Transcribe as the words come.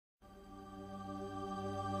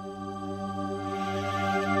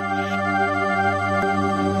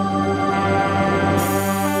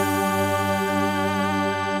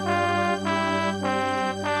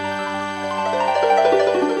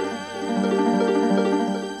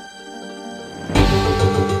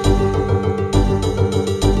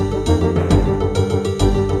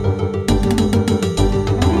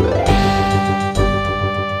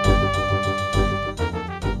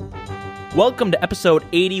Welcome to episode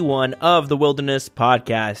 81 of the Wilderness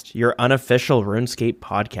Podcast, your unofficial RuneScape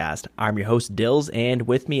podcast. I'm your host, Dills, and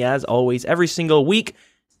with me, as always, every single week,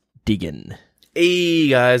 Deagin. Hey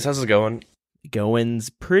guys, how's it going? Going's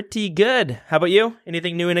pretty good. How about you?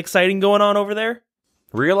 Anything new and exciting going on over there?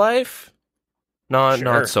 Real life? Not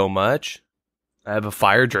Sure. so much. I have a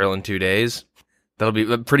fire drill in 2 days.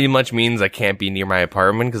 That pretty much means I can't be near my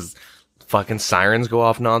apartment because fucking sirens go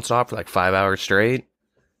off nonstop for like 5 hours straight.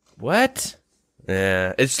 What?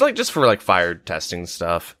 Yeah, it's like just for like fire testing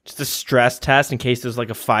stuff. Just a stress test in case there's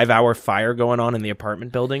like a 5-hour fire going on in the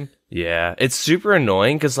apartment building? Yeah, it's super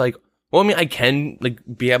annoying because like, well, I mean, I can like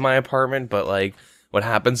be at my apartment, but like what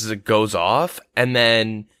happens is it goes off and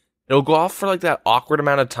then it'll go off for like that awkward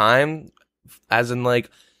amount of time, as in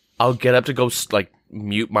like I'll get up to go like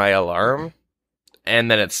mute my alarm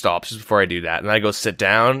and then it stops just before I do that. And I go sit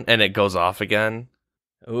down and it goes off again.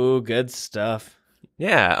 Oh, good stuff.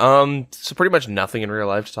 Yeah, so pretty much nothing in real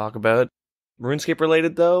life to talk about. RuneScape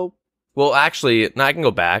related though? Well, actually, no, I can go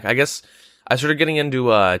back. I guess I started getting into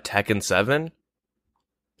Tekken 7.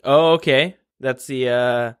 Oh, okay. That's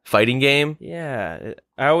the, Fighting game. yeah.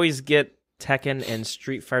 I always get Tekken and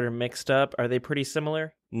Street Fighter mixed up. Are they pretty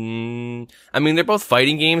similar? I mean, they're both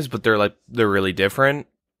fighting games, but they're really different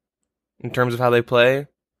in terms of how they play.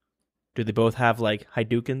 Do they both have, like,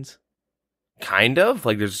 Hadoukens? Kind of.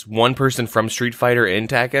 Like, there's one person from Street Fighter in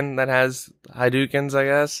Tekken that has Hadoukens, I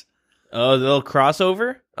guess. Oh, the little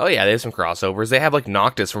crossover? Oh, yeah, they have some crossovers. They have, like,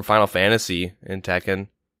 Noctis from Final Fantasy in Tekken.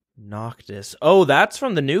 Noctis. Oh, that's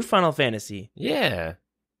from the new Final Fantasy. Yeah.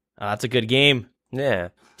 Oh, that's a good game. Yeah.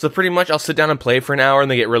 So pretty much I'll sit down and play for an hour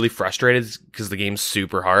and they get really frustrated because the game's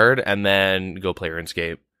super hard and then go play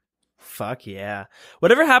RuneScape. Fuck yeah.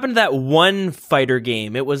 Whatever happened to that one fighter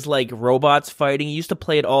game? It was like robots fighting. You used to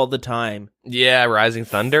play it all the time. Yeah, Rising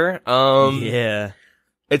Thunder. Yeah.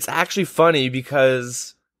 It's actually funny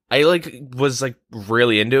because I was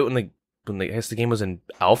really into it when I guess the game was in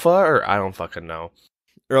alpha, or I don't fucking know.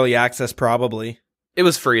 Early access, probably. It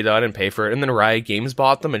was free though, I didn't pay for it. And then Riot Games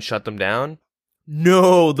bought them and shut them down.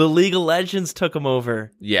 No, the League of Legends took them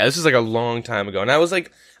over. Yeah, this is like a long time ago. And I was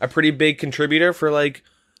like a pretty big contributor for like,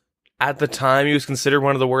 at the time he was considered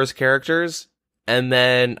one of the worst characters. And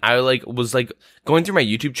then I was going through my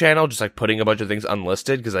YouTube channel, just like putting a bunch of things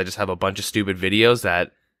unlisted because I just have a bunch of stupid videos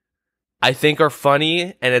that I think are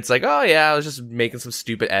funny. And it's like, oh yeah, I was just making some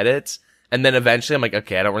stupid edits. And then eventually I'm like,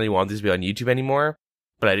 okay, I don't really want these to be on YouTube anymore.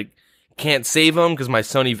 But I can't save them because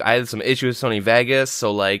I had some issues with Sony Vegas.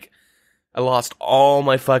 So like, I lost all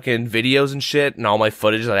my fucking videos and shit and all my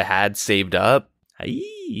footage that I had saved up.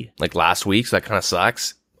 Hey. Like last week, so that kind of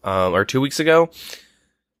sucks. Or 2 weeks ago.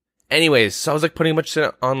 Anyways, so I was like putting a bunch of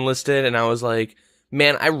shit unlisted and I was like,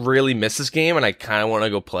 man, I really miss this game and I kind of want to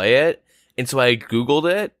go play it. And so I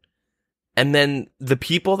Googled it. And then the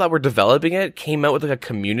people that were developing it came out with like a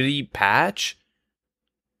community patch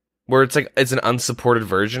where it's an unsupported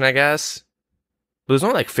version, I guess. But there's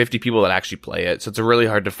only like 50 people that actually play it. So it's really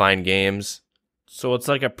hard to find games. So it's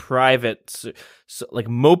like a private, like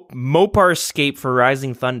Moparscape for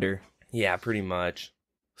Rising Thunder. Yeah, pretty much.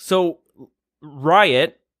 So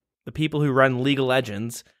Riot, the people who run League of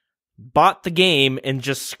Legends, bought the game and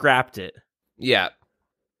just scrapped it. Yeah.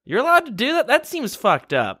 You're allowed to do that? That seems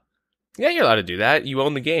fucked up. Yeah, you're allowed to do that. You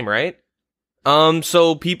own the game, right?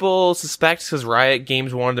 So people suspect because Riot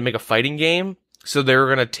Games wanted to make a fighting game, so they were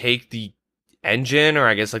going to take the engine, or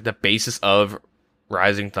I guess like the basis of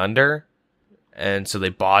Rising Thunder, and so they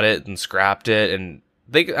bought it and scrapped it, and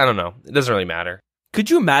I don't know. It doesn't really matter. Could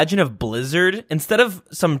you imagine if Blizzard, instead of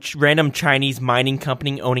some random Chinese mining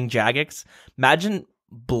company owning Jagex, imagine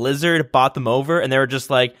Blizzard bought them over and they were just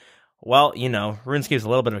like, well, RuneScape's a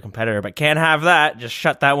little bit of a competitor, but can't have that. Just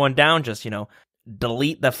shut that one down. Just,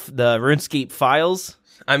 delete the RuneScape files.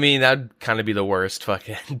 I mean, that'd kind of be the worst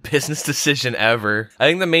fucking business decision ever. I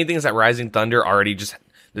think the main thing is that Rising Thunder already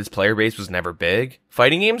this player base was never big.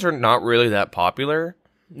 Fighting games are not really that popular.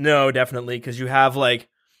 No, definitely, because you have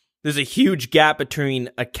there's a huge gap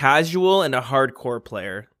between a casual and a hardcore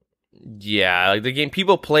player. Yeah, like the game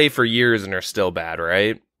people play for years and are still bad,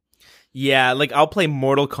 right? Yeah, I'll play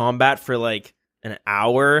Mortal Kombat for an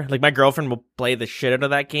hour. My girlfriend will play the shit out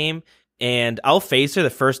of that game, and I'll face her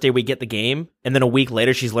the first day we get the game, and then a week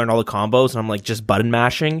later she's learned all the combos, and I'm just button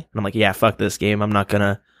mashing. And I'm like, yeah, fuck this game. I'm not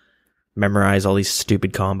gonna memorize all these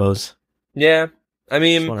stupid combos. Yeah, I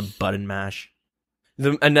mean, I just want to button mash.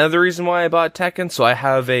 Another reason why I bought Tekken, so I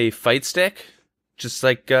have a fight stick, just it's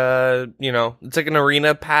like an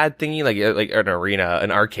arena pad thingy,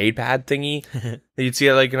 an arcade pad thingy that you'd see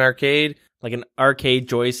at an arcade, like an arcade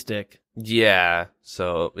joystick. Yeah.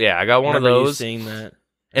 So yeah, I got one of Remember those. you saying that?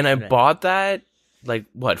 And I bought that like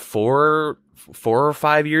what 4 or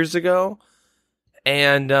 5 years ago,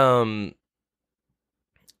 and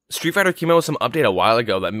Street Fighter came out with some update a while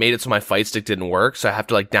ago that made it so my fight stick didn't work, so I have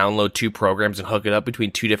to like download 2 programs and hook it up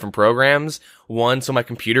between 2 different programs. One so my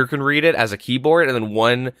computer can read it as a keyboard, and then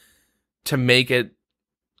one to make it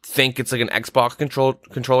think it's like an Xbox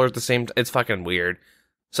controller at the same time. It's fucking weird.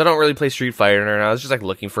 So I don't really play Street Fighter right now. I was just like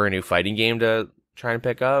looking for a new fighting game to try and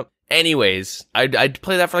pick up. Anyways, I'd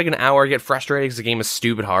play that for like an hour, get frustrated because the game is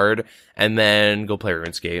stupid hard, and then go play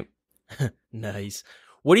RuneScape. Nice.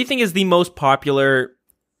 What do you think is the most popular...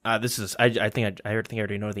 I think I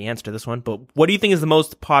already know the answer to this one, but what do you think is the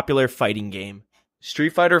most popular fighting game?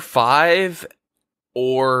 Street Fighter 5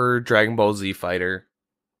 or Dragon Ball Z Fighter?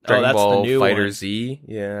 Dragon Ball the new Fighter one. Z?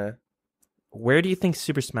 Yeah. Where do you think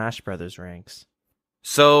Super Smash Brothers ranks?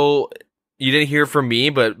 So, you didn't hear from me,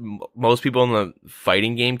 but most people in the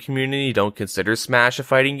fighting game community don't consider Smash a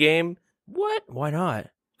fighting game. What? Why not?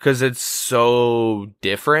 Because it's so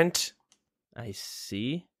different. I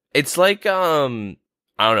see. It's like, I don't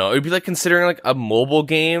know. It'd be like considering like a mobile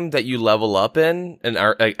game that you level up in,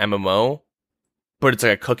 like MMO. But it's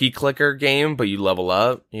like a cookie clicker game, but you level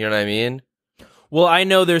up. You know what I mean? Well, I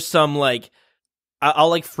know there's some like... I'll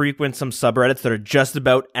like frequent some subreddits that are just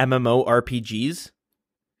about MMO RPGs.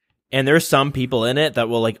 And there's some people in it that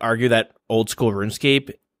will like argue that old school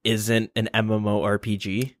RuneScape isn't an MMO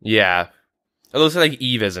RPG. Yeah. It looks like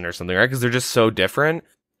Eve isn't or something, right? Because they're just so different.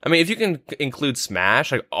 I mean, if you can include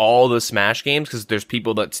Smash, like all the Smash games, because there's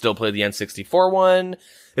people that still play the N64 one.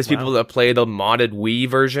 There's people that play the modded Wii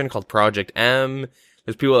version called Project M.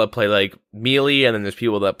 There's people that play like Melee, and then there's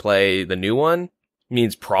people that play the new one.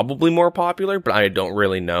 Means probably more popular, but I don't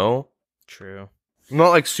really know. True. I'm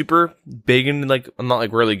not like super big and like I'm not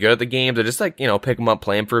like really good at the games. I just like, pick them up,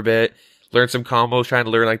 play them for a bit, learn some combos, trying to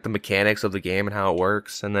learn like the mechanics of the game and how it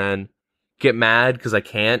works, and then get mad because I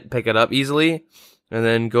can't pick it up easily, and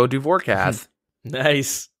then go do Vorkath.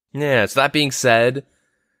 Nice. Yeah. So that being said,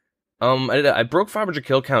 I broke 500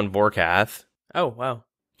 kill count in Vorkath. Oh wow.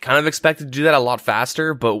 Kind of expected to do that a lot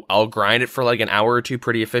faster, but I'll grind it for like an hour or two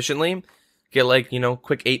pretty efficiently. Get like,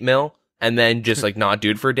 quick 8 mil, and then just like not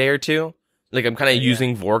do it for a day or two. Like I'm kind of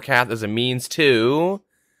using Vorkath as a means to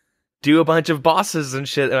do a bunch of bosses and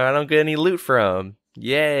shit that I don't get any loot from.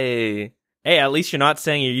 Yay. Hey, at least you're not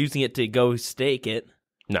saying you're using it to go stake it.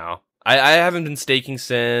 No. I haven't been staking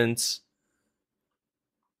since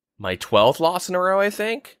my 12th loss in a row, I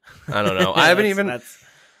think. I don't know. I haven't even...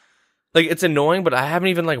 Like, it's annoying, but I haven't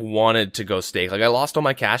even, like, wanted to go stake. Like, I lost all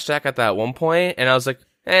my cash stack at that one point, and I was like,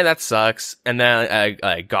 that sucks. And then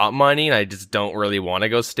I got money, and I just don't really want to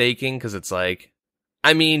go staking, because it's like,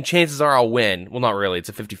 I mean, chances are I'll win. Well, not really, it's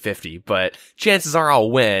a 50-50, but chances are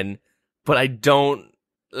I'll win, but I don't,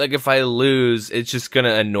 like, if I lose, it's just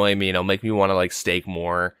gonna annoy me, and it'll make me want to, like, stake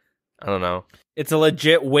more. I don't know. It's a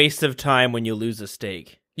legit waste of time when you lose a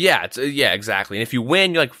stake. Yeah, yeah, exactly. And if you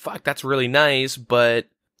win, you're like, fuck, that's really nice, but...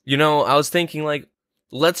 I was thinking, like,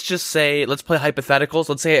 let's play hypotheticals.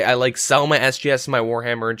 Let's say I, like, sell my SGS and my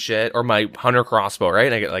Warhammer and shit, or my Hunter crossbow,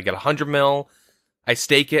 right? And I get 100 mil, I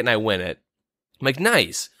stake it, and I win it. I'm like,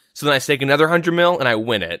 nice. So then I stake another 100 mil, and I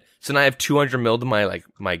win it. So then I have 200 mil to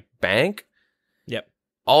my bank. Yep.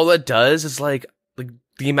 All that does is, like,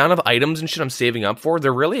 the amount of items and shit I'm saving up for,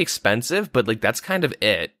 they're really expensive, but, like, that's kind of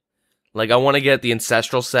it. Like, I want to get the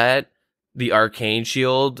Ancestral set, the Arcane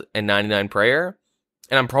Shield, and 99 Prayer.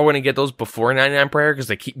 And I'm probably going to get those before 99 Prayer because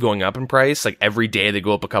they keep going up in price. Like, every day they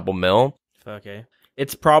go up a couple mil. Okay.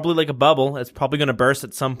 It's probably like a bubble. It's probably going to burst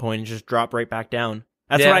at some point and just drop right back down.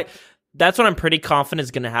 That's what I'm pretty confident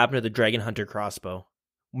is going to happen to the Dragon Hunter crossbow.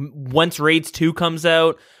 Once Raids 2 comes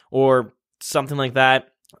out or something like that,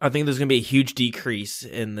 I think there's going to be a huge decrease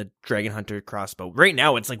in the Dragon Hunter crossbow. Right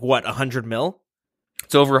now, it's like, 100 mil?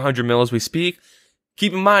 It's over 100 mil as we speak.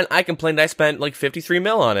 Keep in mind, I complained I spent like 53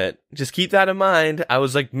 mil on it. Just keep that in mind. I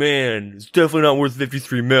was like, man, it's definitely not worth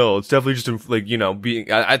 53 mil. It's definitely just like,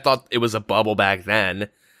 I thought it was a bubble back then.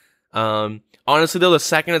 Honestly though, the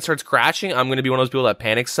second it starts crashing, I'm going to be one of those people that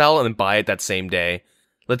panic sell and then buy it that same day.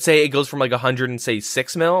 Let's say it goes from like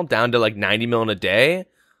 106 mil down to like 90 mil in a day.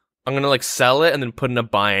 I'm going to like sell it and then put in a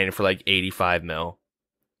buy-in for like 85 mil.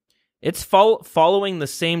 It's following the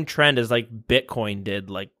same trend as like Bitcoin did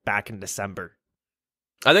like back in December.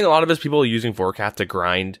 I think a lot of us people are using Vorkath to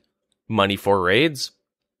grind money for raids.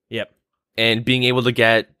 Yep. And being able to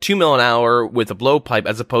get 2 mil an hour with a blowpipe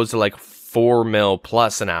as opposed to like 4 mil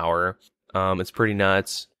plus an hour. It's pretty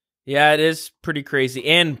nuts. Yeah, it is pretty crazy.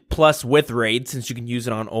 And plus with raids, since you can use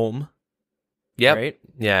it on Ohm. Yep. Right?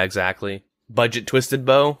 Yeah, exactly. Budget twisted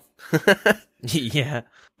bow. Yeah.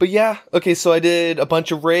 But yeah, okay, so I did a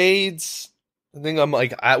bunch of raids. I think I'm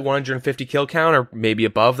like at 150 kill count or maybe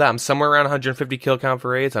above that. I'm somewhere around 150 kill count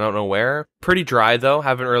for raids. I don't know where. Pretty dry though.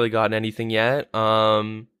 Haven't really gotten anything yet.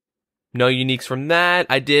 No uniques from that.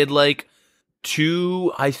 I did like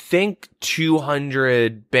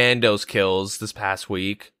 200 bandos kills this past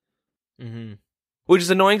week. Mm-hmm. Which is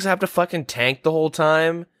annoying because I have to fucking tank the whole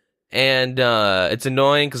time. And it's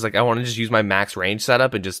annoying because like I want to just use my max range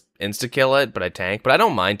setup and just insta-kill it, but I tank. But I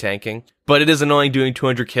don't mind tanking. But it is annoying doing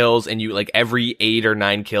 200 kills and you like every 8 or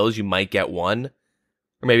 9 kills you might get one.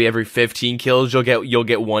 Or maybe every 15 kills you'll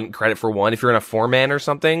get one credit for one. If you're in a 4-man or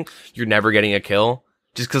something, you're never getting a kill.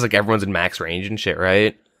 Just because like everyone's in max range and shit,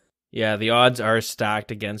 right? Yeah, the odds are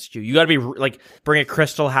stacked against you. You gotta be like, bring a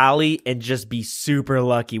Crystal Halley and just be super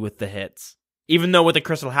lucky with the hits. Even though with the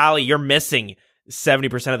Crystal Halley, you're missing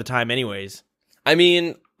 70% of the time anyways. I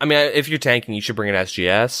mean, if you're tanking, you should bring an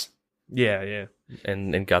SGS. Yeah.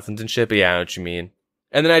 And Guthans and shit, but yeah, I know what you mean.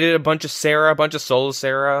 And then I did a bunch of solo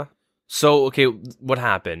Sarah. So, okay, what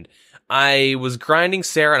happened? I was grinding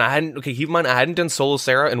Sarah, and keep in mind, I hadn't done solo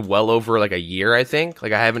Sarah in well over like a year, I think.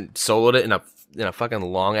 Like, I haven't soloed it in a fucking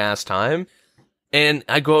long ass time. And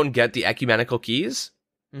I go out and get the ecumenical keys.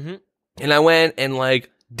 Mm-hmm. And I went and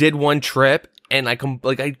like did one trip. And I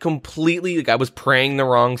completely, like, I was praying the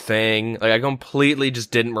wrong thing. Like, I completely just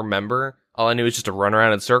didn't remember. All I knew was just to run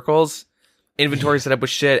around in circles. Inventory setup was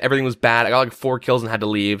shit. Everything was bad. I got, like, 4 kills and had to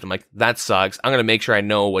leave. I'm like, that sucks. I'm gonna make sure I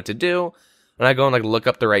know what to do. And I go and, like, look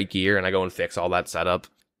up the right gear, and I go and fix all that setup.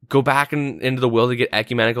 Go back into the will to get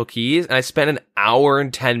ecumenical keys, and I spent an hour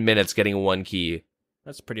and 10 minutes getting 1 key.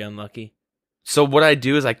 That's pretty unlucky. So what I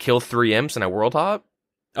do is I kill 3 imps and I world hop.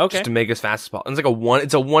 Okay. Just to make it as fast as possible.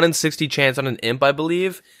 It's a 1 in 60 chance on an imp, I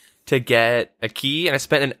believe, to get a key. And I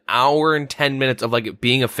spent an hour and 10 minutes of like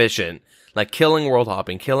being efficient, like killing world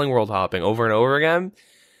hopping over and over again.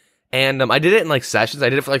 And I did it in like sessions. I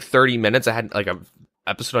did it for like 30 minutes. I had like a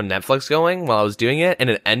episode on Netflix going while I was doing it, and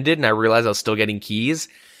it ended. And I realized I was still getting keys.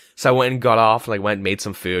 So I went and got off, and like went and made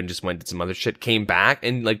some food, and just went and did some other shit. Came back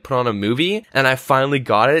and like put on a movie, and I finally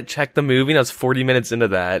got it. Checked the movie, and I was 40 minutes into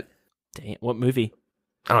that. Dang, what movie?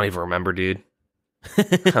 I don't even remember, dude.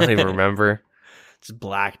 I don't even remember. Just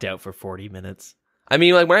blacked out for 40 minutes. I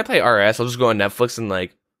mean, like, when I play RS, I'll just go on Netflix and,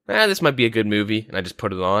 like, this might be a good movie, and I just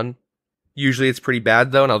put it on. Usually it's pretty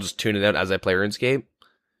bad, though, and I'll just tune it out as I play RuneScape.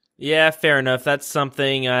 Yeah, fair enough. That's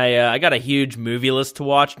something I got a huge movie list to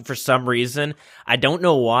watch, and for some reason, I don't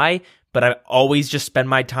know why, but I always just spend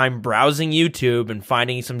my time browsing YouTube and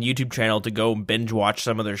finding some YouTube channel to go binge watch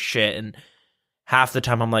some of their shit, and half the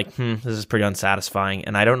time I'm like, this is pretty unsatisfying,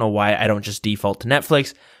 and I don't know why I don't just default to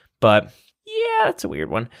Netflix, but yeah, that's a weird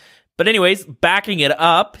one. But anyways, backing it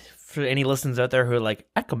up, for any listeners out there who are like,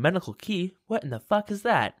 ecumenical key? What in the fuck is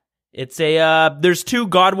that? It's there's 2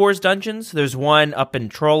 God Wars dungeons. There's one up in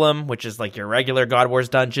Trollum, which is like your regular God Wars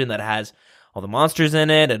dungeon that has all the monsters in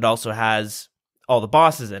it. It also has all the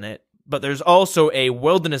bosses in it. But there's also a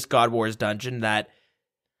Wilderness God Wars dungeon that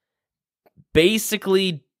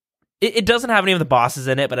basically... It doesn't have any of the bosses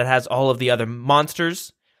in it, but it has all of the other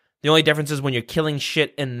monsters. The only difference is when you're killing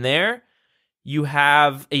shit in there, you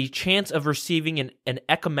have a chance of receiving an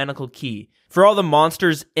ecumenical key. For all the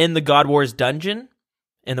monsters in the God Wars dungeon,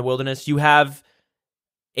 in the wilderness, you have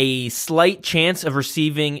a slight chance of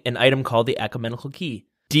receiving an item called the ecumenical key.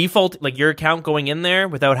 Default, like your account going in there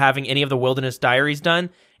without having any of the wilderness diaries done,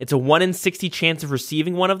 it's a 1 in 60 chance of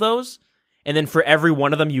receiving one of those. And then for every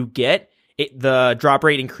one of them you get, the drop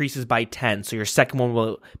rate increases by 10. So your second one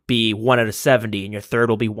will be 1 out of 70, and your third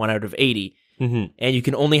will be 1 out of 80. Mm-hmm. And you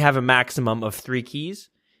can only have a maximum of 3 keys.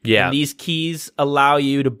 Yeah. And these keys allow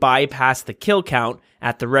you to bypass the kill count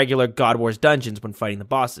at the regular God Wars dungeons when fighting the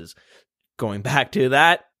bosses. Going back to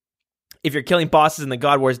that, if you're killing bosses in the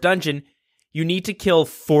God Wars dungeon, you need to kill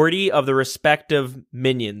 40 of the respective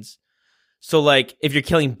minions. So, like, if you're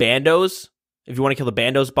killing bandos, if you want to kill the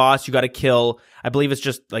bandos boss, you got to kill, I believe it's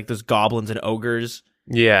just, like, those goblins and ogres.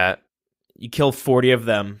 Yeah. You kill 40 of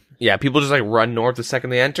them. Yeah, people just, like, run north the second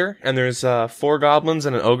they enter, and there's 4 goblins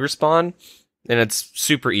and an ogre spawn, and it's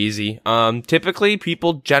super easy. Typically,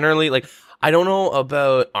 people generally, like, I don't know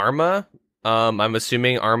about Arma. I'm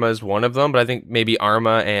assuming Arma is one of them, but I think maybe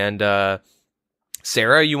Arma and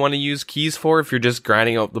Sarah you want to use keys for if you're just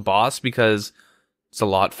grinding out the boss, because it's a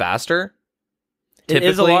lot faster. It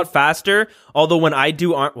is a lot faster, although when I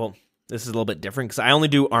do... well, this is a little bit different, because I only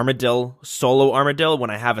do solo Armadillo, when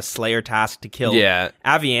I have a Slayer task to kill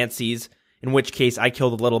Aviancies, in which case I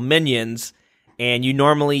kill the little minions, and you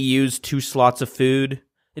normally use 2 slots of food.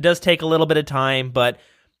 It does take a little bit of time, but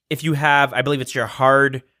if you have, I believe it's your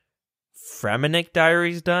hard Fremenic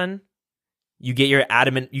diaries done, you get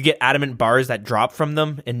adamant bars that drop from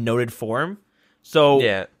them in noted form. So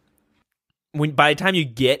Yeah. by the time you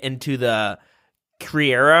get into the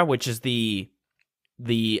Criera, which is the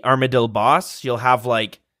Armadillo boss, you'll have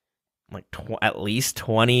at least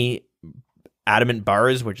 20 adamant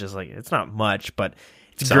bars, which is it's not much, but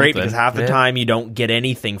it's great because half the time you don't get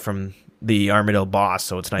anything from the Armadillo boss,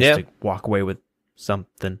 so it's nice to walk away with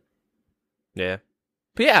something. Yeah.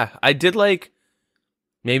 But yeah, I did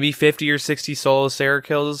maybe 50 or 60 solo Sarah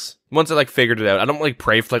kills once I figured it out. I don't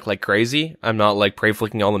prey flick like crazy. I'm not prey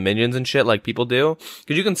flicking all the minions and shit like people do,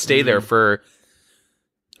 because you can stay there for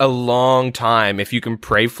a long time if you can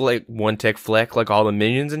prey flick, one tick flick all the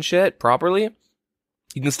minions and shit properly.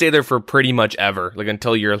 You can stay there for pretty much ever,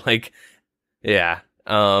 until you're yeah.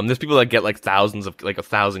 There's people that get thousands of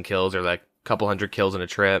 1,000 kills or a couple hundred kills in a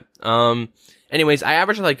trip. Anyways, I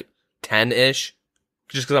average 10-ish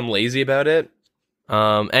just because I'm lazy about it.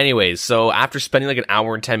 Anyways, so after spending an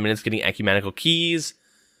hour and 10 minutes getting ecumenical keys,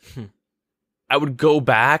 I would go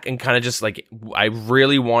back and kind of just I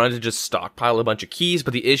really wanted to just stockpile a bunch of keys,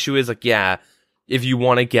 but the issue is if you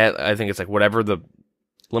want to get, I think it's whatever the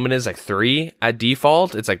limit is, 3 at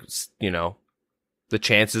default, it's the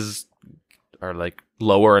chances are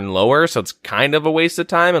lower and lower, so it's kind of a waste of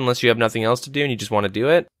time unless you have nothing else to do and you just want to do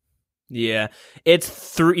it. Yeah,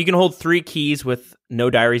 it's you can hold 3 keys with no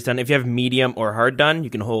diaries done. If you have medium or hard done, you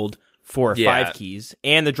can hold 4 or 5 keys,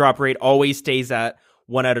 and the drop rate always stays at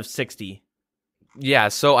 1 out of 60. Yeah,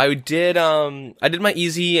 so I did my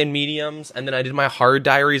easy and mediums, and then I did my hard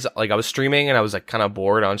diaries. I was streaming and I was kind of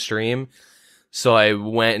bored on stream, so I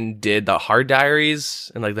went and did the hard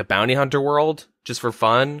diaries in the bounty hunter world just for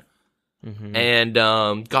fun. And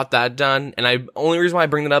got that done. And only reason why I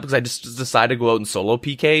bring that up is I just decided to go out and solo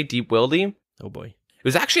PK Deep Wildy. Oh boy. It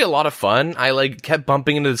was actually a lot of fun. I kept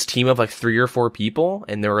bumping into this team of 3 or 4 people,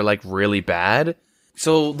 and they were really bad.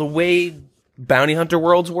 So the way bounty hunter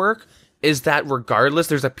worlds work is that regardless,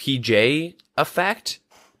 there's a PJ effect.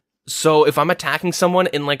 So if I'm attacking someone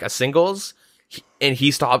in a singles and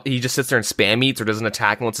he just sits there and spam eats or doesn't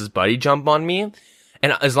attack and lets his buddy jump on me,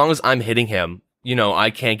 and as long as I'm hitting him, I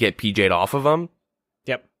can't get PJ'd off of him.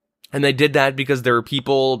 Yep. And they did that because there were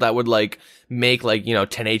people that would make 10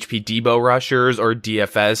 HP Debo rushers or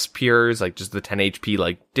DFS pures, just the 10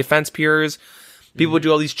 HP defense pures. People would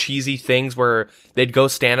do all these cheesy things where they'd go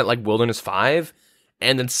stand at Wilderness 5,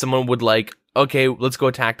 and then someone would okay, let's go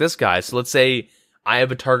attack this guy. So let's say I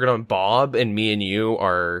have a target on Bob and me and you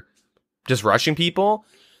are just rushing people.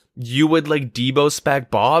 You would Debo spec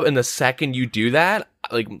Bob, and the second you do that,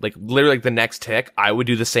 literally the next tick, I would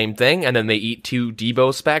do the same thing, and then they eat 2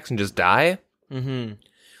 Debo specs and just die.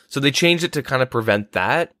 So they changed it to kind of prevent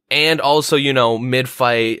that. And also,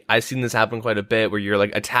 mid-fight, I've seen this happen quite a bit, where you're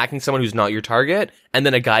attacking someone who's not your target, and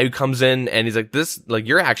then a guy who comes in and he's this,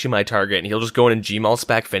 you're actually my target, and he'll just go in and Gmaul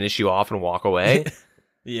spec, finish you off, and walk away.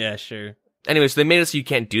 Yeah, sure. Anyway, so they made it so you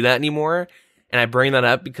can't do that anymore, and I bring that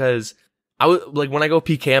up because I was when I go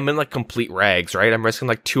PK, I'm in complete rags, right? I'm risking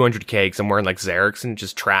 200k because I'm wearing Xerics and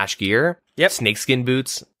just trash gear. Yep. Snakeskin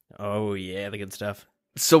boots. Oh yeah, the good stuff.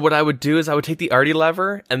 So what I would do is I would take the arty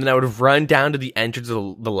lever, and then I would run down to the entrance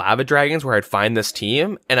of the lava dragons where I'd find this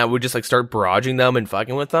team, and I would just start barraging them and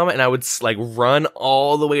fucking with them, and I would run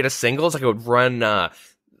all the way to singles. I would run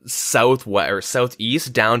southwest or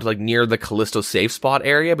southeast down to near the Callisto safe spot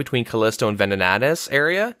area between Callisto and Venenatis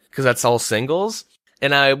area, because that's all singles.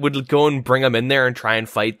 And I would go and bring them in there and try and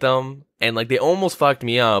fight them. And they almost fucked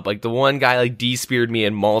me up. The one guy de-speared me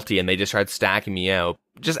in multi, and they just tried stacking me out.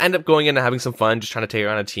 Just end up going in and having some fun, just trying to take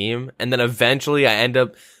on a team. And then eventually I end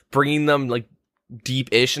up bringing them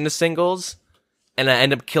deep-ish into singles. And I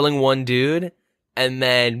end up killing one dude, and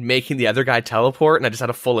then making the other guy teleport. And I just had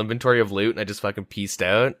a full inventory of loot, and I just fucking pieced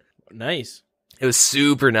out. Nice. It was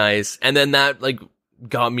super nice. And then that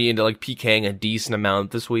got me into PKing a decent amount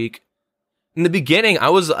this week. In the beginning, I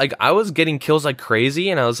was getting kills crazy,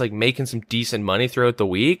 and I was making some decent money throughout the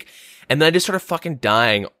week. And then I just started fucking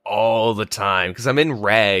dying all the time because I'm in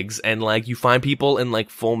rags, and you find people in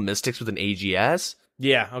full mystics with an AGS.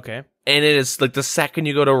 Yeah, okay. And it is the second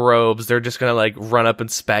you go to robes, they're just gonna run up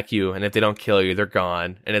and spec you, and if they don't kill you, they're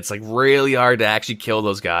gone. And it's really hard to actually kill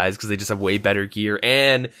those guys because they just have way better gear,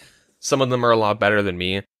 and some of them are a lot better than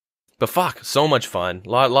me. But fuck, so much fun.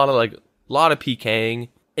 Lot of PKing.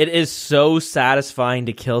 It is so satisfying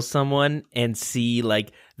to kill someone and see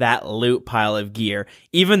that loot pile of gear.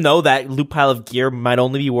 Even though that loot pile of gear might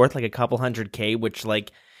only be worth a couple 100k, which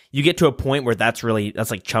you get to a point where that's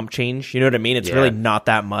chump change. You know what I mean? It's really not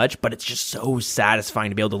that much, but it's just so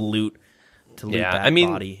satisfying to be able to loot to loot Yeah, that I mean,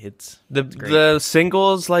 body. It's great. the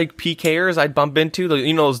singles like PKers I'd bump into,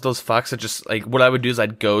 you know, those fucks that just like what I would do is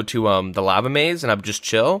I'd go to the lava maze and I'd just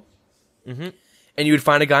chill, and you would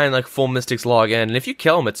find a guy in like full mystics log in, and if you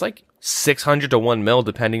kill him, it's like 600 to 1 mil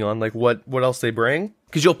depending on like what else they bring,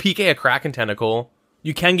 because you'll PK a Kraken tentacle.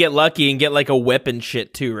 You can get lucky and get like a whip and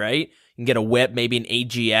shit too, right? You can get a whip, maybe an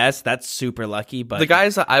AGS. That's super lucky. But The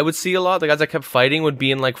guys that I would see a lot, the guys I kept fighting would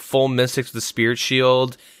be in like full mystics with the spirit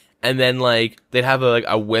shield. And then, like, they'd have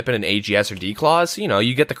a whip and an AGS or D-Claws. You know,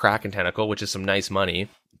 you get the Kraken Tentacle, which is some nice money.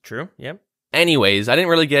 True, yep. Anyways, I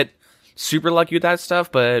didn't really get super lucky with that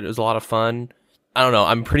stuff, but it was a lot of fun. I don't know,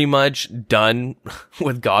 I'm pretty much done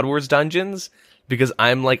with God Wars dungeons, because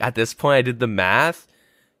I'm, like, at this point, I did the math.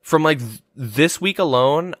 From, like, this week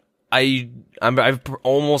alone, I've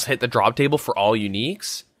almost hit the drop table for all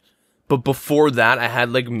uniques. But before that, I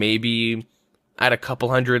had, like, maybe... I had a couple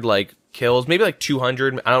hundred, like, kills, maybe like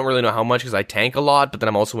 200. I don't really know how much because I tank a lot, but then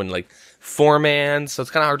I'm also in like 4-man, so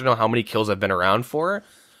it's kind of hard to know how many kills I've been around for.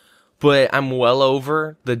 But I'm well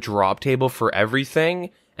over the drop table for everything,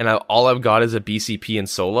 and all I've got is a BCP and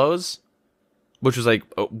solos, which was like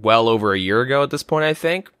well over a year ago at this point, I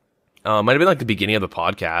think. Might have been like the beginning of the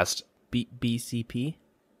podcast. BCP?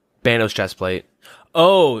 Bandos chestplate.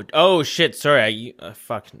 Oh shit, sorry.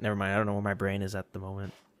 Fuck, never mind. I don't know where my brain is at the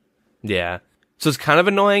moment. Yeah. So it's kind of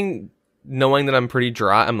annoying knowing that I'm pretty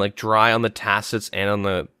dry. I'm like dry on the Tacits and on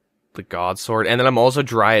the God Sword. And then I'm also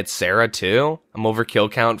dry at Sarah too. I'm over kill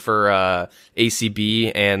count for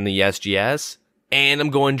ACB and the SGS. And I'm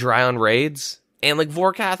going dry on raids. And like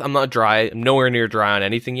Vorkath, I'm not dry. I'm nowhere near dry on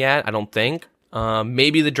anything yet, I don't think.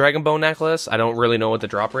 Maybe the Dragon Bone necklace. I don't really know what the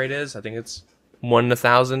drop rate is. I think it's 1 in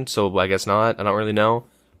 1,000, so I guess not. I don't really know.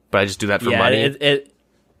 But I just do that for money.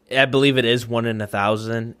 I believe it is 1 in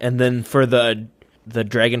 1,000, and then for the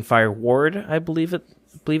Dragonfire Ward, I believe it's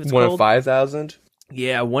 1 called in 5,000.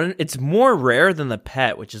 Yeah, it's more rare than the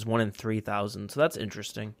pet, which is 1 in 3,000. So that's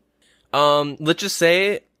interesting. Let's just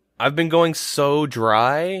say I've been going so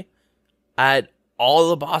dry at all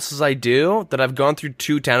the bosses I do that I've gone through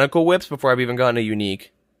 2 tentacle whips before I've even gotten a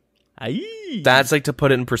unique. Aye. That's like to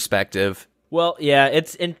put it in perspective. Well, yeah, I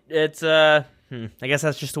guess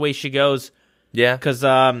that's just the way she goes. Yeah, because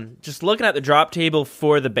just looking at the drop table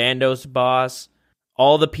for the Bandos boss,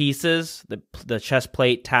 all the pieces, the chest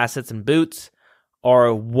plate, tassets, and boots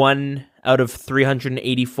are 1 out of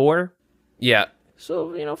 384. Yeah.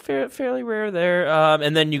 So, you know, fairly rare there.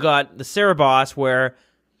 And then you got the Sarah boss where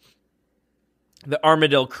the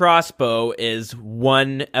Armadillo crossbow is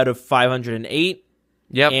 1 out of 508.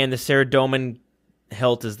 Yep. And the Saradomin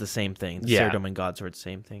hilt is the same thing. The Saradomin Godsword,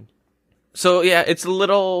 same thing. So, yeah, it's a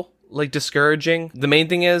little... like discouraging. The main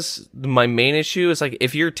thing is my main issue is like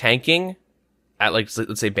if you're tanking at like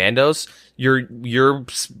let's say Bandos, you're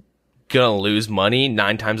gonna lose money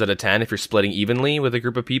 9 times out of 10 if you're splitting evenly with a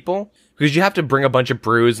group of people, because you have to bring a bunch of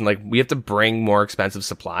brews and like we have to bring more expensive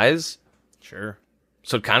supplies. Sure.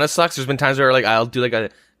 So it kind of sucks. There's been times where like I'll do like a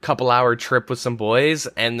couple hour trip with some boys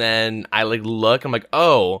and then I like look, I'm like,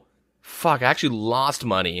 oh fuck, I actually lost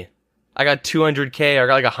money. I got 200k, or I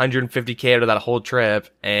got like 150k out of that whole trip,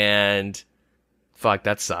 and fuck,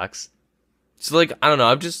 that sucks. So like, I don't know,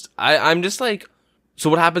 I'm just like, so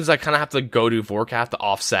what happens is I kind of have to go to Vorkath to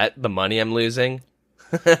offset the money I'm losing.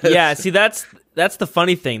 Yeah, see, that's the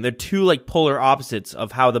funny thing. They're two like polar opposites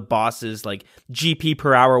of how the bosses like GP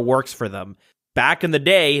per hour works for them. Back in the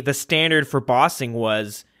day, the standard for bossing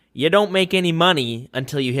was you don't make any money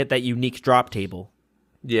until you hit that unique drop table.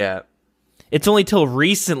 Yeah. It's only till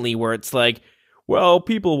recently where it's like, well,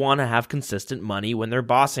 people want to have consistent money when they're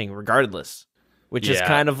bossing regardless. Which is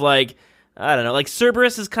kind of like, I don't know, like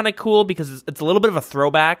Cerberus is kind of cool because it's a little bit of a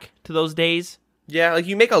throwback to those days. Yeah, like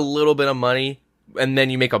you make a little bit of money and then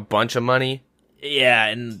you make a bunch of money.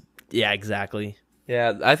 Yeah, exactly.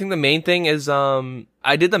 Yeah, I think the main thing is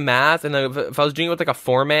I did the math, and if I was doing it with like a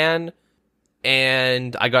 4-man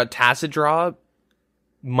and I got tacit draw,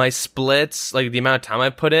 my splits, like the amount of time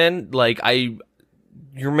I put in, like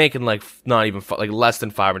you're making like not even like less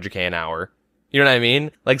than 500k an hour. You know what I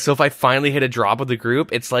mean? Like, so if I finally hit a drop with the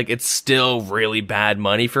group, it's like it's still really bad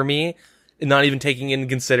money for me, not even taking into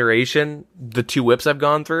consideration the 2 whips I've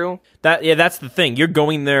gone through. That's the thing. You're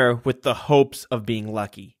going there with the hopes of being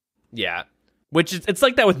lucky. Yeah. Which is, it's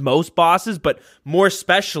like that with most bosses, but more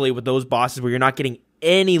especially with those bosses where you're not getting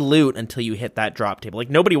any loot until you hit that drop table. Like,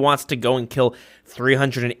 nobody wants to go and kill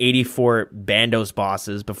 384 Bandos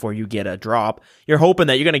bosses before you get a drop. You're hoping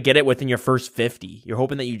that you're going to get it within your first 50. You're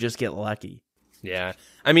hoping that you just get lucky. Yeah.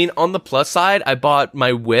 I mean, on the plus side, I bought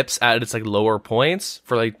my whips at its like lower points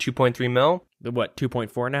for like 2.3 mil. What,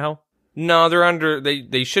 2.4 now? No, they're under.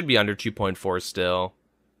 They should be under 2.4 still.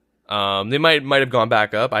 They might have gone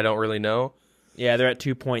back up. I don't really know. Yeah, they're at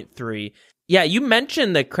 2.3. Yeah, you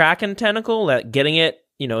mentioned the Kraken tentacle, that getting it,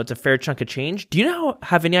 it's a fair chunk of change. Do you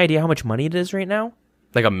have any idea how much money it is right now?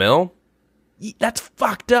 Like a mil? That's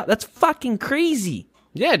fucked up. That's fucking crazy.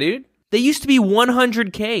 Yeah, dude. They used to be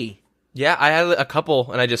 100K. Yeah, I had a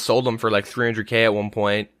couple, and I just sold them for like 300K at one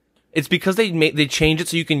point. It's because they changed it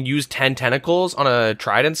so you can use 10 tentacles on a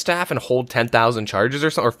trident staff and hold 10,000 charges or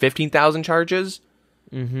something, or 15,000 charges.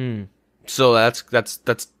 Mm-hmm. So that's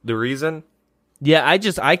the reason. Yeah,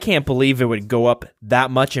 I can't believe it would go up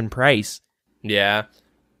that much in price. Yeah.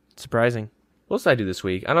 Surprising. What else did I do this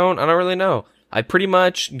week? I don't really know. I pretty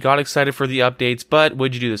much got excited for the updates, but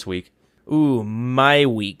what'd you do this week? Ooh, my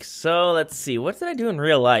week. So let's see. What did I do in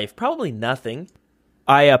real life? Probably nothing.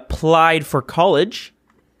 I applied for college.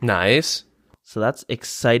 Nice. So that's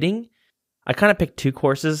exciting. I kind of picked 2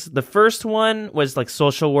 courses. The first one was like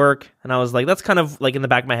social work. And I was like, that's kind of like in the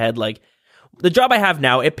back of my head. Like the job I have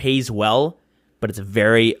now, it pays well, but it's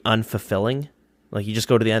very unfulfilling. Like you just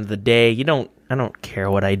go to the end of the day. I don't care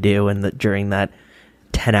what I do during that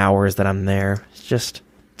 10 hours that I'm there. It's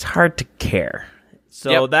hard to care.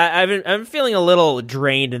 So that I'm feeling a little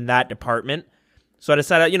drained in that department. So I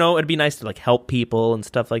decided, it'd be nice to like help people and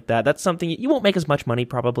stuff like that. That's something you won't make as much money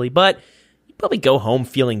probably, but you probably go home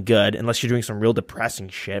feeling good unless you're doing some real depressing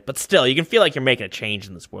shit. But still, you can feel like you're making a change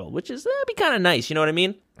in this world, which is that'd be kind of nice. You know what I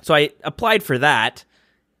mean? So I applied for that,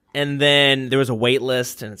 and then there was a wait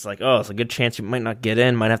list, and it's like, oh, it's a good chance you might not get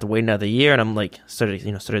in. Might have to wait another year. And I'm like, started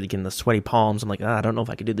getting the sweaty palms. I'm like, I don't know if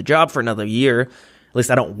I could do the job for another year. At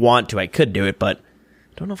least I don't want to. I could do it, but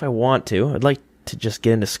I don't know if I want to. I'd like to just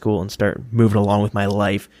get into school and start moving along with my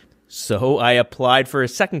life. So I applied for a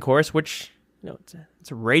second course, which,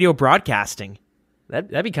 it's radio broadcasting.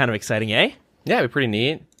 That'd be kind of exciting, eh? Yeah, it'd be pretty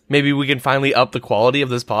neat. Maybe we can finally up the quality of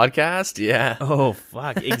this podcast. Yeah. Oh,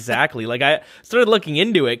 fuck. Exactly. Like, I started looking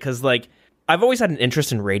into it because, like, I've always had an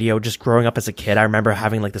interest in radio just growing up as a kid. I remember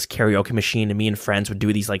having, like, this karaoke machine, and me and friends would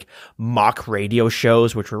do these, like, mock radio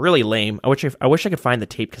shows, which were really lame. I wish I could find the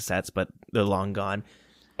tape cassettes, but they're long gone.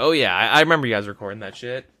 Oh, yeah. I remember you guys recording that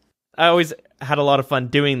shit. I always had a lot of fun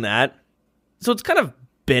doing that. So it's kind of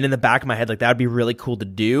been in the back of my head, like, that would be really cool to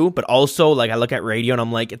do. But also, like, I look at radio and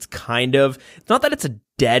I'm like, it's not that it's a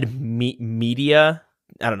dead media.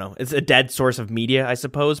 I don't know. It's a dead source of media, I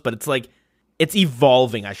suppose. But it's like, it's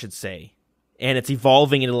evolving, I should say. And it's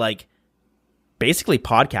evolving into, like, basically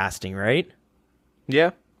podcasting, right?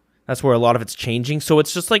 Yeah. That's where a lot of it's changing. So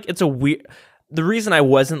it's just like, it's a weird... The reason I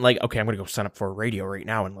wasn't like, okay, I'm going to go sign up for a radio right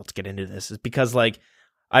now and let's get into this is because, like,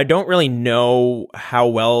 I don't really know how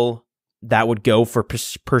well that would go for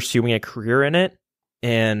pursuing a career in it.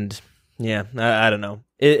 And yeah, I don't know.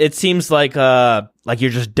 It seems like you're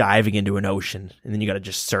just diving into an ocean and then you got to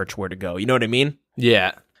just search where to go. You know what I mean?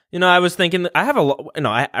 Yeah. I was thinking I have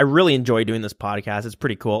I really enjoy doing this podcast. It's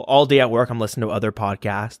pretty cool. All day at work, I'm listening to other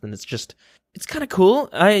podcasts and it's kind of cool.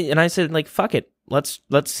 I said, like, fuck it. Let's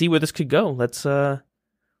see where this could go. Let's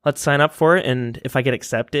sign up for it. And if I get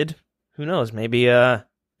accepted, who knows? Maybe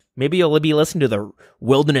you'll be listening to the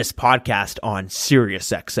Wilderness podcast on Sirius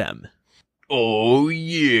XM. Oh,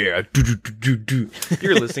 yeah.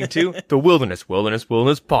 You're listening to the Wilderness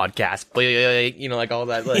podcast. Like all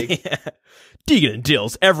that, like. Yeah. Deagin and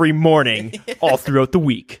Dills every morning, all throughout the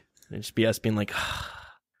week. And just be us being like,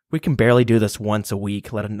 we can barely do this once a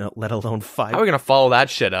week, let alone 5. How are we going to follow that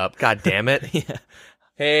shit up? God damn it. Yeah.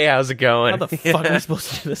 Hey, how's it going? How the fuck are we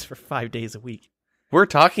supposed to do this for 5 days a week? We're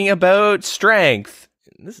talking about strength.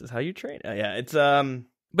 This is how you train. Yeah, it's but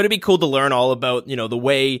it'd be cool to learn all about, the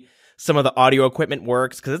way some of the audio equipment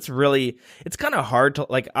works, because it's kind of hard to,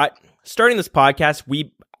 like, starting this podcast,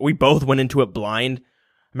 we both went into it blind.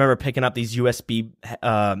 I remember picking up these USB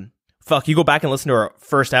you go back and listen to our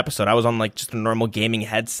first episode. I was on, like, just a normal gaming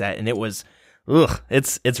headset, and it was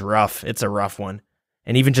it's rough. It's a rough one.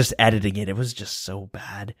 And even just editing it was just so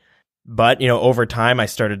bad. But, over time, I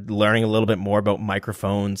started learning a little bit more about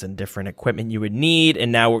microphones and different equipment you would need.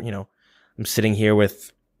 And now, I'm sitting here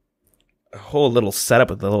with a whole little setup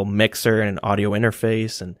with a little mixer and an audio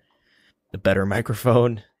interface and a better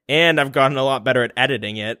microphone. And I've gotten a lot better at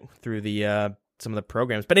editing it through the some of the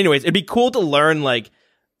programs. But anyways, it'd be cool to learn, like,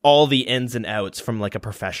 all the ins and outs from, like, a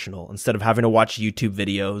professional instead of having to watch YouTube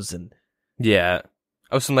videos. And yeah.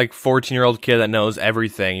 I was some, like, 14-year-old kid that knows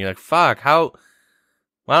everything. You're like, fuck,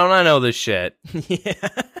 why don't I know this shit? Yeah.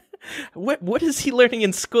 What is he learning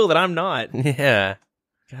in school that I'm not? Yeah.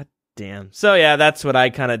 God damn. So yeah, that's what I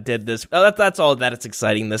kind of did this. That's all that it's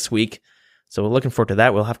exciting this week. So we're looking forward to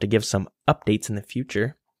that. We'll have to give some updates in the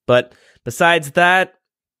future. But besides that,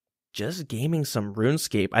 just gaming some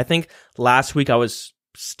RuneScape. I think last week I was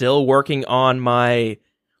still working on my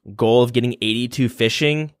goal of getting 82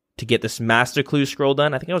 fishing to get this master clue scroll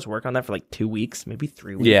done. I think I was working on that for like 2 weeks, maybe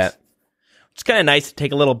 3 weeks. Yeah. It's kind of nice to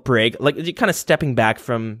take a little break. Like, you're kind of stepping back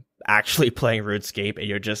from actually playing RuneScape and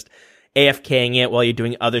you're just AFKing it while you're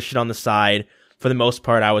doing other shit on the side. For the most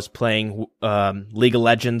part, I was playing League of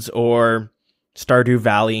Legends or Stardew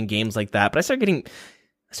Valley and games like that. But I started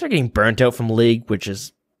getting burnt out from League, which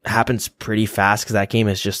happens pretty fast because that game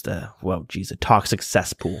is just a toxic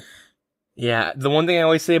cesspool. Yeah, the one thing I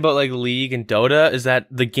always say about like League and Dota is that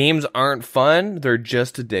the games aren't fun; they're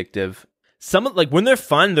just addictive. Some like when they're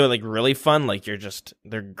fun, they're like really fun. Like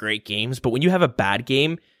they're great games. But when you have a bad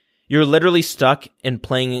game, you're literally stuck in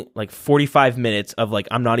playing like 45 minutes of like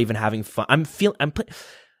I'm not even having fun. I'm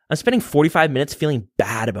spending 45 minutes feeling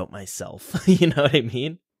bad about myself. You know what I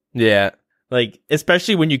mean? Yeah. Like,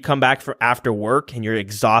 especially when you come back after work and you're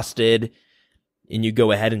exhausted and you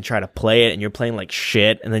go ahead and try to play it and you're playing like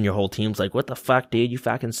shit and then your whole team's like, what the fuck, dude? You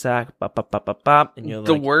fucking suck. Bop, bop, bop, bop, bop. And you're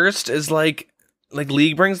the like, worst is like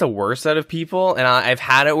League brings the worst out of people. And I've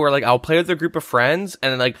had it where like I'll play with a group of friends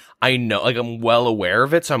and like I know, like I'm well aware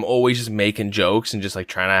of it. So I'm always just making jokes and just like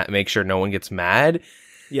trying to make sure no one gets mad.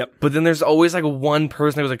 Yep. But then there's always like one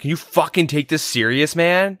person that was like, can you fucking take this serious,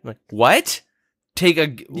 man? I'm like, what?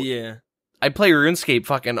 Yeah. I play RuneScape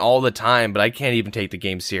fucking all the time, but I can't even take the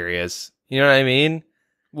game serious. You know what I mean?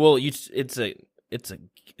 Well, it's a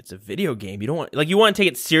video game. You don't want you want to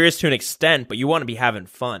take it serious to an extent, but you want to be having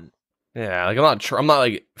fun. Yeah, like I'm not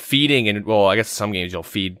like feeding, and well, I guess some games you'll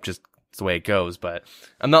feed, just it's the way it goes. But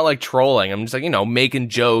I'm not like trolling. I'm just like making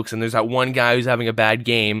jokes. And there's that one guy who's having a bad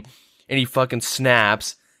game, and he fucking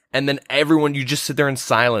snaps, and then you just sit there in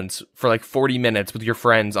silence for like 40 minutes with your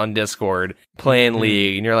friends on Discord playing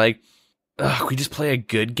League, and you're like, ugh, can we just play a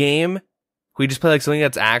good game? Can we just play like something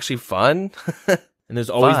that's actually fun? And there's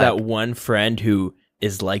always that one friend who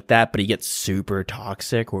is like that, but he gets super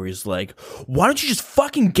toxic where he's like, why don't you just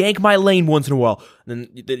fucking gank my lane once in a while? And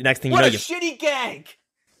then the next thing you know, shitty gank!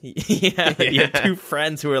 Yeah, you have two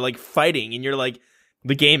friends who are like fighting and you're like,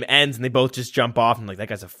 the game ends and they both just jump off and like, that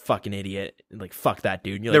guy's a fucking idiot. And like, fuck that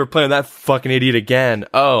dude. And you're Never playing that fucking idiot again.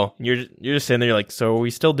 Oh. You're just sitting there, you're like, so are we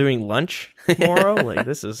still doing lunch tomorrow? Like,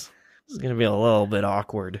 this is going to be a little bit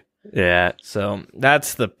awkward. Yeah. So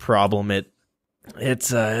that's the problem.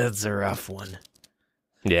 It's a rough one.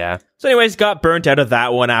 Yeah. So anyways, got burnt out of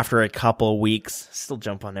that one after a couple weeks. Still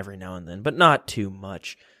jump on every now and then, but not too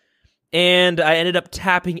much. And I ended up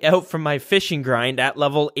tapping out from my fishing grind at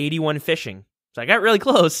level 81 fishing. So I got really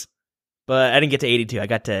close, but I didn't get to 82. I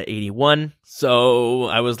got to 81. So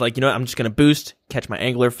I was like, I'm just going to boost, catch my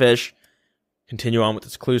angler fish, continue on with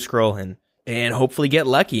this clue scroll, and hopefully get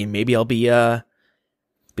lucky. And maybe I'll be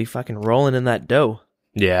fucking rolling in that dough.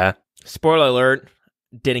 Yeah. Spoiler alert,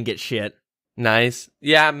 didn't get shit. Nice.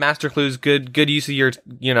 Yeah, Master Clues, good use of your,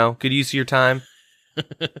 good use of your time.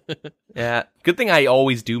 Yeah. Good thing I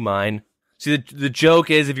always do mine. See, the joke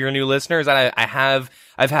is, if you're a new listener, is that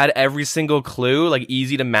I've had every single clue, like,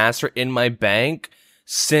 easy to master in my bank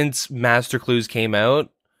since Master Clues came out.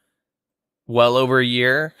 Well over a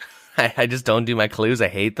year. I just don't do my clues. I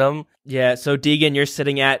hate them. Yeah, so Deagin, you're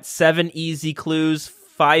sitting at 7 easy clues,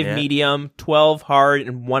 5 medium, 12 hard,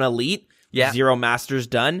 and 1 elite. Yeah. 0 masters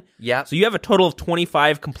done. Yeah. So you have a total of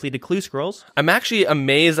 25 completed clue scrolls. I'm actually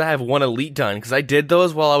amazed I have 1 elite done, because I did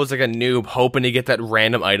those while I was like a noob, hoping to get that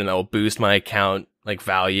random item that will boost my account, like,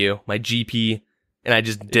 value, my GP, and I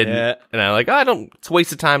just didn't. Yeah. And I'm like, it's a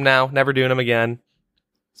waste of time now, never doing them again.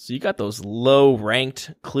 So you got those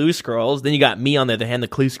low-ranked clue scrolls. Then you got me, on the other hand, the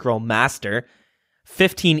clue scroll master.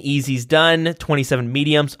 15 easies done, 27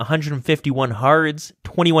 mediums, 151 hards,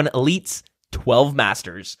 21 elites, 12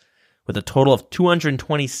 masters, with a total of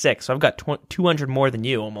 226. So I've got 200 more than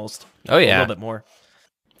you, almost. Oh, yeah. A little bit more.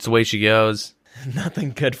 It's the way she goes.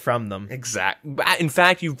 Nothing good from them. Exactly. In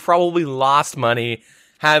fact, you've probably lost money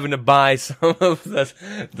having to buy some of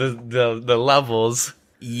the levels.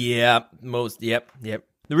 Yeah, Yep.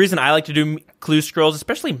 The reason I like to do clue scrolls,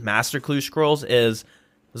 especially master clue scrolls, is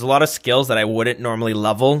there's a lot of skills that I wouldn't normally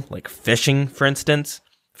level, like fishing, for instance.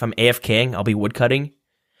 If I'm AFKing, I'll be woodcutting.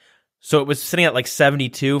 So it was sitting at like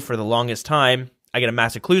 72 for the longest time. I get a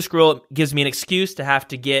master clue scroll. It gives me an excuse to have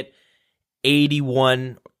to get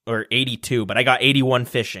 81 or 82, but I got 81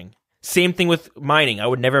 fishing. Same thing with mining. I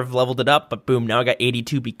would never have leveled it up, but boom, now I got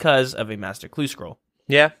 82 because of a master clue scroll.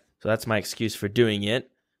 Yeah. So that's my excuse for doing it.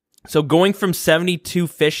 So going from 72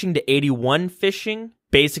 fishing to 81 fishing,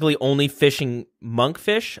 basically only fishing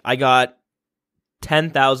monkfish, I got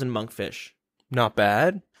 10,000 monkfish. Not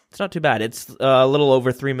bad. It's not too bad. It's a little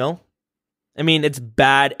over 3 mil. I mean, it's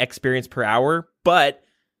bad experience per hour, but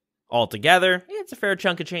altogether, it's a fair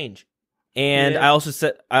chunk of change. And Yeah.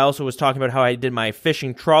 I also was talking about how I did my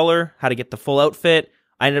fishing trawler, how to get the full outfit.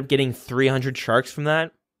 I ended up getting 300 sharks from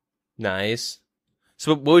that. Nice.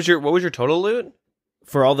 So what was your total loot?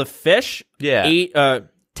 For all the fish, Yeah.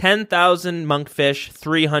 10,000 monkfish,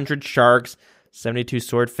 300 sharks, 72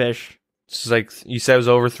 swordfish. It's like you said it was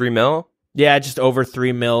over 3 mil? Yeah, just over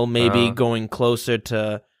 3 mil, maybe going closer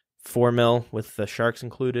to 4 mil with the sharks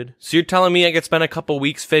included. So you're telling me I could spend a couple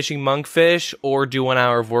weeks fishing monkfish or do 1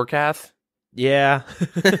 hour of Warcath? Yeah.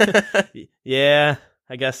 Yeah,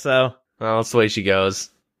 I guess so. Well, that's the way she goes.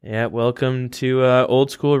 Yeah, welcome to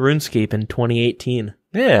Old School RuneScape in 2018.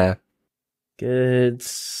 Yeah. Good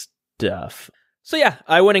stuff. So yeah,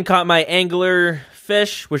 I went and caught my angler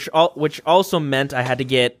fish, which also meant I had to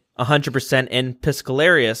get 100% in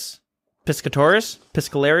Piscalarius.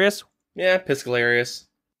 Piscalarius? Yeah, Piscalarius.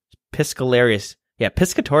 Piscalarius. Yeah,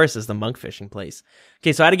 Piscatoris is the monk fishing place.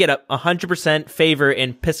 Okay, so I had to get 100% favor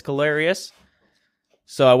in Piscalarius.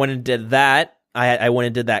 So I went and did that. I went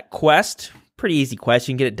and did that quest. Pretty easy quest.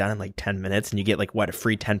 You can get it done in like 10 minutes and you get like, what, a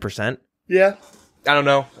free 10%? Yeah. I don't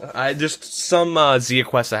know. I just some Zeah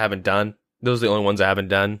quests I haven't done. Those are the only ones I haven't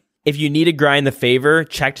done. If you need to grind the favor,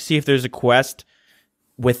 check to see if there's a quest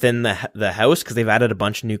within the house, because they've added a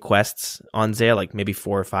bunch of new quests on Zeah, like maybe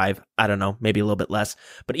 4 or 5. I don't know, maybe a little bit less.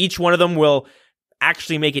 But each one of them will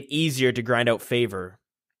actually make it easier to grind out favor.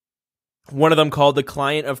 One of them, called the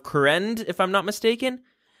Client of Kurend, if I'm not mistaken,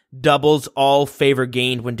 doubles all favor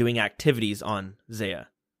gained when doing activities on Zeah.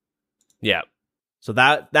 Yeah. So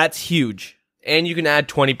that's huge. And you can add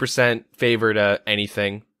 20% favor to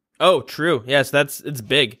anything. Oh, true. Yes, it's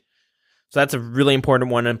big. So that's a really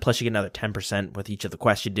important one, and plus you get another 10% with each of the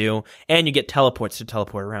quests you do, and you get teleports to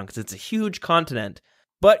teleport around, because it's a huge continent.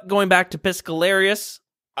 But going back to Piscalarius,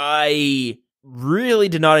 I really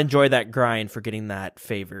did not enjoy that grind for getting that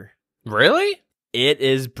favor. Really? It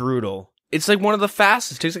is brutal. It's like one of the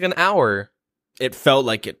fastest. It takes like an hour. It felt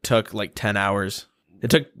like it took like 10 hours. It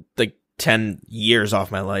took like 10 years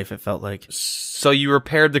off my life, it felt like. So you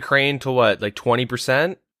repaired the crane to what, like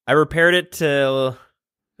 20%? I repaired it to,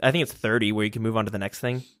 I think it's 30, where you can move on to the next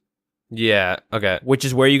thing. Yeah, okay. Which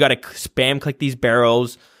is where you got to spam click these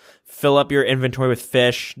barrels, fill up your inventory with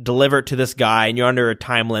fish, deliver it to this guy, and you're under a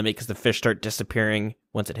time limit because the fish start disappearing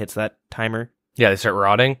once it hits that timer. Yeah, they start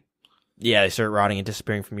rotting? Yeah, they start rotting and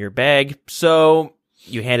disappearing from your bag. So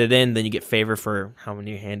you hand it in, then you get favor for how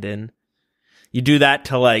many you hand in. You do that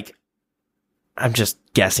to like, I'm just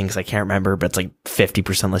guessing because I can't remember, but it's like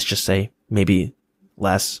 50%, let's just say. Maybe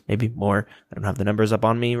less, maybe more. I don't have the numbers up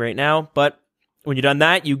on me right now. But when you're done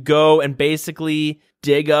that, you go and basically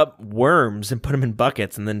dig up worms and put them in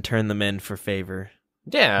buckets and then turn them in for favor.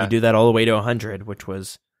 Yeah. You do that all the way to 100,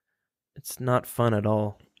 it's not fun at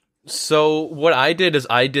all. So what I did is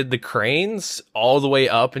I did the cranes all the way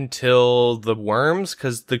up until the worms,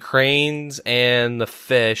 because the cranes and the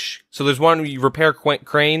fish. So there's one, you repair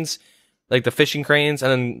cranes, like the fishing cranes,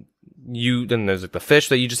 and then there's like the fish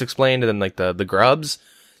that you just explained, and then like the grubs.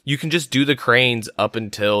 You can just do the cranes up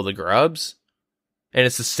until the grubs, and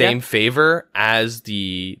it's the same favor as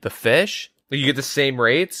the fish. Like you get the same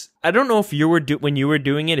rates. I don't know if you were when you were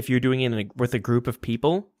doing it, if you were doing it with a group of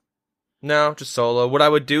people. No, just solo. What I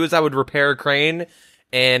would do is I would repair a crane,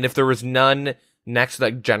 and if there was none next to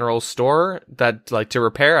that general store that like to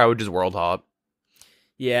repair, I would just world hop.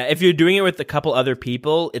 Yeah, if you're doing it with a couple other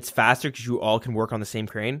people, it's faster because you all can work on the same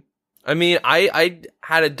crane. I mean, I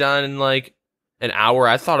had it done in like an hour.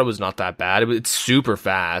 I thought it was not that bad. It's super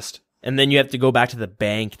fast. And then you have to go back to the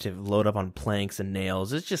bank to load up on planks and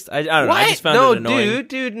nails. It's just, I don't know. What? I just found it annoying.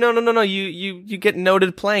 Dude, no. You get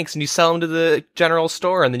noted planks and you sell them to the general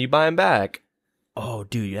store and then you buy them back. Oh,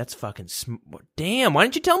 dude, that's fucking damn, why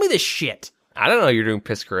didn't you tell me this shit? I don't know you're doing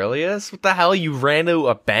Piscarius. What the hell? You ran to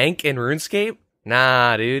a bank in RuneScape?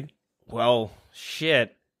 Nah, dude. Well,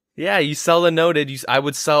 shit. Yeah, you sell the noted. I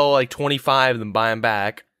would sell like 25 and then buy them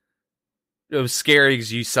back. It was scary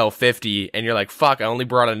because you sell 50 and you're like, fuck, I only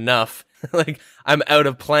brought enough. Like, I'm out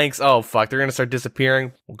of planks. Oh, fuck, they're going to start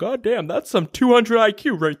disappearing. Well, goddamn, that's some 200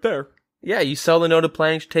 IQ right there. Yeah, you sell the noted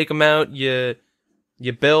planks, take them out, you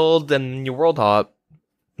build, and you world hop.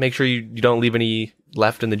 Make sure you don't leave any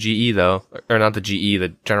left in the GE, though. Or not the GE,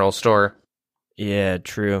 the general store. Yeah,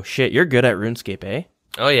 true. Shit, you're good at RuneScape, eh?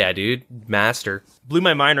 Oh, yeah, dude. Master. Blew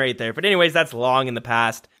my mind right there. But anyways, that's long in the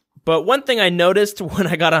past. But one thing I noticed when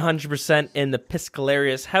I got 100% in the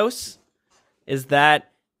Piscalarius house is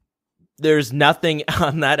that there's nothing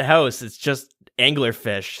on that house. It's just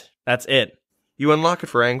anglerfish. That's it. You unlock it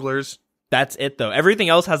for anglers. That's it, though. Everything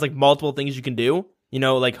else has like multiple things you can do. You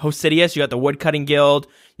know, like Hosidius, you got the woodcutting guild,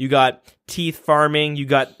 you got teeth farming, you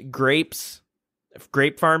got grape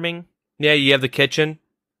farming. Yeah, you have the kitchen.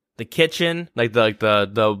 The kitchen. Like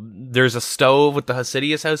the there's a stove with the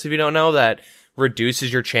Hosidius house, if you don't know, that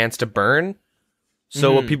reduces your chance to burn.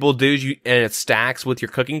 So what people do is and it stacks with your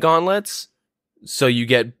cooking gauntlets. So you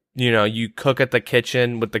get, you cook at the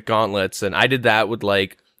kitchen with the gauntlets. And I did that with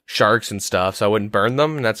like sharks and stuff, so I wouldn't burn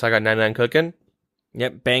them. And that's how I got 99 cooking.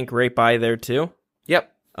 Yep, bank right by there too.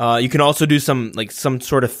 Yep. You can also do some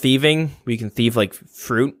sort of thieving where you can thieve like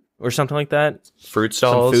fruit or something like that. Fruit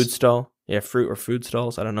stalls. Some food stall. Yeah, fruit or food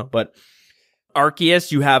stalls. I don't know. But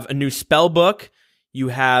Arceus, you have a new spell book. You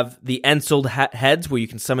have the Ensouled Heads where you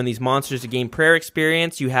can summon these monsters to gain prayer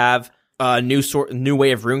experience. You have a new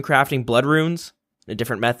way of rune crafting, blood runes, a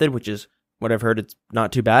different method, which is what I've heard. It's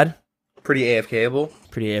not too bad. Pretty AFKable.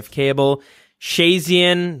 Pretty AFKable.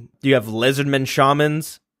 Shazian, you have Lizardmen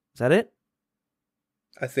Shamans. Is that it?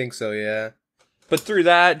 I think so, yeah. But through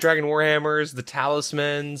that, Dragon Warhammers, the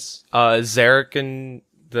Talismans, Xeric and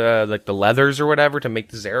the leathers or whatever to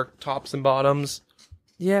make the Xeric tops and bottoms.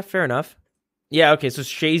 Yeah, fair enough. Yeah, okay, so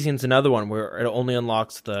Shazian's another one where it only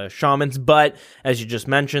unlocks the shamans, but as you just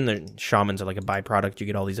mentioned, the shamans are like a byproduct. You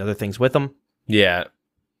get all these other things with them. Yeah.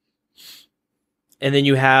 And then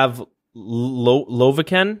you have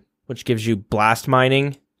Loviken, which gives you blast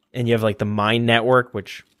mining, and you have like the mine network,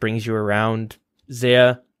 which brings you around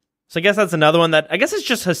Zeah. So I guess that's another one that, I guess it's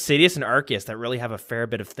just Hosidius and Arceus that really have a fair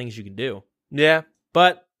bit of things you can do. Yeah.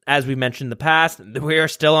 But as we mentioned in the past, we are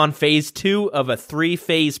still on phase 2 of a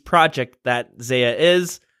 3-phase project that Zeah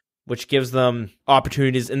is, which gives them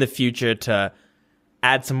opportunities in the future to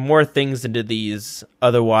add some more things into these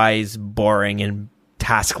otherwise boring and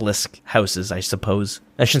taskless houses, I suppose.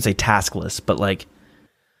 I shouldn't say taskless, but like,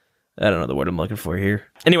 I don't know the word I'm looking for here.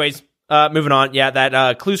 Anyways, moving on. Yeah,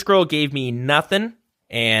 that clue scroll gave me nothing.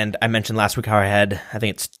 And I mentioned last week how I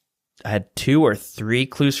had 2 or 3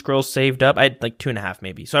 clue scrolls saved up. I had like 2.5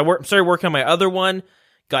 maybe. So I started working on my other one,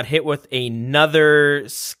 got hit with another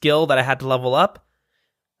skill that I had to level up.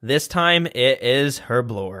 This time it is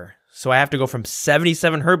Herblore. So I have to go from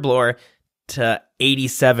 77 Herblore to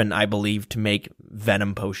 87, I believe, to make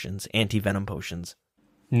venom potions, anti-venom potions.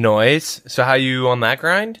 Nice. So how you on that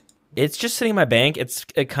grind? It's just sitting in my bank. It's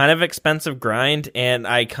a kind of expensive grind, and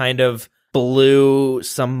I kind of blew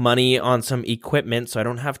some money on some equipment, so I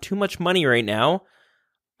don't have too much money right now.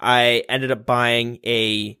 I ended up buying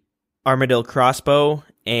a armadillo crossbow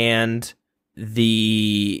and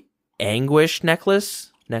the anguish necklace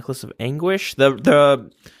of anguish, the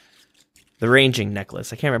ranging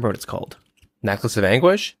necklace. I can't remember what it's called. Necklace of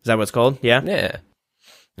Anguish? Is that what it's called? Yeah. Yeah.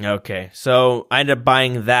 Okay, so I ended up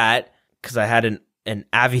buying that because I had an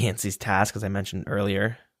Aviancy's task, as I mentioned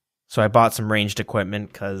earlier. So I bought some ranged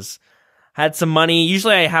equipment because I had some money.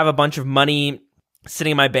 Usually I have a bunch of money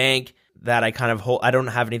sitting in my bank that I kind of hold. I don't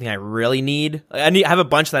have anything I really need. I have a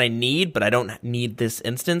bunch that I need, but I don't need this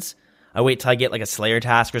instance. I wait till I get like a Slayer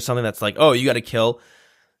task or something that's like, oh, you got to kill,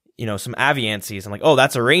 some Aviancies. I'm like, oh,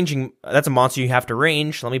 that's a monster you have to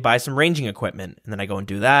range. Let me buy some ranging equipment. And then I go and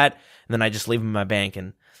do that. And then I just leave them in my bank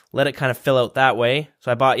and let it kind of fill out that way.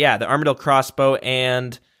 So I bought, the armadillo crossbow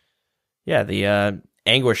and, the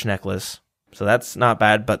anguish necklace. So that's not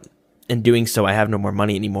bad, but in doing so, I have no more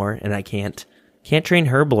money anymore, and I can't train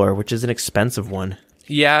Herblore, which is an expensive one.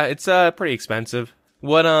 Yeah, it's pretty expensive.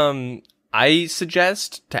 What I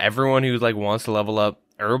suggest to everyone who like wants to level up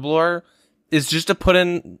Herblore is just to put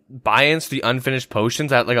in buy-ins to the unfinished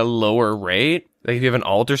potions at like a lower rate. Like if you have an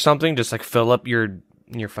alt or something, just like fill up your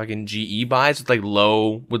fucking GE buys with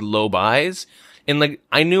low buys. And like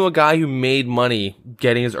I knew a guy who made money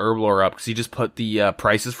getting his Herblore up because he just put the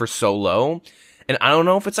prices for so low. And I don't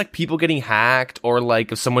know if it's like people getting hacked or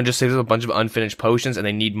like if someone just saves up a bunch of unfinished potions and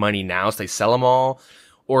they need money now so they sell them all,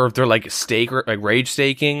 or if they're like rage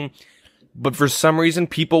staking. But for some reason,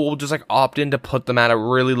 people will just like opt in to put them at a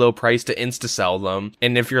really low price to insta sell them.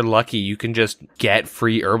 And if you're lucky, you can just get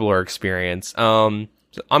free Herblore experience. I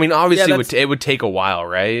mean, obviously it would take a while,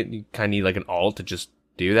 right? You kind of need like an alt to just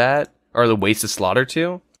do that, or the waste of slaughter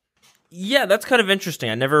too. Yeah, that's kind of interesting.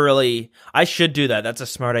 I should do that. That's a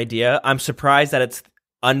smart idea. I'm surprised that it's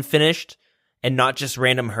unfinished and not just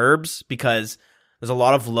random herbs, because there's a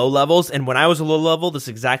lot of low levels. And when I was a low level, this is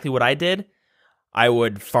exactly what I did. I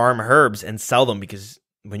would farm herbs and sell them, because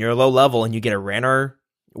when you're a low level and you get a Ranar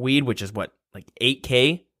weed, which is what, like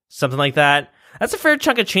 8k, something like that. That's a fair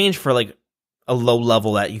chunk of change for like a low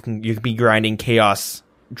level that you can be grinding chaos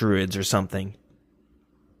druids or something.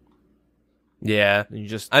 Yeah.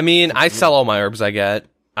 I sell all my herbs I get.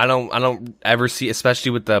 I don't ever see,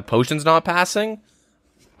 especially with the potions not passing.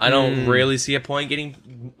 I don't really see a point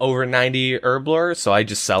getting over 90 herb lore, so I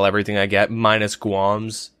just sell everything I get, minus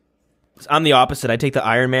Guam's. I'm the opposite. I take the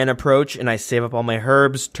Iron Man approach, and I save up all my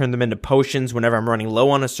herbs, turn them into potions whenever I'm running low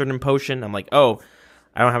on a certain potion. I'm like, oh,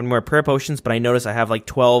 I don't have any more prayer potions, but I notice I have like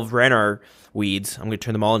 12 Renar weeds. I'm going to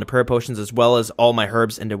turn them all into prayer potions, as well as all my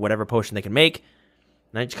herbs into whatever potion they can make.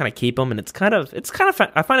 And I just kind of keep them, and it's kind of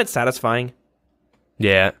fun. I find it satisfying.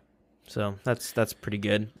 Yeah. So that's pretty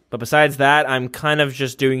good. But besides that, I'm kind of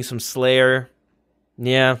just doing some Slayer.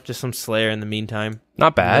 Yeah, just some Slayer in the meantime.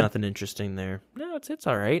 Not bad. Nothing interesting there. No, it's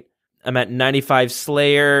all right. I'm at 95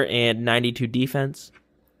 Slayer and 92 defense.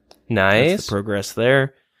 Nice. That's the progress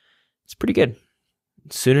there. It's pretty good.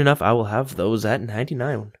 Soon enough, I will have those at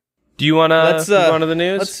 99. Do you want to move on to the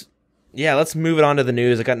news? Let's move it on to the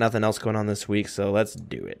news. I got nothing else going on this week, so let's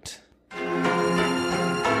do it.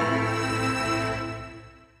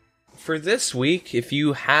 For this week, if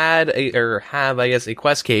you have, I guess, a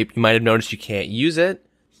quest cape, you might have noticed you can't use it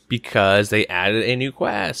because they added a new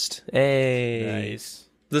quest. Hey. Nice.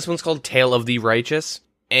 This one's called Tale of the Righteous,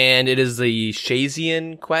 and it is the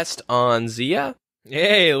Shazian quest on Zeah.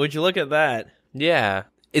 Hey, would you look at that? Yeah.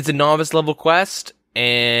 It's a novice level quest,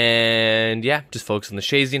 and yeah, just focus on the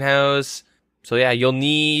Shazian house. So yeah, you'll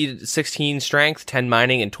need 16 strength, 10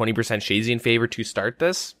 mining, and 20% Shazian favor to start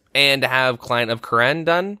this, and to have Client of Karen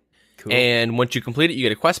done. Cool. And once you complete it, you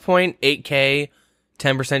get a quest point, 8k,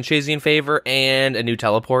 10% Shazian favor, and a new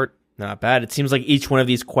teleport. Not bad. It seems like each one of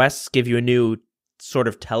these quests give you a new sort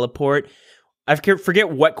of teleport. I forget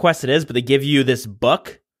what quest it is, but they give you this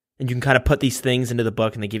book, and you can kind of put these things into the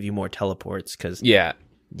book, and they give you more teleports. Cause yeah,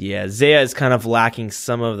 Zeah is kind of lacking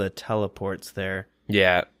some of the teleports there.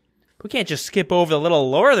 Yeah. We can't just skip over the little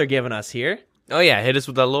lore they're giving us here. Oh yeah, hit us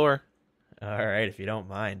with that lore. All right, if you don't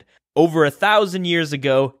mind. Over 1,000 years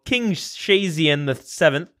ago, King Shazian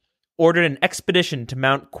VII ordered an expedition to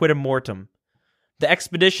Mount Quitamortum. The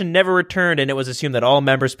expedition never returned, and it was assumed that all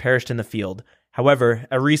members perished in the field. However,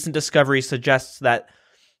 a recent discovery suggests that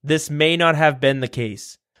this may not have been the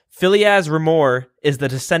case. Phileas Remor is the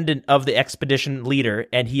descendant of the expedition leader,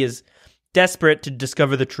 and he is desperate to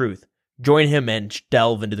discover the truth. Join him and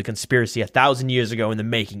delve into the conspiracy 1,000 years ago in the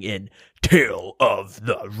making in Tale of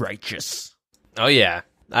the Righteous. Oh yeah.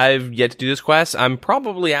 I've yet to do this quest. I'm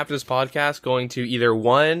probably, after this podcast, going to either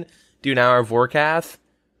 1, do an hour of Vorkath,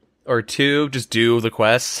 or 2, just do the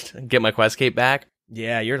quest, get my quest cape back.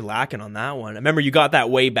 Yeah, you're lacking on that one. I remember you got that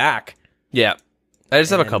way back. Yeah. I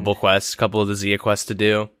just have a couple quests, a couple of the Zeah quests to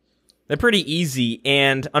do. They're pretty easy,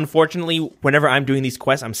 and unfortunately, whenever I'm doing these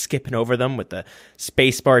quests, I'm skipping over them with the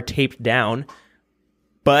spacebar taped down.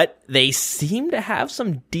 But they seem to have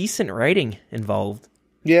some decent writing involved.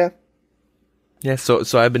 Yeah. Yeah, so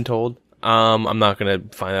I've been told. I'm not going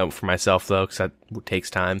to find out for myself, though, because that takes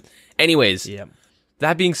time. Anyways, yeah.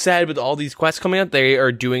 That being said, with all these quests coming out, they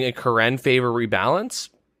are doing a Karen favor rebalance.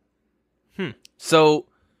 So,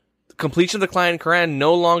 completion of the client Karen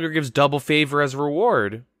no longer gives double favor as a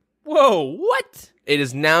reward. Whoa, what? It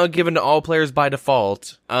is now given to all players by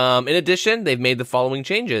default. In addition, they've made the following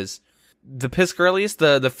changes. The Piscurlius,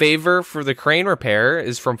 the favor for the crane repair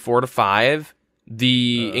is from 4 to 5.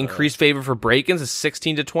 The increased favor for break-ins is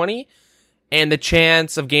 16 to 20. And the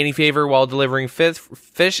chance of gaining favor while delivering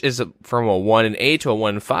fish is from a 1 and 8 to a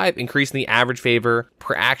 1 and 5, increasing the average favor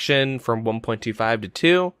per action from 1.25 to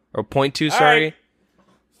 2, or 0.2, sorry. Right.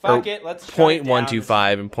 Fuck it, let's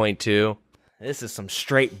 0.125 and 0.2. This is some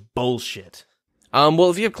straight bullshit. Well,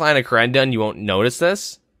 if you have Client of Karen done, you won't notice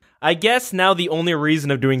this. I guess now the only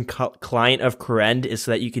reason of doing Client of Karen is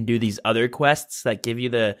so that you can do these other quests that give you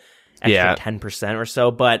the extra 10% or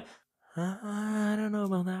so, but I don't know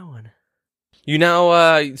about that one. You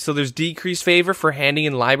know, so there's decreased favor for handing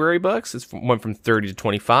in library books. It's went from 30 to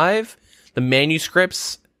 25. The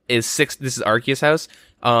manuscripts is 6. This is Arceus House.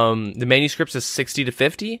 The manuscripts is 60 to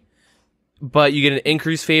 50. But you get an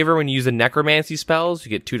increased favor when you use the necromancy spells. You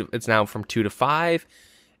get 2 to, it's now from 2 to 5.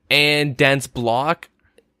 And dense block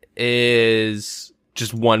is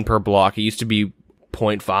just 1 per block. It used to be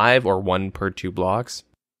 0.5 or 1 per 2 blocks.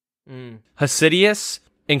 Hasidius,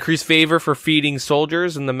 increased favor for feeding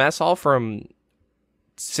soldiers in the mess hall from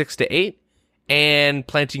 6 to 8. And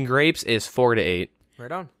planting grapes is 4 to 8.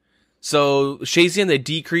 Right on. So, Shazian, they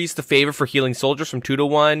decreased the favor for healing soldiers from 2 to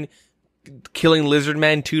 1. Killing lizard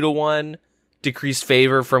men 2 to 1. Decreased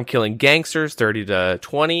favor from killing gangsters 30 to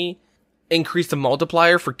 20. Increased the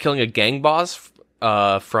multiplier for killing a gang boss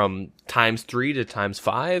from ×3 to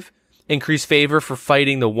 ×5. Increased favor for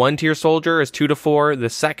fighting the 1-tier soldier is 2 to 4. The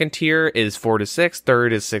second tier is 4 to 6.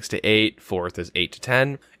 Third is 6 to 8. Fourth is 8 to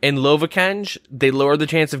 10. In Lovakenge, they lowered the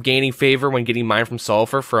chance of gaining favor when getting mine from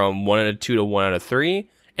sulfur from 1 out of 2 to 1 out of 3.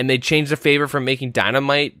 And they changed the favor from making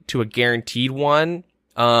dynamite to a guaranteed one.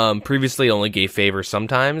 Previously only gave favor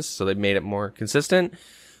sometimes, so they made it more consistent.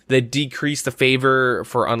 They decreased the favor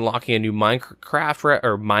for unlocking a new Minecraft route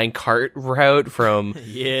or minecart route from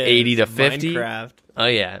 80 to 50. Minecraft. Oh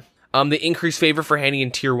yeah. They increased favor for handing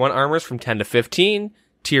in tier 1 armors from 10 to 15.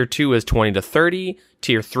 Tier 2 is 20 to 30.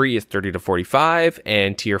 Tier 3 is 30 to 45.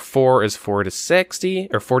 And tier 4 is 40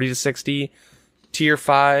 to 60. Tier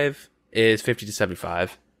 5 is 50 to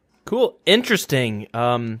 75. Cool. Interesting.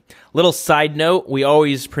 Little side note, we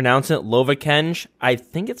always pronounce it Lovakenge. I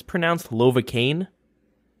think it's pronounced Lovakane.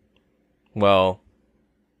 Well,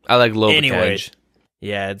 I like Lovakenge. Anyways,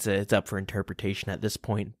 yeah, it's up for interpretation at this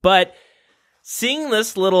point. But seeing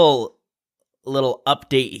this little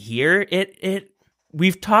update here,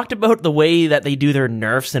 we've talked about the way that they do their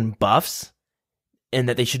nerfs and buffs, and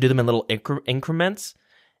that they should do them in little increments.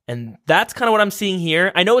 And that's kind of what I'm seeing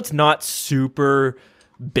here. I know it's not super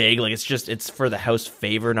big, like it's for the house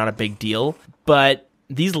favor, not a big deal. But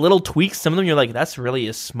these little tweaks, some of them you're like, that's really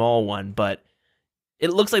a small one, but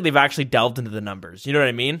it looks like they've actually delved into the numbers. You know what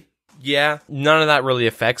I mean? Yeah, none of that really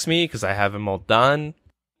affects me because I have them all done.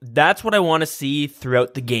 That's what I want to see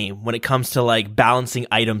throughout the game when it comes to like balancing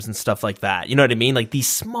items and stuff like that. You know what I mean? Like these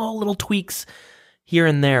small little tweaks here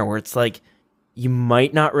and there where it's like you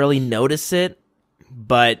might not really notice it,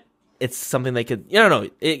 but it's something they could,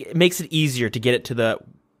 it makes it easier to get it to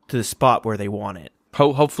the spot where they want it.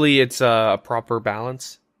 Hopefully it's a proper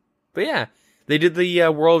balance. But yeah, they did the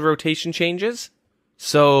world rotation changes.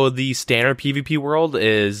 So the standard PvP world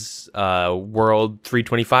is world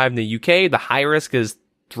 325 in the UK. The high risk is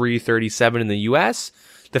 337 in the US.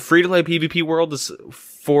 The free-to-play PvP world is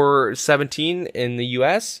 417 in the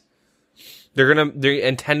US. They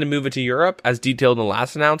intend to move it to Europe as detailed in the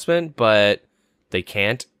last announcement, but they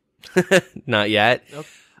can't. Not yet. Okay.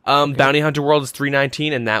 Bounty Hunter world is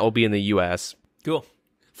 319, and that will be in the US. Cool.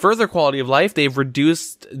 Further quality of life, they've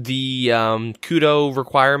reduced the Kudo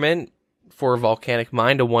requirement for Volcanic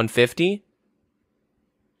Mine to 150.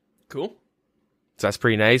 Cool. So that's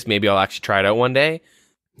pretty nice. Maybe I'll actually try it out one day.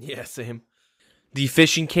 Yeah, same. The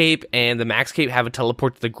Fishing Cape and the Max Cape have a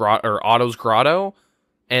teleport to the Otto's Grotto,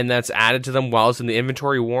 and that's added to them while it's in the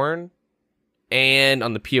inventory worn, and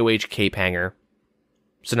on the POH Cape Hanger.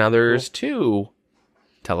 So now there's 2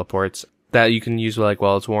 teleports that you can use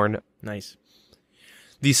while it's worn. Nice.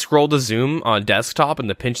 The scroll to zoom on desktop and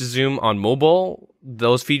the pinch to zoom on mobile,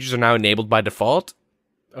 those features are now enabled by default.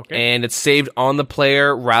 Okay. And it's saved on the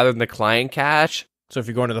player rather than the client cache. So if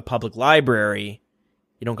you're going to the public library,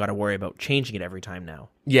 you don't got to worry about changing it every time now.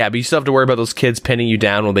 Yeah, but you still have to worry about those kids pinning you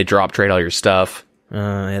down when they drop trade all your stuff.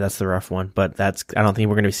 Yeah, that's the rough one. But I don't think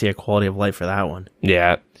we're going to see a quality of life for that one.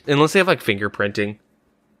 Yeah. Unless they have fingerprinting.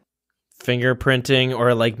 Fingerprinting,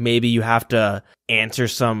 or maybe you have to answer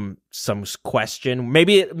some question.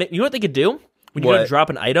 Maybe you know what they could do? When you go to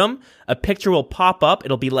drop an item, a picture will pop up.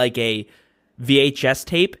 It'll be like a VHS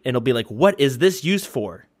tape, and it'll be like, "What is this used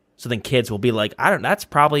for?" So then kids will be like, "I don't. That's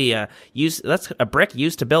probably that's a brick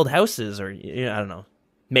used to build houses," or I don't know.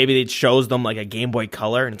 Maybe it shows them like a Game Boy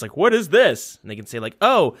Color, and it's like, "What is this?" And they can say like,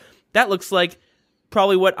 "Oh, that looks like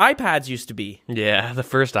probably what iPads used to be." Yeah, the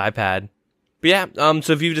first iPad. But yeah,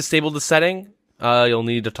 so if you've disabled the setting, you'll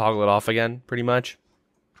need to toggle it off again, pretty much.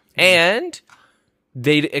 And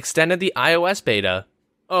they extended the iOS beta.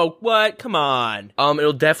 Oh, what? Come on.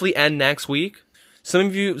 It'll definitely end next week. Some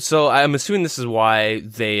of you, so I'm assuming this is why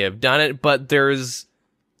they have done it, but there's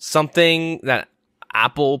something that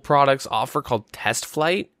Apple products offer called Test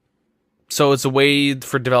Flight. So it's a way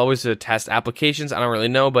for developers to test applications. I don't really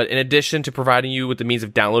know, but in addition to providing you with the means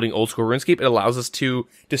of downloading Oldschool RuneScape, it allows us to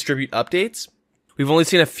distribute updates. We've only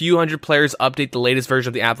seen a few hundred players update the latest version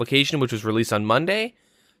of the application, which was released on Monday.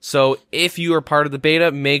 So if you are part of the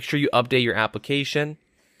beta, make sure you update your application.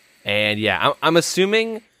 And yeah, I'm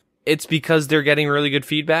assuming it's because they're getting really good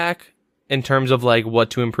feedback in terms of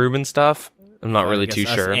what to improve and stuff. I'm not really too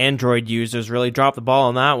sure. Android users really dropped the ball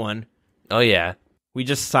on that one. Oh yeah. We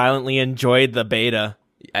just silently enjoyed the beta.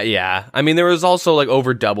 Yeah. I mean, there was also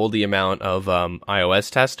over double the amount of iOS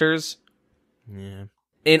testers. Yeah.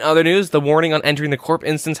 In other news, the warning on entering the corp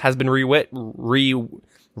instance has been rewritten.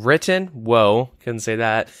 Whoa, couldn't say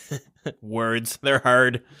that. Words, they're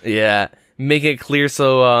hard. Yeah. Make it clear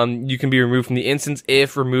so you can be removed from the instance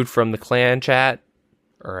if removed from the clan chat.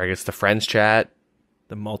 Or I guess the friends chat.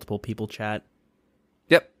 The multiple people chat.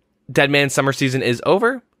 Yep. Deadman summer season is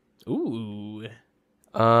over. Ooh.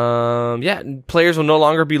 Yeah, players will no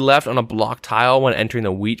longer be left on a block tile when entering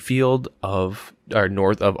the wheat field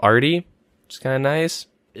north of Artie, which is kind of nice.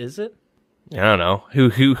 Is it? I don't know.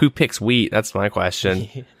 Who picks wheat? That's my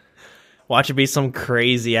question. Watch it be some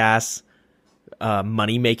crazy ass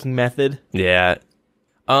money making method. Yeah.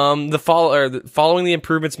 Following the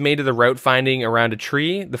improvements made to the route finding around a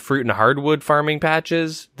tree, the fruit and hardwood farming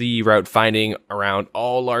patches, the route finding around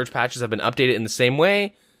all large patches have been updated in the same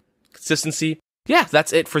way. Consistency. Yeah,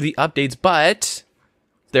 that's it for the updates, but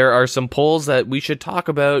there are some polls that we should talk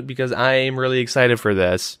about because I'm really excited for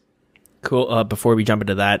this. Cool. Before we jump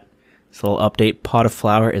into that, this little update, pot of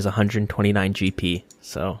flour is 129 GP.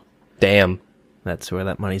 So, damn. That's where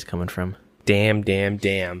that money's coming from. Damn.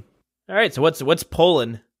 All right, so what's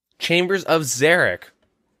Poland? Chambers of Xeric.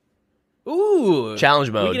 Ooh, challenge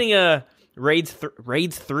mode. We're getting a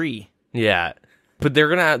raids 3. Yeah, but they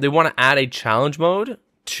want to add a challenge mode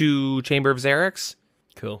to Chamber of Xeric's.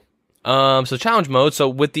 Cool. So challenge mode. So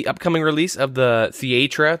with the upcoming release of the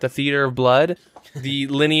Theatra, the Theater of Blood, the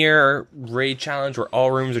linear raid challenge where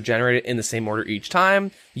all rooms are generated in the same order each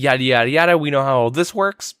time. Yada yada yada. We know how all this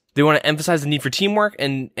works. They want to emphasize the need for teamwork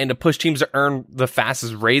and to push teams to earn the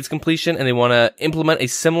fastest raids completion, and they want to implement a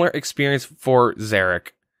similar experience for Xeric,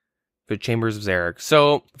 for Chambers of Xeric.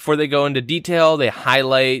 So before they go into detail, they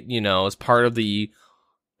highlight, as part of the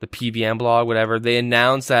PVM blog, whatever, they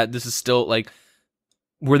announce that this is still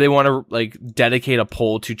where they want to dedicate a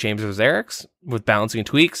poll to Chambers of Xeric's with balancing and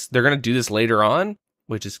tweaks. They're gonna do this later on,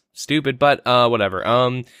 which is stupid, but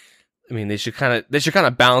whatever. They should kind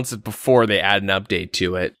of balance it before they add an update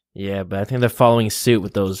to it. Yeah, but I think they're following suit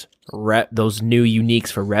with those new uniques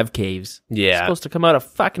for Rev Caves. Yeah, it's supposed to come out a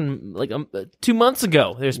fucking 2 months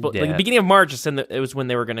ago. They're supposed the beginning of March. It was when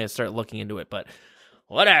they were gonna start looking into it, but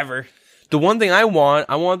whatever. The one thing I want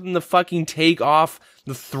them to fucking take off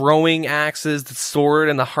the throwing axes, the sword,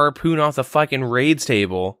 and the harpoon off the fucking raids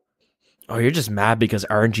table. Oh, you're just mad because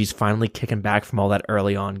RNG's finally kicking back from all that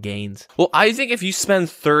early on gains. Well, I think if you spend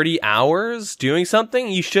 30 hours doing something,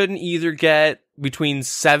 you shouldn't either get between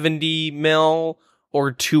 70 mil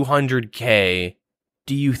or 200k.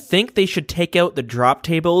 Do you think they should take out the drop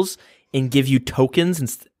tables and give you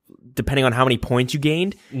tokens depending on how many points you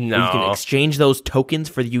gained? No. You can exchange those tokens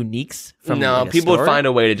for the uniques from people would find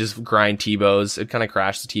a way to just grind T-bows. It kind of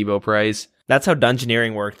crashed the T-bow price. That's how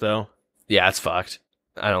dungeoneering worked, though. Yeah, it's fucked.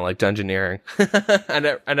 I don't like dungeoneering.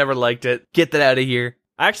 I never liked it. Get that out of here.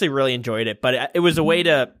 I actually really enjoyed it, but it was a way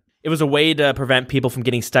to prevent people from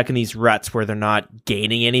getting stuck in these ruts where they're not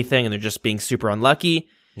gaining anything and they're just being super unlucky.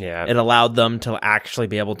 Yeah. It allowed them to actually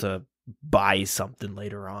be able to buy something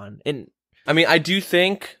later on. And I do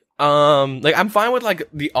think I'm fine with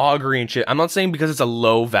the augury and shit. I'm not saying because it's a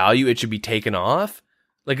low value it should be taken off.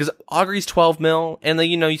 Because augury's 12 mil, and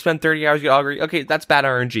you spend 30 hours to get augury. Okay, that's bad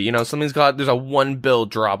RNG. There's a 1 bill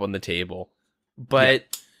drop on the table.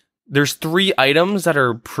 But there's 3 items that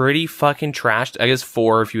are pretty fucking trashed. I guess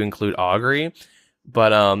 4 if you include augury.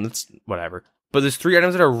 But that's whatever. But there's 3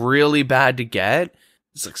 items that are really bad to get.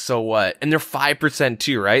 It's so what? And they're 5%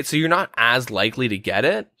 too, right? So you're not as likely to get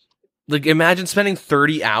it. Imagine spending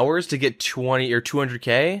 30 hours to get 20 or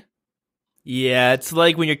 200k. Yeah, it's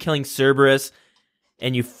like when you're killing Cerberus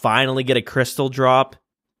and you finally get a crystal drop.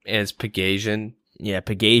 And it's Pegasian. Yeah,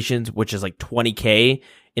 Pegasians, which is 20k,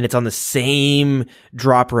 and it's on the same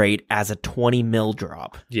drop rate as a 20 mil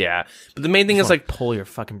drop. Yeah, but the main thing is pull your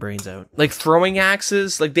fucking brains out. Throwing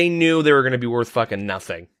axes, they knew they were going to be worth fucking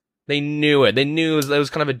nothing. They knew it. They knew it was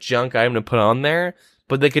kind of a junk item to put on there,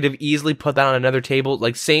 but they could have easily put that on another table.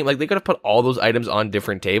 They could have put all those items on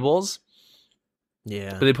different tables.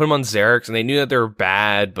 Yeah. But they put them on Xeric's, and they knew that they were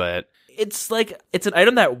bad, but it's an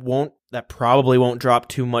item that probably won't drop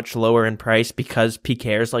too much lower in price because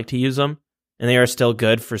PKers like to use them, and they are still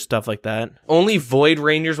good for stuff like that. Only Void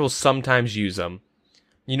Rangers will sometimes use them.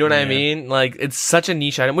 You know what I mean? It's such a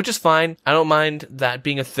niche item, which is fine. I don't mind that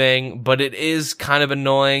being a thing, but it is kind of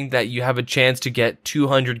annoying that you have a chance to get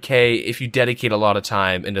 200k if you dedicate a lot of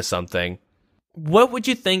time into something. What would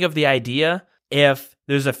you think of the idea if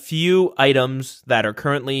there's a few items that are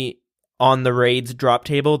currently on the raids drop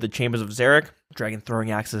table, the Chambers of Xeric, Dragon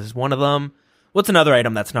Throwing Axes is one of them. What's another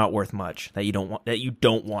item that's not worth much that you don't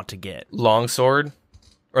want to get? Longsword,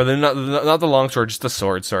 or not the longsword, just the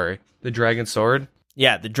sword. Sorry, the dragon sword.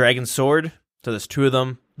 Yeah, the dragon sword. So there's 2 of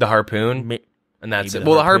them. The harpoon, and that's it.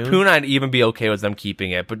 Well, the harpoon, I'd even be okay with them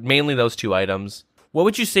keeping it, but mainly those 2 items. What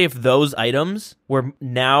would you say if those items were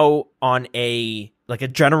now on a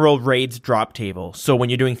general raids drop table? So when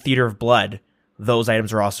you're doing Theater of Blood, those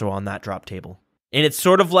items are also on that drop table. And it's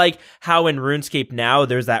sort of like how in RuneScape now,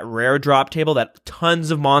 there's that rare drop table that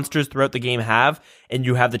tons of monsters throughout the game have, and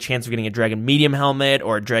you have the chance of getting a dragon medium helmet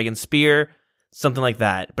or a dragon spear, something like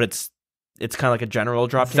that. But it's kind of like a general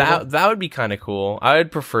drop table. That would be kind of cool. I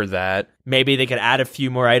would prefer that. Maybe they could add a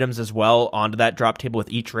few more items as well onto that drop table with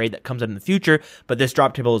each raid that comes out in the future, but this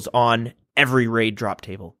drop table is on every raid drop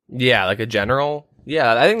table. Yeah, like a general.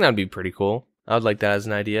 Yeah, I think that would be pretty cool. I would like that as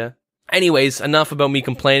an idea. Anyways, enough about me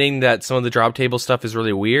complaining that some of the drop table stuff is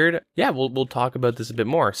really weird. Yeah, we'll talk about this a bit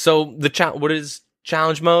more. So what is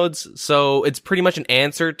challenge modes? So it's pretty much an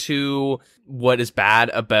answer to what is bad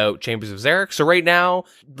about Chambers of Xeric. So right now,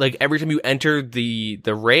 like every time you enter the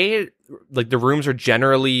raid, like the rooms are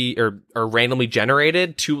generally or randomly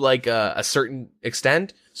generated to like a certain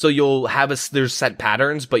extent. So you'll have there's set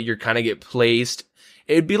patterns, but you're kind of get placed.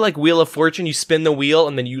 It'd be like Wheel of Fortune. You spin the wheel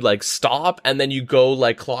and then you like stop and then you go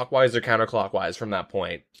like clockwise or counterclockwise from that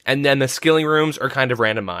point. And then the skilling rooms are kind of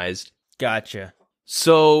randomized. Gotcha.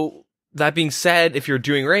 So that being said, if you're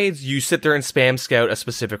doing raids, you sit there and spam scout a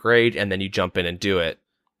specific raid and then you jump in and do it.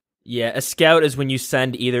 Yeah, a scout is when you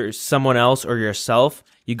send either someone else or yourself.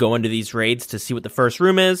 You go into these raids to see what the first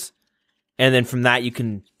room is. And then from that, you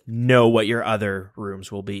can know what your other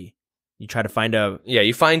rooms will be. You try to find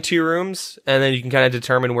you find 2 rooms, and then you can kind of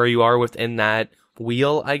determine where you are within that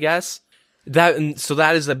wheel, I guess. So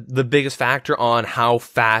that is the biggest factor on how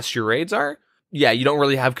fast your raids are. Yeah, you don't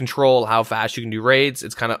really have control how fast you can do raids.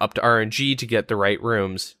 It's kind of up to RNG to get the right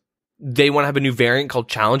rooms. They want to have a new variant called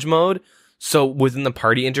challenge mode. So within the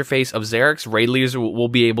party interface of Xeric's, raid leaders will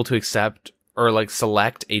be able to accept or like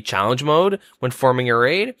select a challenge mode when forming a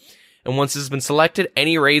raid. And once this has been selected,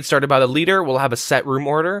 any raid started by the leader will have a set room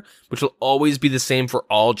order, which will always be the same for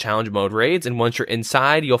all challenge mode raids. And once you're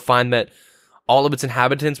inside, you'll find that all of its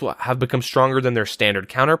inhabitants will have become stronger than their standard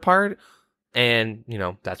counterpart. And,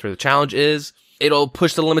 that's where the challenge is. It'll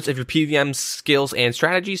push the limits of your PvM skills and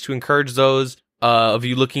strategies to encourage those of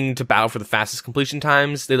you looking to battle for the fastest completion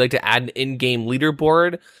times. They like to add an in-game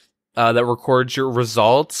leaderboard that records your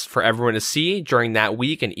results for everyone to see during that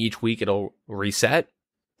week, and each week it'll reset.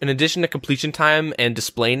 In addition to completion time and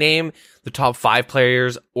display name, the top 5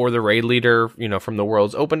 players or the raid leader, from the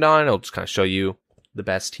world's opened on, it'll just kind of show you the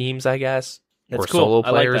best teams, I guess. That's or cool. Solo I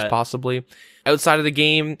like players, that. Possibly. Outside of the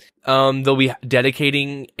game, they'll be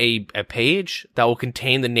dedicating a page that will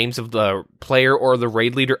contain the names of the player or the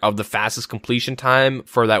raid leader of the fastest completion time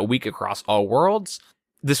for that week across all worlds.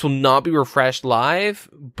 This will not be refreshed live,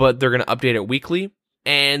 but they're going to update it weekly.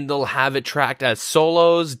 And they'll have it tracked as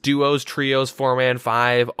solos, duos, trios, 4-man,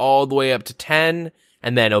 5, all the way up to 10.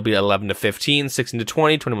 And then it'll be 11 to 15, 16 to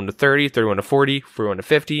 20, 21 to 30, 31 to 40, 41 to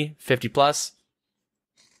 50, 50 plus.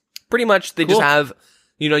 Pretty much, they just have,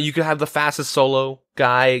 you could have the fastest solo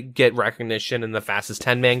guy get recognition and the fastest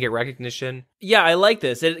 10-man get recognition. Yeah, I like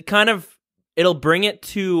this. It'll bring it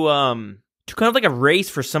to kind of like a race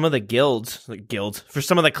for some of the guilds, for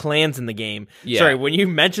some of the clans in the game. Yeah. Sorry, when you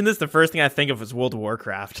mentioned this, the first thing I think of is World of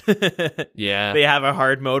Warcraft. Yeah. They have a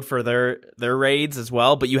hard mode for their raids as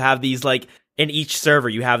well, but you have these like in each server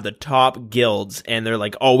you have the top guilds and they're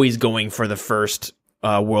like always going for the first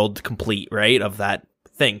world complete, right, of that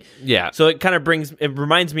thing. Yeah. So it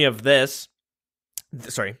reminds me of this.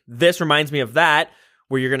 Sorry, this reminds me of that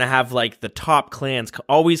where you're going to have like the top clans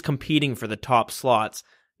always competing for the top slots.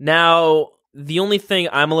 Now, the only thing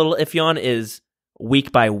I'm a little iffy on is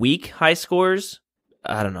week by week high scores.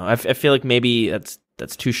 I don't know. I feel like maybe that's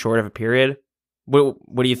too short of a period.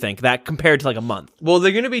 What do you think? That compared to like a month? Well,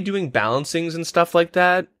 they're going to be doing balancings and stuff like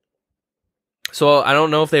that. So I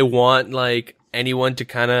don't know if they want like anyone to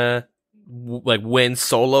kind of like win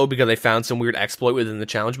solo because they found some weird exploit within the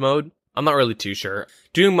challenge mode. I'm not really too sure.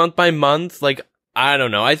 Doing month by month, like, I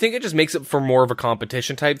don't know. I think it just makes it for more of a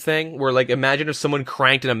competition type thing where like imagine if someone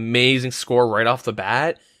cranked an amazing score right off the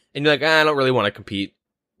bat and you're like, I don't really want to compete.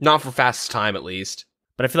 Not for fastest time at least.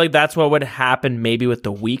 But I feel like that's what would happen maybe with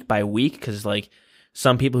the week by week because like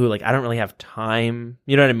some people who like, I don't really have time.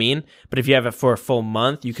 You know what I mean? But if you have it for a full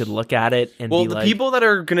month, you could look at it and well, be the like... people that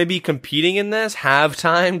are going to be competing in this have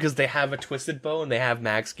time because they have a twisted bow and they have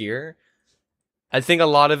max gear. I think a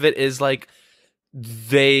lot of it is like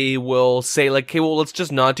they will say like, okay, well, let's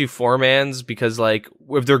just not do 4-mans because like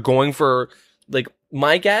if they're going for like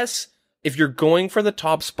my guess, if you're going for the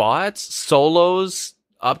top spots, solos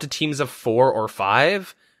up to teams of 4 or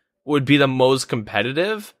 5 would be the most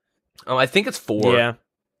competitive. I think it's 4. Yeah.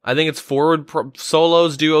 I think it's 4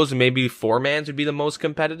 solos, duos, and maybe 4-mans would be the most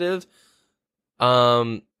competitive.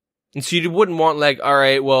 And so you wouldn't want like, all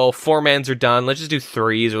right, well, 4-mans are done. Let's just do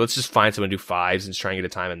 3s, or let's just find someone to do 5s and just try and get a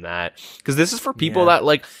time in that. Because this is for people that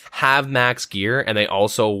like have max gear and they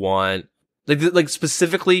also want like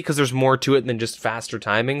specifically because there's more to it than just faster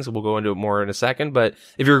timings. We'll go into it more in a second. But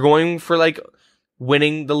if you're going for like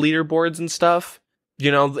winning the leaderboards and stuff,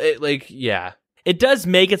 It does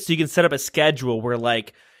make it so you can set up a schedule where,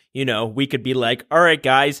 like, you know, we could be like, all right,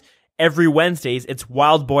 guys, every Wednesdays, it's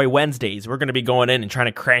Wild Boy Wednesdays. We're going to be going in and trying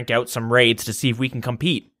to crank out some raids to see if we can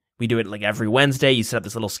compete. We do it like every Wednesday. You set up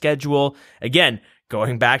this little schedule. Again,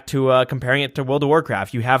 going back to comparing it to World of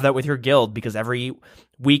Warcraft, you have that with your guild because every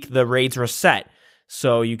week the raids are set.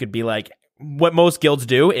 So you could be like, what most guilds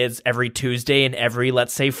do is every Tuesday and every,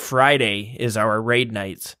 let's say, Friday is our raid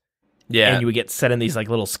nights. Yeah. And you would get set in these like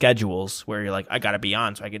little schedules where you're like, I got to be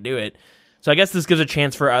on so I can do it. So I guess this gives a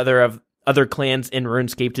chance for other clans in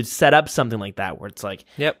RuneScape to set up something like that where it's like,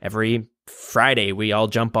 every Friday we all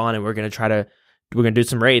jump on and we're going to do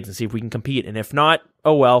some raids and see if we can compete. And if not,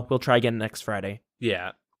 oh well, we'll try again next Friday.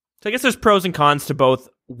 Yeah. So I guess there's pros and cons to both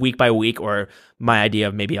week by week or my idea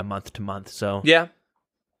of maybe a month to month. So yeah.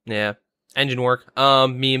 Engine work.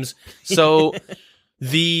 Memes. So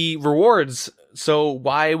the rewards. So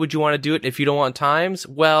why would you want to do it if you don't want times?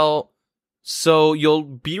 Well, so you'll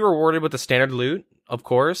be rewarded with the standard loot, of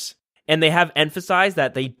course. And they have emphasized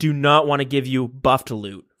that they do not want to give you buffed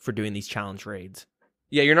loot for doing these challenge raids.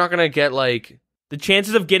 Yeah, you're not going to get like... The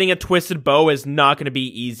chances of getting a twisted bow is not going to be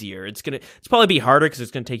easier. It's probably be harder because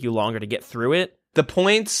it's going to take you longer to get through it. The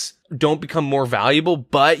points don't become more valuable,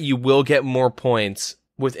 but you will get more points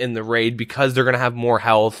within the raid because they're going to have more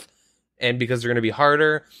health and because they're going to be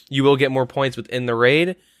harder. You will get more points within the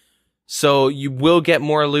raid. So you will get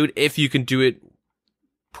more loot if you can do it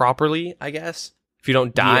properly, I guess. If you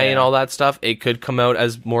don't die and all that stuff, it could come out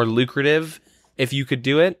as more lucrative if you could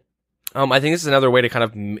do it. I think this is another way to kind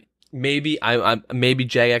of maybe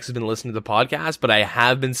JX has been listening to the podcast, but I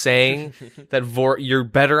have been saying that you're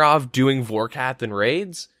better off doing Vorkath than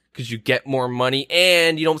raids because you get more money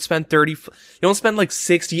and you don't spend like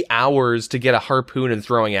 60 hours to get a harpoon and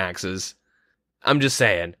throwing axes. I'm just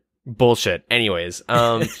saying. Bullshit. Anyways,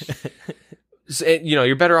 so, you know,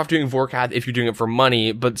 you're better off doing Vorkath if you're doing it for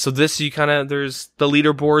money, but so this, there's the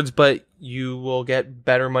leaderboards, but you will get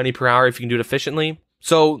better money per hour if you can do it efficiently.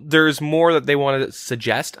 So there's more that they want to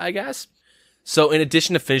suggest, I guess. So in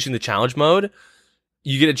addition to finishing the challenge mode,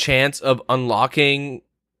 you get a chance of obtaining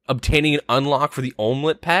an unlock for the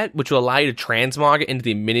Omelette pet, which will allow you to transmog it into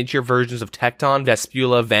the miniature versions of Tecton,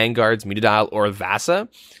 Vespula, Vanguards, Metadile, or Vasa.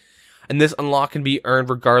 And this unlock can be earned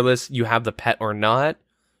regardless you have the pet or not,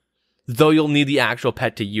 though you'll need the actual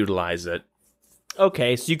pet to utilize it.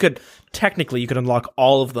 Okay, so you could unlock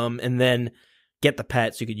all of them and then get the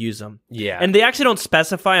pet so you could use them. Yeah. And they actually don't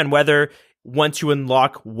specify on whether once you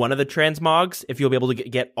unlock one of the transmogs, if you'll be able to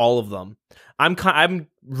get all of them. I'm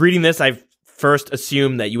reading this, I've first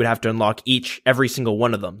assumed that you would have to unlock every single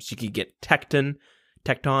one of them. So you could get Tecton.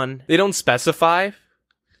 They don't specify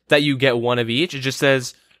that you get one of each. It just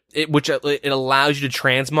says it allows you to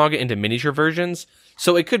transmog it into miniature versions.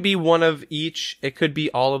 So it could be one of each. It could be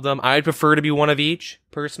all of them. I'd prefer to be one of each,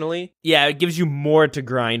 personally. Yeah, it gives you more to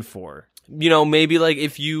grind for. You know, maybe like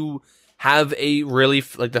if you have a really,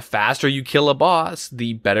 like the faster you kill a boss,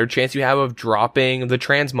 the better chance you have of dropping the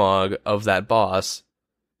transmog of that boss.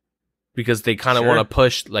 Because they kind of want to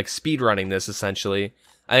push like speedrunning this, essentially.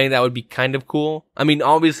 I think that would be kind of cool. I mean,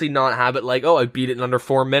 obviously not have it like, oh, I beat it in under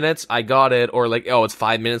 4 minutes, I got it. Or like, oh, it's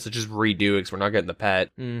 5 minutes, let's just redo it because we're not getting the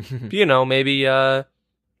pet. You know, maybe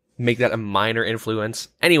make that a minor influence.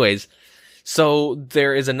 Anyways, so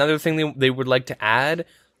there is another thing they would like to add,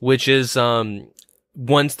 which is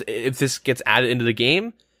if this gets added into the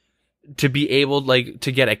game, to be able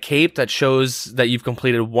to get a cape that shows that you've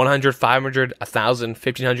completed 100, 500, 1,000,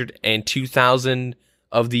 1,500, and 2,000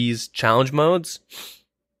 of these challenge modes.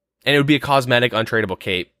 And it would be a cosmetic, untradeable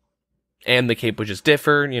cape. And the cape would just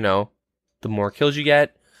differ, you know, the more kills you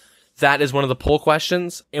get. That is one of the poll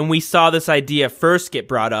questions. And we saw this idea first get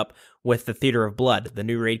brought up with the Theater of Blood, the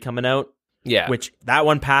new raid coming out. Yeah. Which, that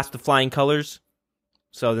one passed the flying colors.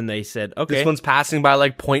 So then they said, okay. This one's passing by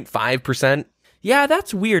like 0.5%. Yeah,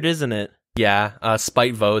 that's weird, isn't it? Yeah,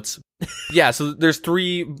 spite votes. Yeah, so there's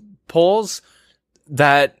 3 polls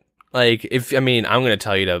that, like, I'm going to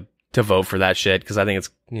tell you to vote for that shit, because I think it's,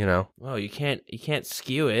 you know. Oh, you can't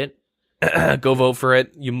skew it. Go vote for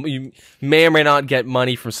it. You may or may not get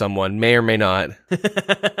money from someone. May or may not.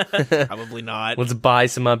 Probably not. Let's buy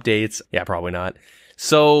some updates. Yeah, probably not.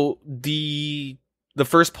 So the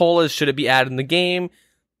first poll is, should it be added in the game?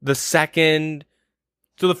 The second...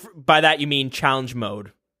 So by that you mean challenge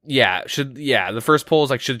mode? Yeah, the first poll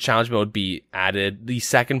is like, should challenge mode be added? The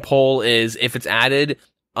second poll is, if it's added,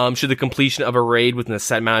 should the completion of a raid within a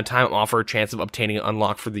set amount of time offer a chance of obtaining an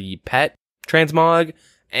unlock for the pet transmog?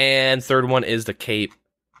 And third one is the cape.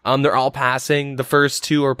 They're all passing. The first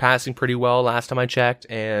 2 are passing pretty well last time I checked,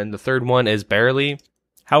 and the third one is barely.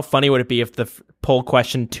 How funny would it be if the poll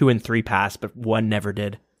question 2 and 3 passed, but 1 never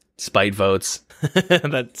did? Spite votes.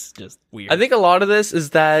 That's just weird. I think a lot of this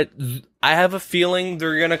is that I have a feeling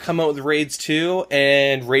they're going to come out with Raids 2,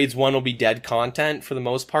 and Raids 1 will be dead content for the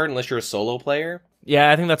most part, unless you're a solo player. Yeah,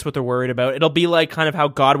 I think that's what they're worried about. It'll be like kind of how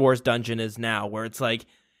God War's dungeon is now, where it's like,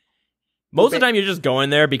 most of the time you're just going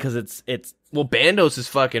there because it's... Well, Bandos is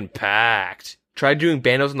fucking packed. Try doing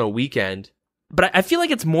Bandos on the weekend. But I feel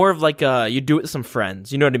like it's more of like you do it with some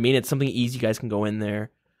friends. You know what I mean? It's something easy. You guys can go in there.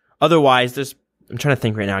 Otherwise, I'm trying to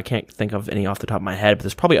think right now. I can't think of any off the top of my head, but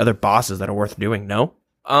there's probably other bosses that are worth doing, no?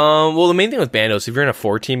 Well, the main thing with Bandos, if you're in a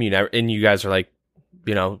 4 team, and you guys are like,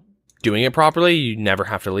 doing it properly, you never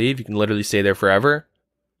have to leave. You can literally stay there forever.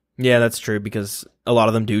 Yeah, that's true, because a lot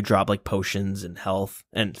of them do drop like potions and health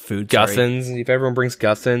and food. Guthans. If everyone brings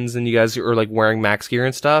Guthans and you guys are like wearing max gear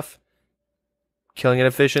and stuff, killing it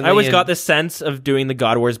efficiently. I always got this sense of doing the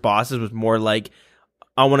God Wars bosses was more like,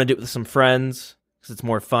 I want to do it with some friends because it's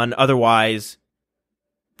more fun. Otherwise,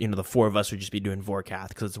 the 4 of us would just be doing Vorkath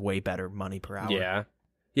because it's way better money per hour. Yeah.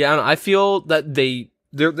 Yeah, I don't know. I feel that they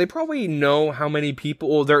probably know how many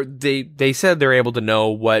people they said they're able to know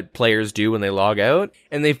what players do when they log out,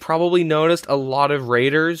 and they've probably noticed a lot of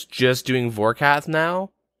raiders just doing Vorkath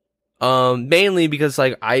now. Mainly because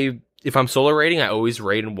if I'm solo raiding, I always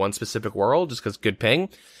raid in one specific world just because good ping.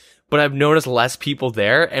 But I've noticed less people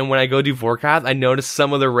there, and when I go do Vorkath, I notice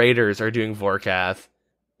some of the raiders are doing Vorkath.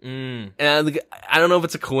 And I don't know if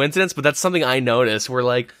it's a coincidence, but that's something I noticed.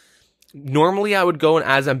 Where normally I would go, and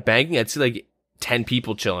as I'm banking, I'd see 10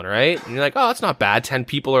 people chilling, right? And you're like, oh, that's not bad. 10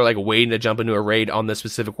 people are waiting to jump into a raid on this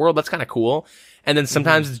specific world. That's kind of cool. And then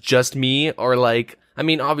sometimes it's just me, or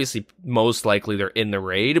obviously most likely they're in the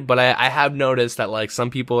raid, but I have noticed that some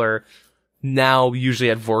people are now usually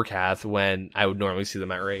at Vorkath when I would normally see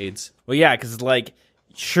them at raids. Well, yeah, because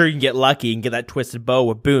sure, you can get lucky and get that twisted bow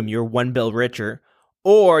where boom, you're 1 bill richer.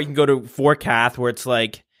 Or you can go to Vorkath where it's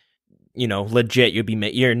legit,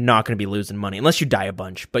 you're not going to be losing money unless you die a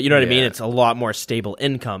bunch. But you know what I mean? It's a lot more stable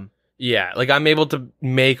income. Yeah, I'm able to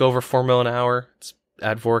make over 4 mil an hour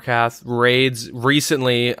at Vorkath. Raids,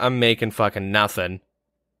 recently, I'm making fucking nothing.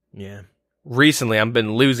 Yeah. Recently, I've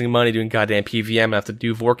been losing money doing goddamn PVM and I have to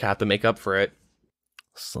do Vorkath to make up for it.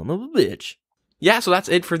 Son of a bitch. Yeah, so that's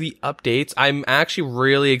it for the updates. I'm actually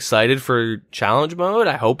really excited for challenge mode.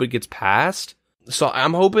 I hope it gets passed. So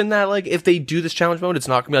I'm hoping that if they do this challenge mode, it's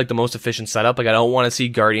not gonna be the most efficient setup. I don't want to see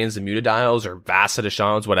Guardians and Mutadiles or Vasa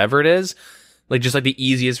Deshans, whatever it is. Just the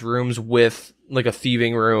easiest rooms with a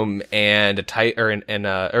thieving room and a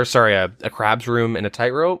crab's room and a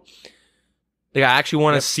tightrope. I actually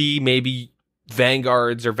want to see maybe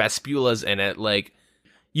Vanguards or Vespulas in it.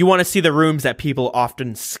 You want to see the rooms that people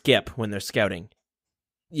often skip when they're scouting.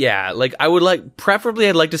 Yeah, I would preferably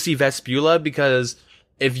I'd like to see Vespula, because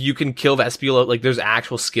if you can kill Vespula, there's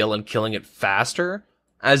actual skill in killing it faster.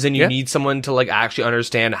 As in, you need someone to actually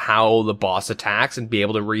understand how the boss attacks and be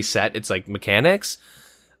able to reset its mechanics.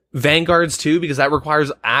 Vanguards too, because that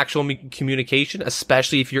requires actual communication,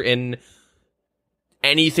 especially if you're in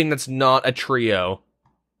anything that's not a trio.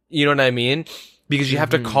 You know what I mean? Because you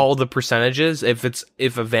have to call the percentages. If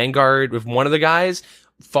one of the guys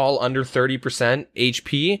fall under 30%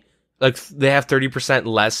 HP, they have 30%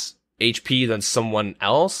 less HP than someone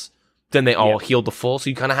else, then they all heal to full. So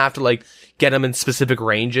you kind of have to get them in specific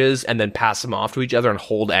ranges and then pass them off to each other and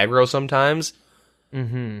hold aggro sometimes.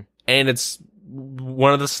 And it's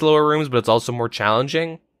one of the slower rooms, but it's also more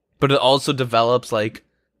challenging. But it also develops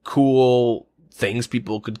cool things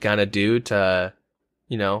people could kind of do to,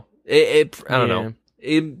 I don't know.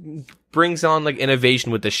 It brings on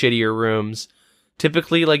innovation with the shittier rooms.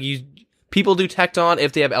 Typically, people do Tecton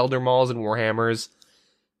if they have Elder Mauls and Warhammers.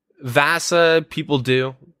 Vasa, people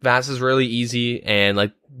do. Vasa's really easy,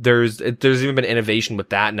 and there's even been innovation with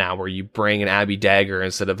that now, where you bring an Abbey Dagger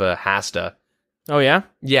instead of a Hasta. Oh yeah,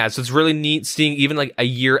 yeah. So it's really neat seeing even a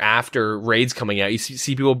year after raids coming out, you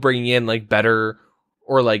see people bringing in better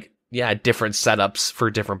or different setups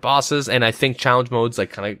for different bosses, and I think challenge mode's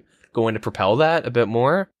kind of going to propel that a bit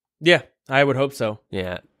more. Yeah, I would hope so.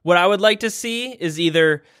 Yeah. What I would like to see is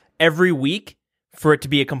either every week, for it to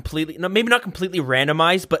be a completely, maybe not completely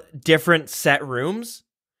randomized, but different set rooms.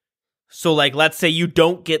 So, let's say you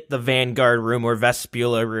don't get the Vanguard room or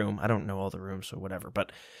Vespula room. I don't know all the rooms or whatever,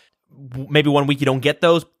 but maybe one week you don't get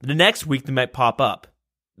those. The next week they might pop up.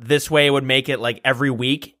 This way it would make it every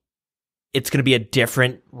week it's going to be a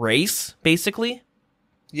different race, basically.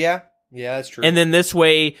 Yeah. Yeah, that's true. And then this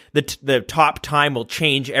way, the top time will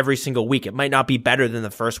change every single week. It might not be better than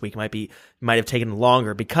the first week. It might have taken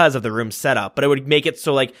longer because of the room setup. But it would make it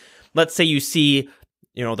so, let's say you see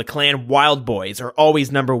you know, the clan Wild Boys are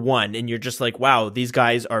always number one, and you're just like, wow, these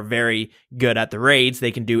guys are very good at the raids.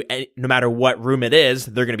 They can do no matter what room it is,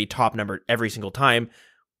 they're going to be top number every single time.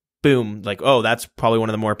 Boom, like, oh, that's probably one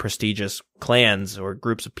of the more prestigious clans or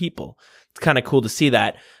groups of people. It's kind of cool to see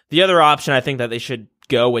that. The other option I think that they should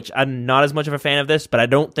go, which I'm not as much of a fan of this, but I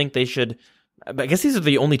don't think they should. I guess these are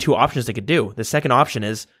the only two options they could do. The second option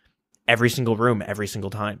is every single room, every single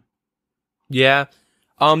time. Yeah.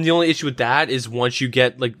 The only issue with that is once you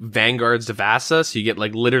get like Vanguards to Vasa, so you get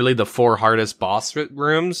like literally the 4 hardest boss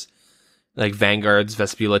rooms, like Vanguards,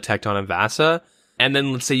 Vespula, Tecton, and Vasa. And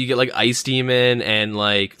then let's say you get like Ice Demon and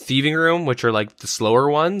like Thieving Room, which are like the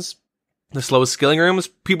slower ones, the slowest skilling rooms.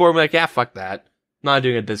 People are like, yeah, fuck that. Not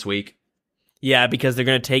doing it this week. Yeah, because they're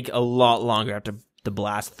going to take a lot longer to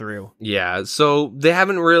blast through. Yeah, so they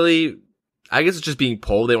haven't really, I guess it's just being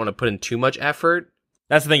pulled. They don't want to put in too much effort.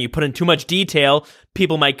 That's the thing. You put in too much detail,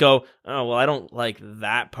 people might go, oh, well, I don't like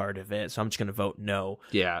that part of it, so I'm just going to vote no.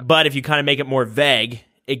 Yeah. But if you kind of make it more vague,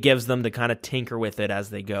 it gives them to kind of tinker with it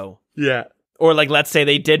as they go. Yeah. Or like, let's say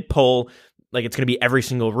they did pull, like it's going to be every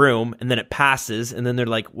single room, and then it passes, and then they're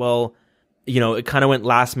like, well, you know, it kind of went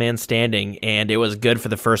last man standing, and it was good for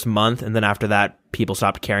the first month, and then after that, people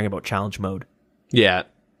stopped caring about challenge mode. Yeah.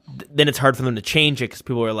 Then it's hard for them to change it, because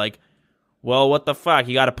people are like, well, what the fuck?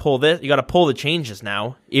 You got to pull this. You got to pull the changes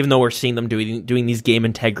now, even though we're seeing them doing these game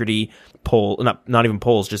integrity not even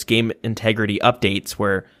polls, just game integrity updates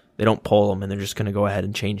where they don't pull them and they're just going to go ahead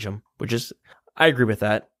and change them, which is, I agree with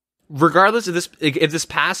that. Regardless of this, if this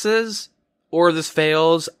passes or this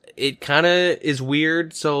fails, it kind of is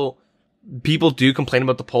weird. So people do complain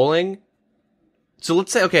about the polling. So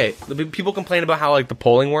let's say, okay, people complain about how like the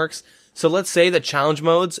polling works. So let's say that challenge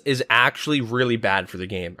modes is actually really bad for the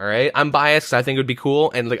game. All right. I'm biased 'cause I think it would be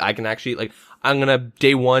cool. And like, I can actually like, I'm going to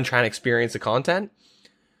day one try and experience the content.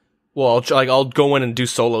 Well, I'll go in and do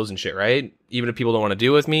solos and shit, right? Even if people don't want to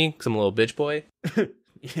do it with me, 'cause I'm a little bitch boy.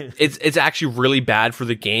 It's actually really bad for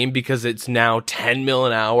the game because it's now 10 mil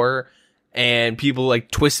an hour and people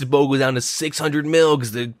like Twisted Bow goes down to 600 mil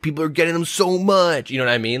because the people are getting them so much. You know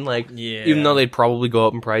what I mean? Like, yeah. Even though they'd probably go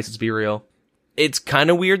up in price, let's be real. It's kind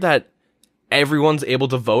of weird that everyone's able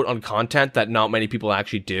to vote on content that not many people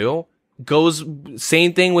actually do.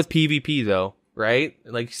 Same thing with PvP though, right?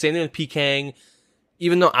 Like same thing with PKing.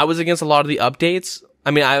 Even though I was against a lot of the updates,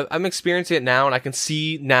 I mean, I'm experiencing it now and I can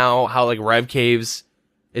see now how like Rev Caves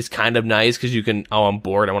is kind of nice because you can, oh, I'm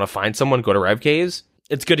bored, I want to find someone, go to Rev Caves.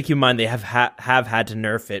 It's good to keep in mind they have had to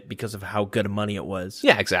nerf it because of how good money it was.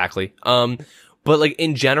 Yeah, exactly. But like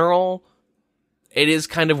in general, it is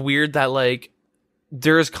kind of weird that like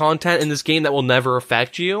there is content in this game that will never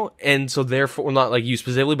affect you, and so therefore, not like you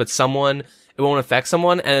specifically, but someone, it won't affect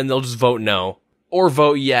someone, and they'll just vote no or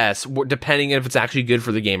vote yes, depending if it's actually good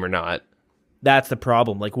for the game or not. That's the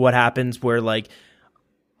problem. Like, what happens where like,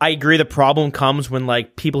 I agree the problem comes when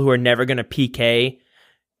like people who are never going to PK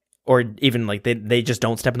or even like they just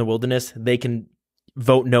don't step in the wilderness, they can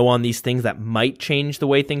vote no on these things that might change the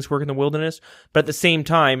way things work in the wilderness. But at the same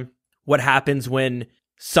time, what happens when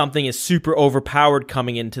something is super overpowered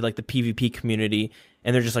coming into like the PvP community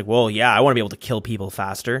and they're just like, well, yeah, I want to be able to kill people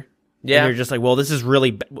faster. Yeah. And you're just like, well, this is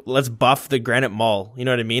really, let's buff the Granite Maul. You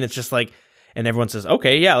know what I mean? It's just like, and everyone says,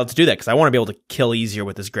 okay, yeah, let's do that because I want to be able to kill easier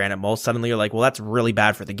with this Granite Maul. Suddenly you're like, well, that's really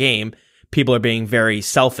bad for the game. People are being very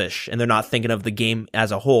selfish and they're not thinking of the game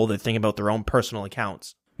as a whole. They're thinking about their own personal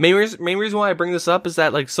accounts. Main reason why I bring this up is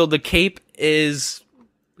that like, so the cape is,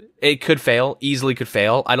 it could fail, easily could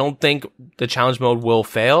fail. I don't think the challenge mode will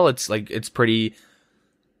fail. It's like, it's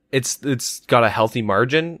got a healthy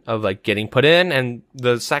margin of like getting put in. And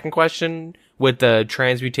the second question with the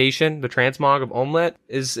transmutation, the transmog of Omelette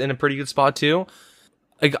is in a pretty good spot too.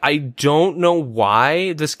 Like, I don't know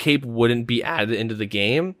why this cape wouldn't be added into the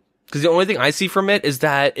game. Because the only thing I see from it is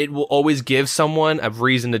that it will always give someone a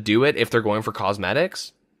reason to do it if they're going for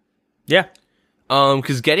cosmetics. Yeah.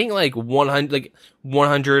 Because getting like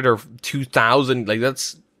 100 or 2,000, like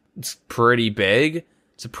it's pretty big.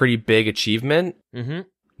 It's a pretty big achievement. Mm-hmm.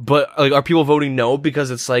 But like, are people voting no because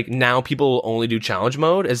it's like now people will only do challenge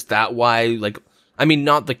mode? Is that why? Like, I mean,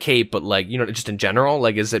 not the cape, but like, you know, just in general.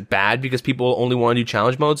 Like, is it bad because people only want to do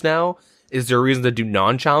challenge modes now? Is there a reason to do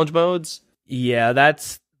non-challenge modes? Yeah,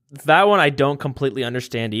 that one I don't completely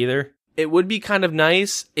understand either. It would be kind of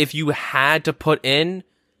nice if you had to put in,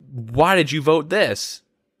 why did you vote this?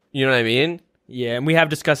 You know what I mean? Yeah, and we have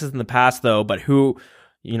discussed this in the past though, but who,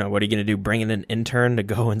 You know, what are you going to do? Bring in an intern to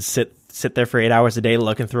go and sit there for 8 hours a day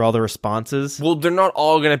looking through all the responses? Well, they're not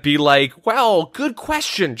all going to be like, well, good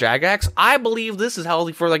question, Jagex. I believe this is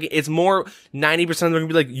healthy for, like, it's more 90% of them are going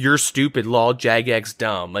to be like, you're stupid, lol, Jagex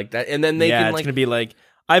dumb. Like that. And then they can, it's like, going to be like,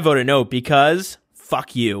 I voted no because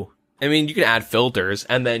fuck you. I mean, you can add filters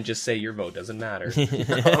and then just say your vote doesn't matter.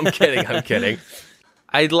 I'm kidding.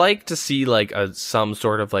 I'd like to see, like, some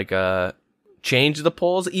sort of, like, a change the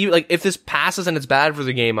polls. Even, like, if this passes and it's bad for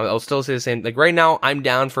the game, I'll still say the same. Like, right now, I'm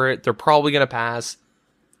down for it. They're probably gonna pass,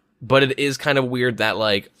 but it is kind of weird that,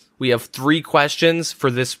 like, we have 3 questions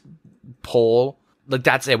for this poll. Like,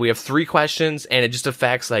 that's it. We have 3 questions, and it just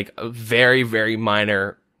affects, like, a very, very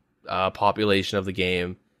minor population of the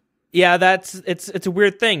game. Yeah, it's a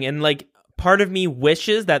weird thing, and, like, part of me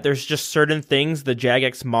wishes that there's just certain things the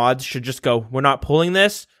Jagex mods should just go, we're not pulling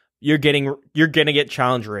this. You're gonna get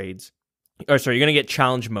challenge raids. Or sorry, you're going to get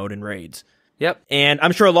challenge mode in raids. Yep. And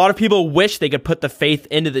I'm sure a lot of people wish they could put the faith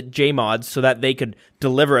into the JMods so that they could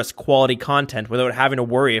deliver us quality content without having to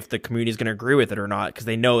worry if the community is going to agree with it or not, because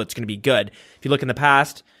they know it's going to be good. If you look in the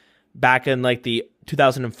past, back in like the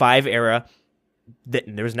 2005 era,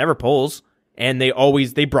 there was never polls, and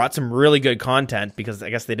they brought some really good content because I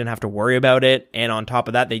guess they didn't have to worry about it, and on top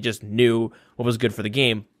of that, they just knew what was good for the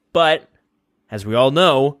game. But, as we all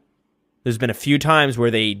know, there's been a few times where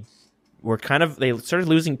they started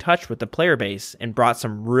losing touch with the player base and brought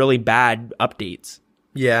some really bad updates.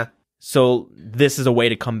 Yeah. So this is a way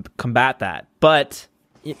to combat that. But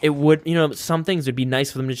it would, some things would be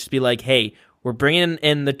nice for them to just be like, hey, we're bringing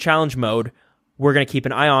in the challenge mode. We're going to keep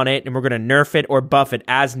an eye on it, and we're going to nerf it or buff it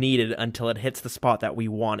as needed until it hits the spot that we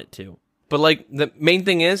want it to. But, like, the main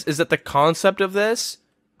thing is that the concept of this,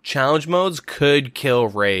 challenge modes could kill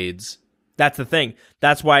raids. That's the thing.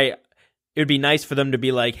 That's why it would be nice for them to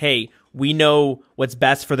be like, hey, we know what's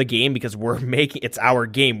best for the game because it's our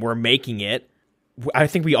game. We're making it. I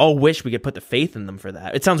think we all wish we could put the faith in them for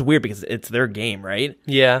that. It sounds weird because it's their game, right?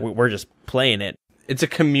 Yeah. We're just playing it. It's a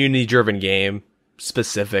community-driven game,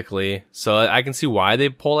 specifically. So I can see why they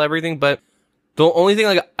pull everything, but the only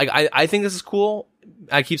thing, I think this is cool.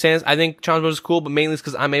 I keep saying this. I think challenge mode is cool, but mainly it's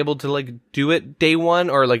because I'm able to, like, do it day one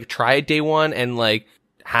or, like, try it day one and, like,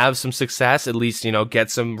 have some success, at least,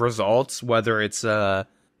 get some results, whether it's,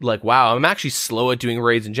 like, wow, I'm actually slow at doing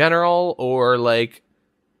raids in general, or like,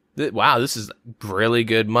 wow, this is really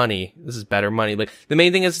good money. This is better money. Like, the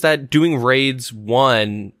main thing is that doing raids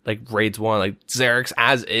 1, like Xeric's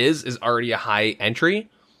as is already a high entry.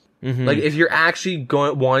 Mm-hmm. Like, if you're actually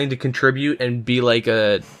wanting to contribute and be like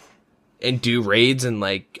and do raids and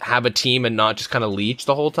like have a team and not just kind of leech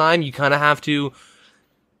the whole time, you kind of have to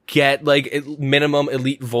get like minimum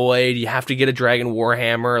elite void. You have to get a dragon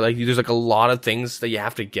warhammer. Like, there's like a lot of things that you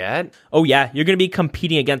have to get. Oh yeah, you're gonna be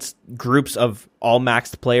competing against groups of all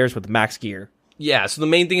maxed players with max gear. Yeah, so the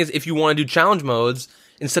main thing is, if you want to do challenge modes,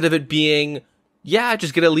 instead of it being,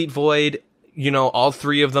 just get elite void, all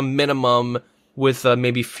 3 of them minimum with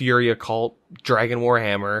maybe Fury Occult, Dragon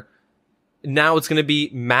Warhammer, now it's gonna be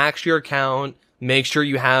max your account, make sure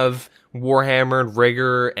you have Warhammer,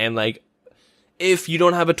 Rigor, and like, if you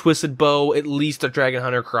don't have a Twisted Bow, at least a Dragon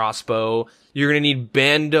Hunter crossbow. You're going to need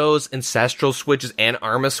Bandos, Ancestral switches, and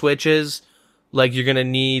Arma switches. Like, you're going to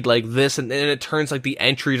need, like, this, and then it turns, like, the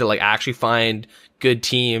entry to, like, actually find good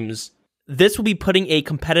teams. This will be putting a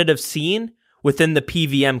competitive scene within the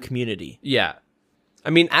PVM community. Yeah. I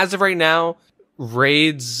mean, as of right now,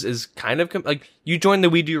 raids is kind of, like, you joined the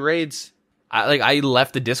We Do Raids. I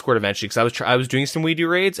left the Discord eventually, because I was doing some We Do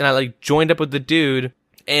Raids, and I, like, joined up with the dude.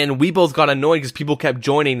 And we both got annoyed because people kept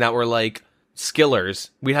joining that were like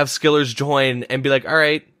skillers. We'd have skillers join and be like, all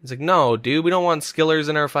right. It's like, no, dude, we don't want skillers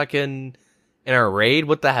in our raid.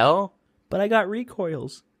 What the hell? But I got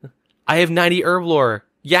recoils. I have 90 herb lore.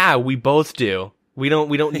 Yeah, we both do. We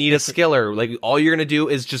don't need a skiller. Like, all you're going to do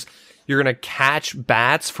is you're going to catch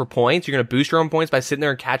bats for points. You're going to boost your own points by sitting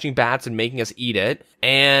there and catching bats and making us eat it.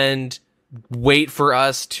 And wait for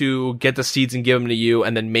us to get the seeds and give them to you,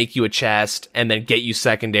 and then make you a chest, and then get you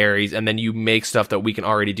secondaries, and then you make stuff that we can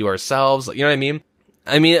already do ourselves. You know what I mean?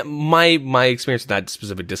 I mean, my experience with that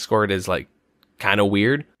specific Discord is like kind of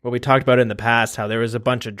weird. Well, we talked about it in the past, how there was a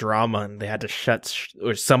bunch of drama and they had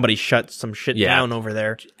to somebody shut some shit down over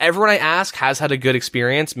there. Everyone I ask has had a good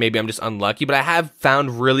experience. Maybe I'm just unlucky, but I have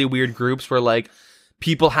found really weird groups where like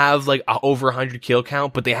people have like over 100 kill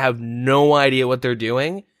count, but they have no idea what they're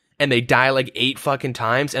doing. And they die like 8 fucking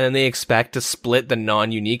times, and then they expect to split the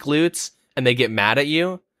non-unique loots, and they get mad at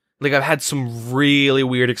you. Like, I've had some really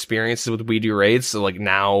weird experiences with We Do Raids, so like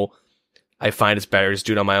now I find it's better to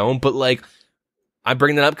do it on my own. But like, I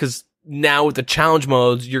bring that up because now with the challenge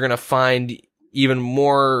modes, you're gonna find even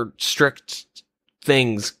more strict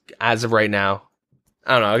things as of right now.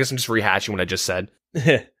 I don't know. I guess I'm just rehashing what I just said.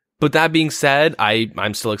 But that being said,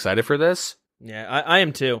 I'm still excited for this. Yeah, I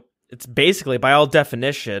am too. It's basically, by all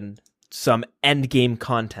definition, some endgame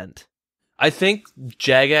content. I think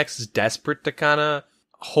Jagex is desperate to kind of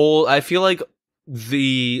hold. I feel like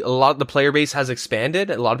a lot of the player base has expanded.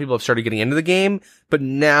 A lot of people have started getting into the game, but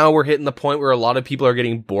now we're hitting the point where a lot of people are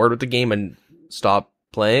getting bored with the game and stop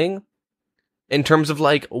playing. In terms of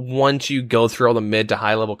like, once you go through all the mid to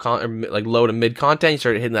high level like low to mid content, you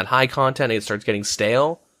start hitting that high content, and it starts getting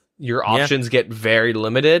stale. Your options get very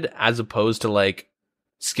limited, as opposed to like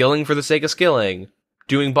skilling for the sake of skilling,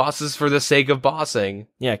 doing bosses for the sake of bossing.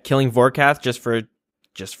 Yeah, killing Vorkath just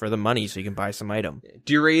for the money, so you can buy some item.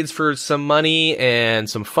 Do raids for some money and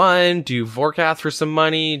some fun. Do Vorkath for some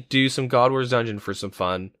money. Do some God Wars Dungeon for some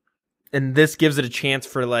fun. And this gives it a chance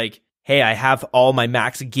for like, hey, I have all my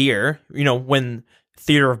max gear. You know, when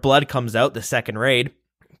Theater of Blood comes out, the second raid,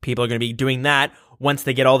 people are going to be doing that. Once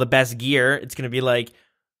they get all the best gear, it's going to be like,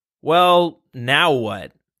 well, now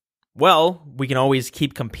what? Well, we can always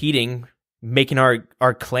keep competing, making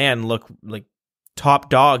our clan look like top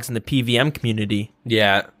dogs in the PVM community.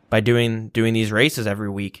 Yeah, by doing these races every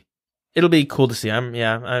week. It'll be cool to see.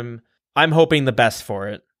 I'm hoping the best for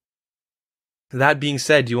it. That being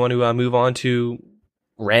said, do you want to move on to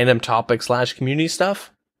random topic / community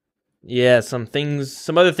stuff? Yeah, some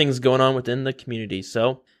other things going on within the community.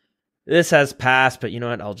 So this has passed, but you know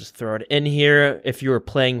what? I'll just throw it in here. If you were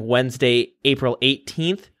playing Wednesday, April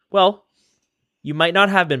 18th, well, you might not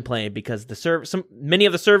have been playing because many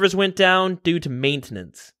of the servers went down due to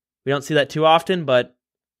maintenance. We don't see that too often, but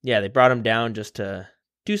yeah, they brought them down just to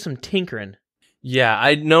do some tinkering. Yeah,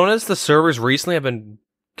 I noticed the servers recently have been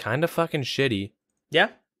kind of fucking shitty. Yeah?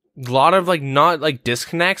 A lot of like, not like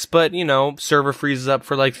disconnects, but you know, server freezes up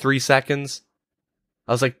for like 3 seconds.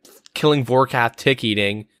 I was like killing Vorkath tick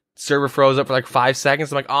eating. Server froze up for like 5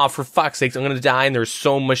 seconds. I'm like, oh, for fuck's sakes, I'm gonna die, and there's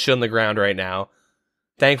so much shit on the ground right now.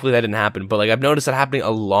 Thankfully that didn't happen, but like I've noticed that happening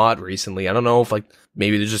a lot recently. I don't know if like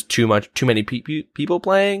maybe there's just too many people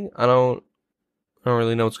playing. I don't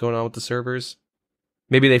really know what's going on with the servers.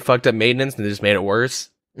 Maybe they fucked up maintenance and they just made it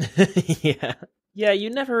worse. Yeah,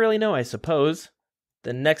 you never really know, I suppose.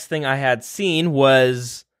 The next thing I had seen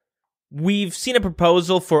was we've seen a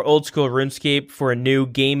proposal for Oldschool RuneScape for a new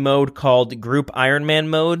game mode called Group Iron Man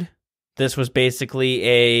mode. This was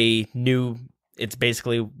basically it's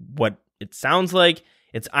basically what it sounds like.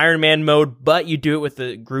 It's Iron Man mode, but you do it with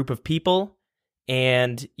a group of people,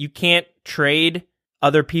 and you can't trade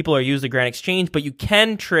other people or use the Grand Exchange, but you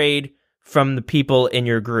can trade from the people in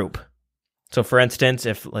your group. So for instance,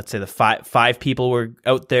 if let's say the five people were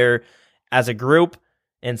out there as a group,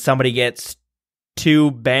 and somebody gets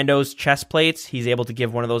 2 Bandos chest plates, he's able to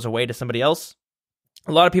give one of those away to somebody else.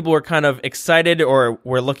 A lot of people were kind of excited or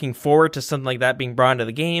were looking forward to something like that being brought into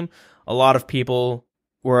the game. A lot of people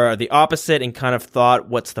were the opposite and kind of thought,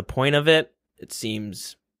 what's the point of it? It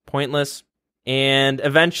seems pointless. And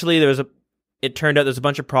eventually it turned out there's a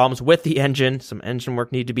bunch of problems with the engine. Some engine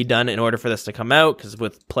work needed to be done in order for this to come out, because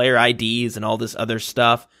with player IDs and all this other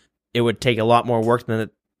stuff, it would take a lot more work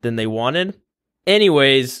than they wanted.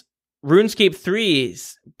 Anyways, RuneScape 3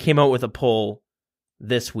 came out with a poll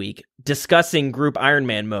this week discussing Group Iron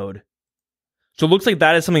Man mode. So it looks like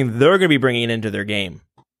that is something they're going to be bringing into their game.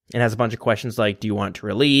 It has a bunch of questions like, do you want it to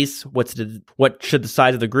release? What should the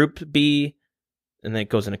size of the group be? And then it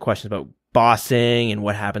goes into questions about bossing and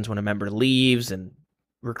what happens when a member leaves and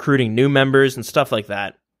recruiting new members and stuff like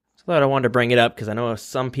that. So I thought I wanted to bring it up because I know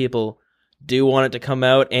some people do want it to come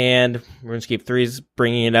out, and RuneScape 3 is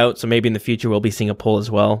bringing it out, so maybe in the future we'll be seeing a poll as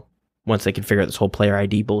well once they can figure out this whole player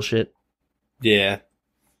ID bullshit. Yeah.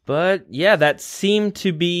 But yeah, that's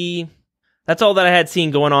all that I had seen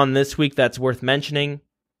going on this week that's worth mentioning.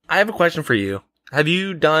 I have a question for you. Have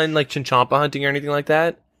you done like Chinchompa hunting or anything like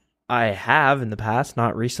that? I have in the past,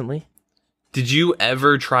 not recently. Did you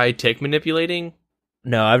ever try tick manipulating?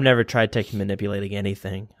 No, I've never tried tick manipulating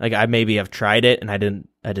anything. Like I maybe have tried it and I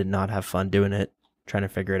did not have fun doing it, trying to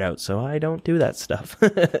figure it out, so I don't do that stuff.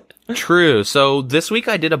 True. So this week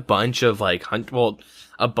I did a bunch of like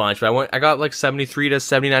a bunch, but I got like 73 to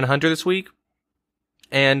 79 hunter this week.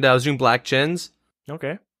 And I was doing black chins.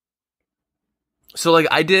 Okay. So like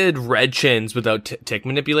I did red chins without tick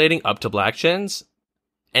manipulating up to black chins.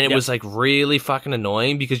 And it was like really fucking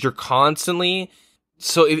annoying because you're constantly,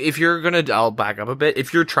 so if you're gonna, I'll back up a bit.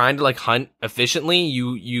 If you're trying to like hunt efficiently,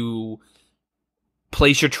 you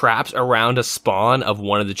place your traps around a spawn of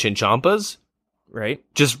one of the Chinchompas. Right.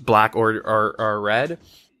 Just black or red.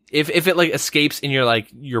 if it like escapes in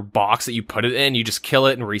your box that you put it in, you just kill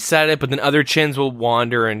it and reset it. But then other chins will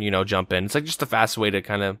wander and jump in. It's like just a fast way to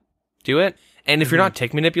kind of do it. And if you're not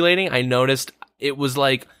tick manipulating, I noticed it was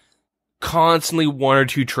like constantly 1 or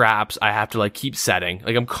 2 traps I have to like keep setting.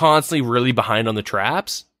 Like I'm constantly really behind on the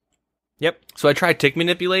traps. Yep. So I tried tick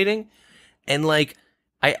manipulating, and like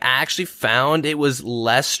I actually found it was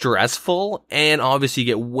less stressful, and obviously you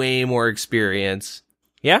get way more experience.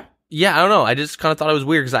 Yeah? Yeah, I don't know. I just kind of thought it was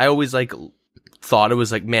weird because I always like thought it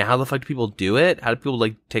was like, man, how the fuck do people do it? How do people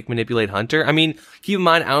like tick manipulate Hunter? I mean, keep in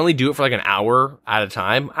mind, I only do it for like an hour at a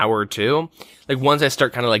time, hour or two. Like once I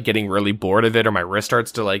start kind of like getting really bored of it, or my wrist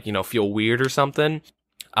starts to like, feel weird or something,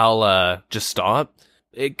 I'll just stop.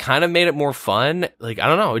 It kind of made it more fun. Like, I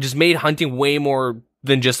don't know. It just made hunting way more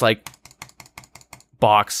than just like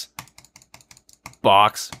box. You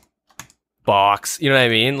know what I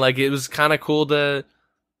mean? Like it was kind of cool to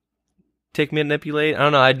tick manipulate. I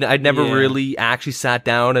don't know. I'd never really actually sat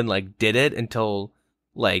down and like did it until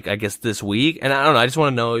like I guess this week. And I don't know. I just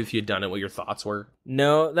want to know if you'd done it, what your thoughts were.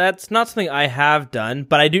 No, that's not something I have done,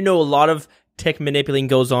 but I do know a lot of tick manipulating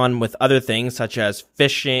goes on with other things such as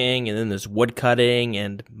fishing, and then there's wood cutting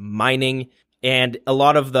and mining, and a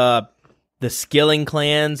lot of the skilling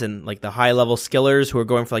clans and like the high level skillers who are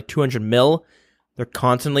going for like 200 mil. They're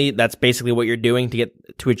constantly, that's basically what you're doing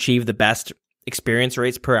to achieve the best experience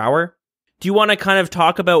rates per hour. Do you want to kind of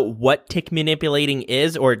talk about what tick manipulating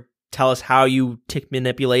is, or tell us how you tick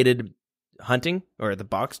manipulated hunting or the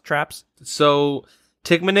box traps? So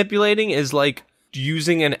tick manipulating is like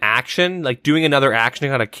using an action, like doing another action to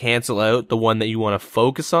kind of cancel out the one that you want to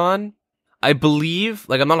focus on. I believe,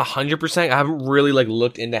 like I'm not 100%, I haven't really like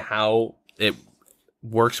looked into how it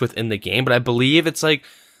works within the game, but I believe it's like,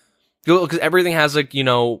 because everything has like,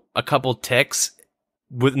 a couple ticks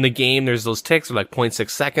within the game. There's those ticks of like 0.6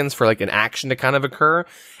 seconds for like an action to kind of occur.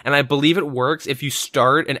 And I believe it works if you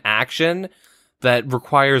start an action that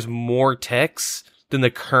requires more ticks than the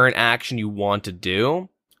current action you want to do.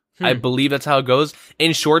 I believe that's how it goes.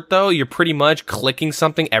 In short though, you're pretty much clicking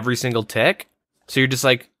something every single tick. So you're just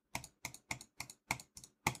like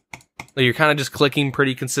you're kind of just clicking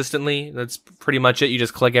pretty consistently. That's pretty much it. You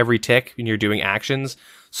just click every tick when you're doing actions.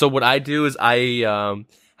 So what I do is I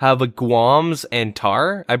have like guams and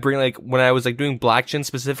tar. I bring like, when I was like doing black chin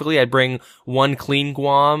specifically, I'd bring one clean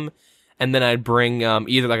guam, and then I'd bring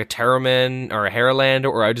either like a Terramin or a Hairlander,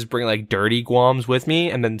 or I'd just bring like dirty guams with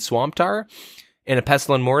me, and then swamp tar and a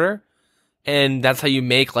pestle and mortar. And that's how you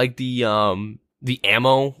make like the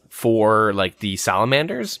ammo for like the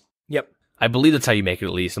salamanders. Yep. I believe that's how you make it,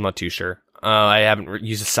 at least. I'm not too sure. I haven't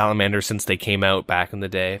used a salamander since they came out back in the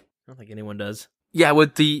day. I don't think anyone does. Yeah,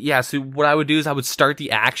 so what I would do is I would start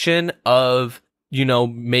the action of,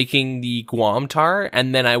 making the guam tar,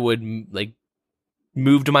 and then I would like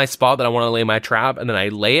move to my spot that I want to lay my trap, and then I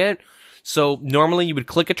lay it. So normally you would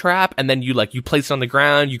click a trap, and then you place it on the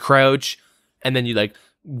ground, you crouch, and then you like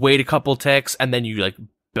wait a couple ticks, and then you like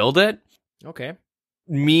build it. Okay.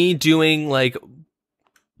 Me doing like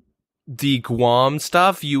the Guam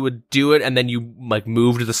stuff, you would do it, and then you like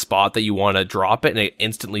move to the spot that you want to drop it, and it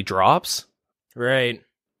instantly drops. Right.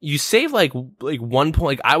 You save like 1 point.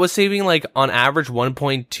 Like I was saving like on average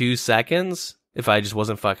 1.2 seconds if I just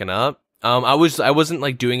wasn't fucking up. I wasn't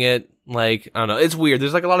like doing it like, I don't know. It's weird.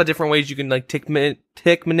 There's like a lot of different ways you can like tick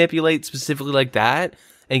manipulate specifically like that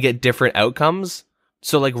and get different outcomes.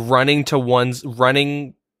 So like running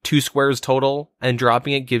 2 squares total and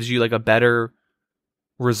dropping it gives you like a better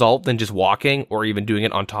result than just walking or even doing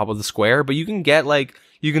it on top of the square. But you can get like,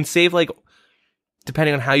 you can save like,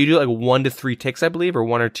 depending on how you do it, like 1 to 3 ticks, I believe, or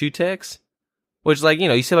 1 or 2 ticks, which like,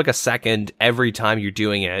 you save like a second every time you're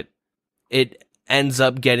doing it. It ends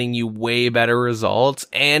up getting you way better results,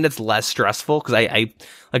 and it's less stressful, because I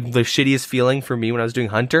like the shittiest feeling for me when I was doing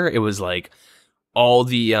Hunter, it was like all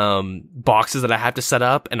the boxes that I have to set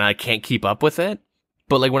up and I can't keep up with it.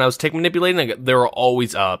 But like when I was tick manipulating, like, they were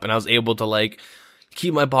always up, and I was able to like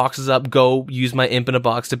keep my boxes up, go use my imp in a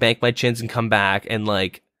box to bank my chins and come back, and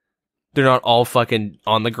like they're not all fucking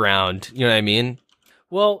on the ground. You know what I mean?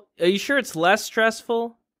 Well, are you sure it's less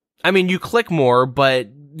stressful? I mean, you click more, but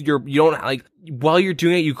you don't like, while you're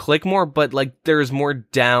doing it, you click more, but like there's more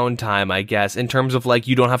downtime, I guess, in terms of like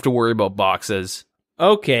you don't have to worry about boxes.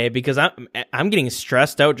 Okay, because I'm getting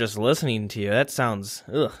stressed out just listening to you. That sounds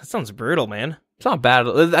brutal, man. It's not bad.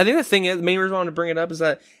 I think the thing is, the main reason I want to bring it up is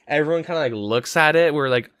that everyone kind of like looks at it, we're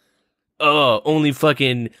like, oh, only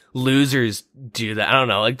fucking losers do that. I don't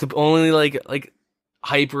know, like the only like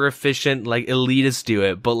hyper efficient like elitists do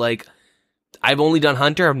it. But like, I've only done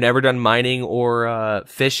Hunter. I've never done mining or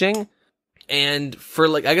fishing, And for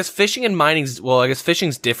like, I guess fishing and mining's, well, I guess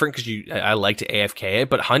fishing's different because I like to AFK it,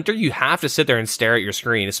 but hunter, you have to sit there and stare at your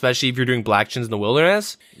screen, especially if you're doing black chins in the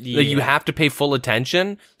wilderness. Yeah. Like, you have to pay full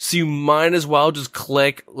attention. So you might as well just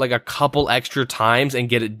click like a couple extra times and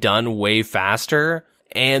get it done way faster.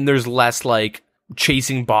 And there's less like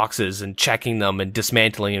chasing boxes and checking them and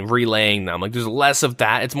dismantling and relaying them. Like, there's less of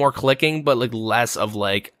that. It's more clicking, but like less of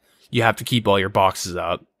like, you have to keep all your boxes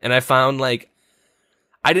up. And I found like,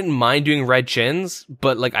 I didn't mind doing red chins,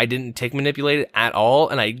 but like I didn't tick manipulate it at all,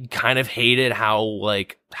 and I kind of hated how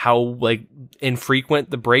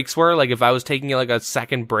infrequent the breaks were. Like if I was taking like a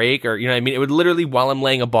second break, or you know what I mean, it would literally, while I'm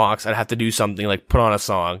laying a box, I'd have to do something like put on a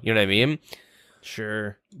song. You know what I mean?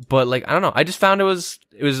 Sure. But like I don't know, I just found it was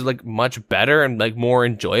like much better and like more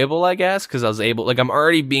enjoyable, I guess, because I was able, like I'm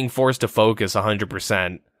already being forced to focus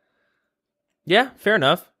 100%. Yeah, fair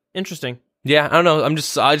enough. Interesting. Yeah, I don't know. I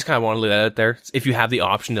just kind of want to leave that out there. If you have the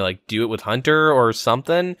option to like do it with hunter or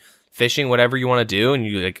something, fishing, whatever you want to do, and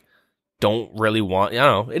you like don't really want, I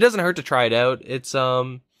don't know. It doesn't hurt to try it out. It's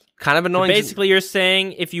kind of annoying. So basically, you're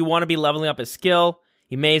saying if you want to be leveling up a skill,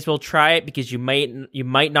 you may as well try it because you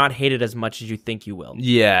might not hate it as much as you think you will.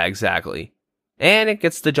 Yeah, exactly. And it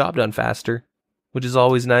gets the job done faster, which is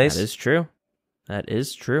always nice. That is true. That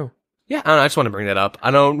is true. Yeah, I don't know, I just want to bring that up. I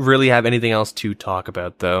don't really have anything else to talk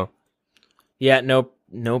about though. Yeah,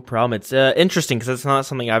 no problem. It's interesting because it's not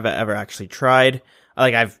something I've ever actually tried.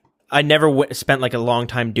 Like I never spent like a long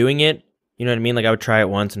time doing it. You know what I mean? Like I would try it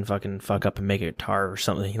once and fucking fuck up and make a guitar or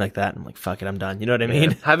something like that. And I'm like, fuck it, I'm done. You know what I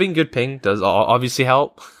mean? Yeah. Having good ping does obviously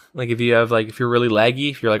help. Like if you have like, if you're really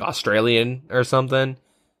laggy, if you're like Australian or something,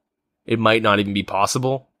 it might not even be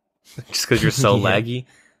possible just because you're so laggy.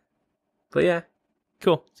 But yeah,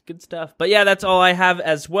 cool. It's good stuff. But yeah, that's all I have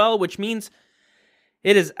as well, which means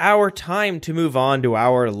it is our time to move on to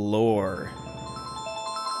our lore.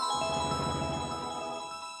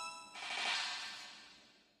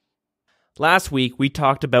 Last week, we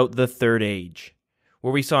talked about the Third Age,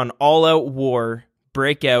 where we saw an all-out war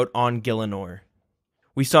break out on Gielinor.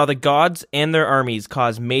 We saw the gods and their armies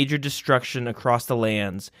cause major destruction across the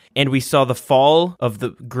lands, and we saw the fall of the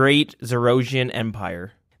great Zerosian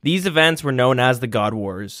Empire. These events were known as the God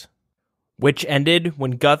Wars, which ended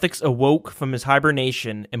when Guthix awoke from his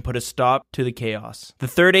hibernation and put a stop to the chaos. The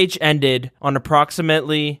Third Age ended on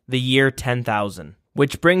approximately the year 10,000,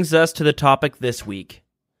 which brings us to the topic this week,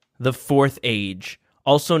 the Fourth Age,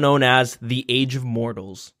 also known as the Age of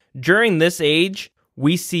Mortals. During this age,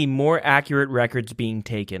 we see more accurate records being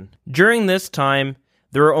taken. During this time,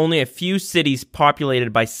 there were only a few cities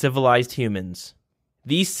populated by civilized humans.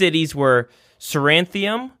 These cities were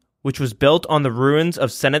Ceranthium, which was built on the ruins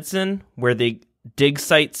of Senetzin, where the dig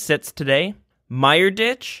site sits today.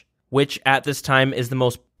 Meyerditch, which at this time is the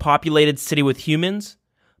most populated city with humans,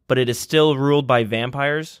 but it is still ruled by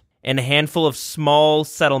vampires. And a handful of small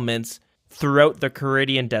settlements throughout the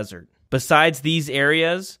Caridian Desert. Besides these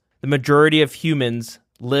areas, the majority of humans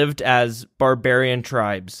lived as barbarian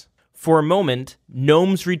tribes. For a moment,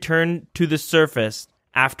 gnomes returned to the surface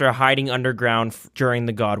after hiding underground during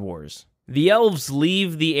the God Wars. The elves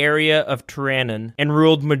leave the area of Tyrannon and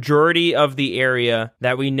ruled majority of the area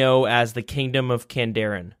that we know as the Kingdom of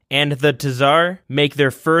Kandarin. And the Tazar make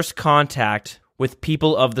their first contact with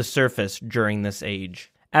people of the surface during this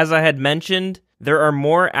age. As I had mentioned, there are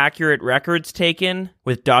more accurate records taken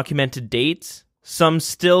with documented dates. Some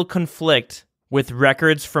still conflict with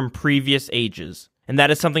records from previous ages, and that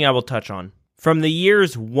is something I will touch on. From the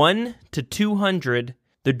years 1 to 200,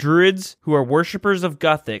 the Druids, who are worshippers of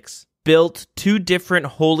Guthix, built two different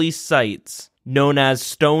holy sites known as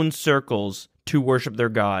stone circles to worship their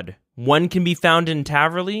god. One can be found in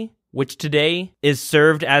Taverley, which today is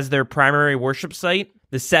served as their primary worship site.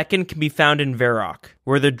 The second can be found in Varrock,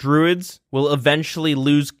 where the Druids will eventually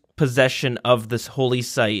lose possession of this holy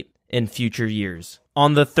site in future years.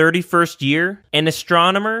 On the 31st year, an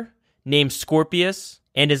astronomer named Scorpius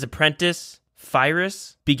and his apprentice,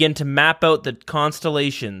 Phyrus, begin to map out the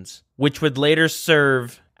constellations, which would later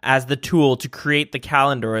serve as the tool to create the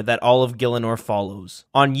calendar that all of Gielinor follows.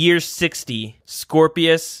 On year 60,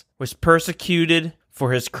 Scorpius was persecuted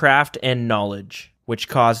for his craft and knowledge, which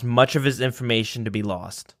caused much of his information to be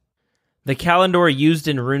lost. The calendar used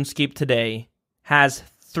in RuneScape today has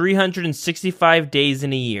 365 days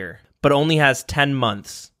in a year, but only has 10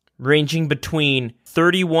 months, ranging between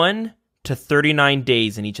 31 to 39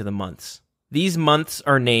 days in each of the months. These months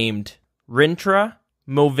are named Rintra,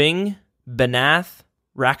 Moving, Benath,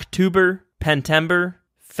 Raktuber, Pentember,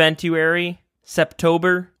 Fentuary,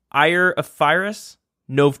 Septober, Ire of Phyrus,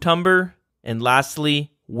 Novtumber, and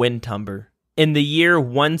lastly, Windtumber. In the year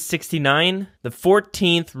 169, the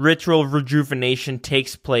 14th ritual rejuvenation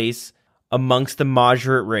takes place amongst the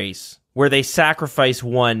Moderate race, where they sacrifice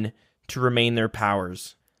one to remain their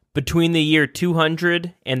powers. Between the year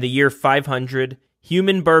 200 and the year 500,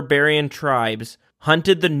 human barbarian tribes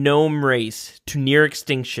hunted the gnome race to near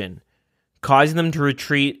extinction, causing them to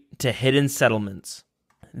retreat to hidden settlements.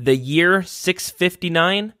 The year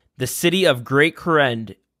 659, the city of Great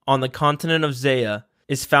Korend on the continent of Zeah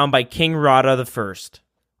is found by King Rada I.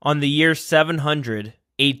 On the year 700,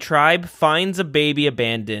 a tribe finds a baby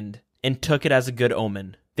abandoned and took it as a good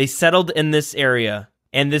omen. They settled in this area,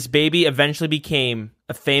 and this baby eventually became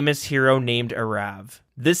a famous hero named Arav.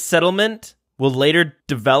 This settlement will later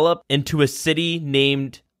develop into a city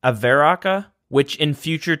named Avaraka, which in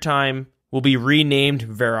future time will be renamed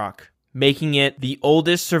Varrock, making it the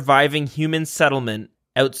oldest surviving human settlement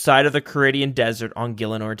outside of the Caridian Desert on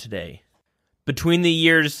Gielinor today. Between the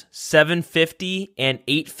years 750 and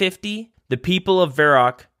 850, the people of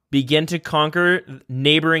Varrock began to conquer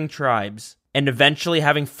neighboring tribes and eventually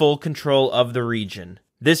having full control of the region.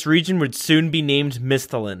 This region would soon be named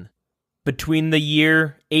Misthalin. Between the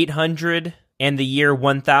year 800 and the year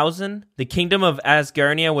 1000, the kingdom of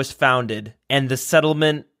Asgarnia was founded, and the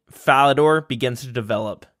settlement Falador begins to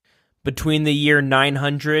develop. Between the year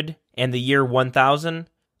 900 and the year 1000,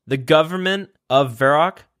 the government of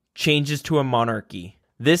Varrock changes to a monarchy.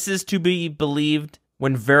 This is to be believed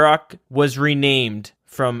when Varrock was renamed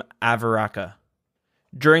from Avaraka.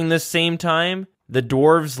 During this same time, the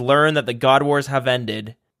dwarves learn that the God Wars have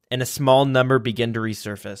ended, and a small number begin to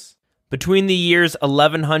resurface. Between the years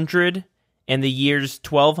 1100 and the years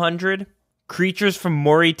 1200, creatures from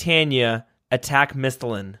Mauritania attack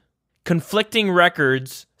Misthalin. Conflicting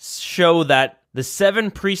records show that the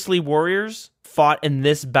 7 priestly warriors fought in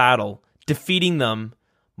this battle, defeating them,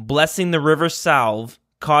 blessing the river Salve,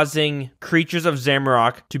 causing creatures of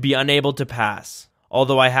Zamorak to be unable to pass.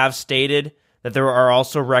 Although I have stated that there are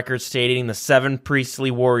also records stating the 7 priestly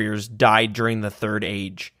warriors died during the Third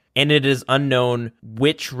Age, and it is unknown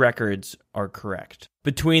which records are correct.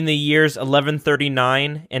 Between the years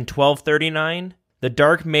 1139 and 1239, the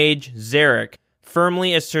Dark Mage Xeric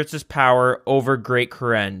firmly asserts his power over Great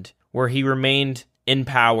Korend, where he remained in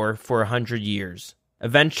power for 100 years.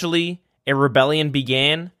 Eventually, a rebellion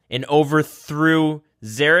began and overthrew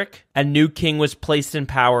Xeric. A new king was placed in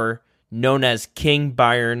power, known as King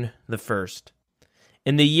Byron I.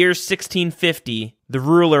 In the year 1650, the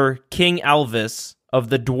ruler King Alvis of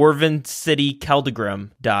the dwarven city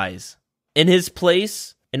Keldegrim dies. In his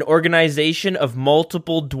place, an organization of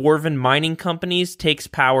multiple dwarven mining companies takes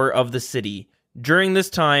power of the city. During this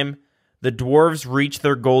time, the dwarves reach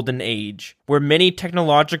their golden age, where many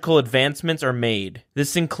technological advancements are made.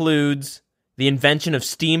 This includes the invention of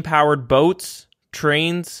steam-powered boats,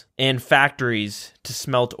 trains, and factories to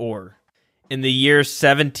smelt ore. In the year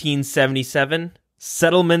 1777,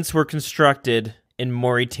 settlements were constructed in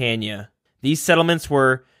Mauritania. These settlements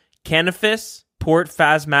were Canifis, Port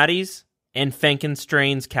Phasmates, and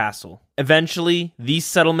Frankenstrain's castle. Eventually, these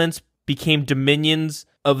settlements became dominions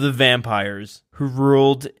of the vampires, who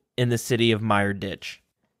ruled in the city of Mireditch.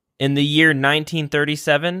 In the year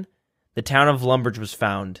 1937, the town of Lumbridge was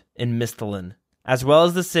found in Misthalin, as well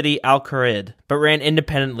as the city Al-Kharid, but ran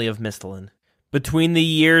independently of Misthalin. Between the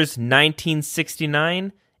years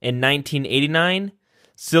 1969 and 1989,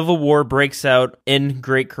 civil war breaks out in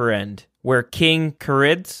Great Korend, where King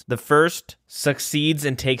Kharids I succeeds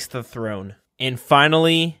and takes the throne. And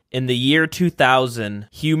finally, in the year 2000,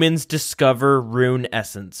 humans discover rune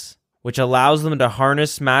essence, which allows them to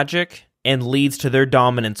harness magic and leads to their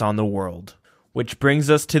dominance on the world, which brings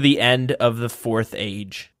us to the end of the Fourth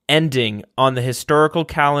Age, ending on the historical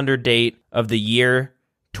calendar date of the year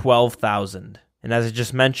 12,000. And as I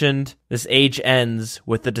just mentioned, this age ends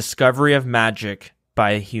with the discovery of magic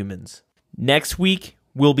by humans. Next week,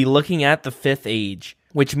 we'll be looking at the Fifth Age,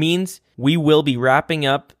 which means we will be wrapping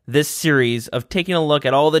up this series of taking a look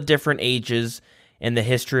at all the different ages in the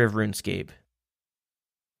history of RuneScape.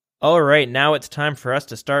 Alright, now it's time for us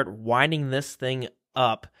to start winding this thing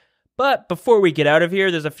up. But before we get out of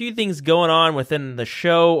here, there's a few things going on within the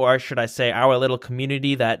show, or should I say our little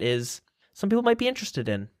community, that is some people might be interested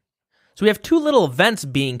in. So we have 2 little events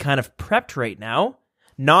being kind of prepped right now.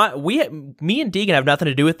 Me and Deagin have nothing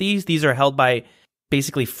to do with these. These are held by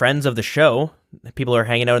basically friends of the show. People are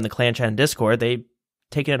hanging out in the clan chat and Discord. They've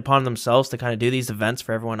taken it upon themselves to kind of do these events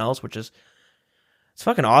for everyone else, which is, it's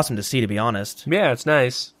fucking awesome to see, to be honest. Yeah, it's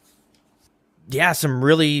nice. Yeah, some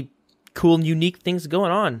really cool and unique things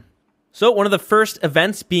going on. So one of the first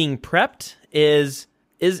events being prepped is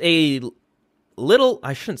a little,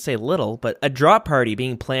 I shouldn't say little, but a drop party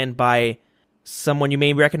being planned by someone you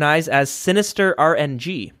may recognize as Sinister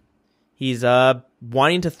RNG. He's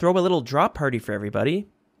wanting to throw a little drop party for everybody.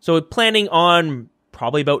 So we're planning on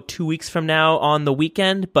probably about 2 weeks from now on the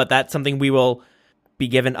weekend, but that's something we will be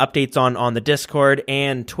given updates on the Discord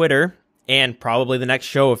and Twitter, and probably the next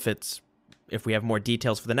show if we have more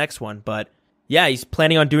details for the next one. But yeah, he's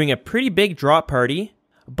planning on doing a pretty big drop party,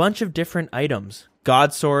 a bunch of different items,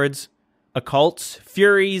 god swords, occults,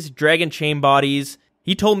 furies, dragon chain bodies.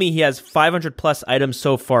 He told me he has 500 plus items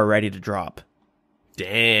so far ready to drop.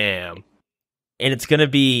 Damn. And it's going to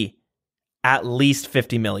be at least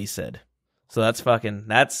 50 mil, he said. So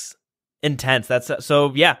that's intense.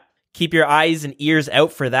 So yeah, keep your eyes and ears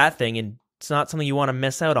out for that thing, and it's not something you want to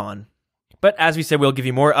miss out on. But as we said, we'll give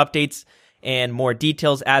you more updates and more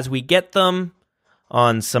details as we get them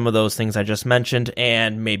on some of those things I just mentioned,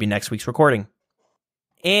 and maybe next week's recording.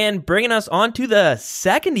 And bringing us on to the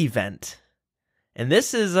second event. And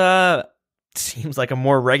this is, seems like a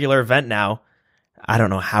more regular event now. I don't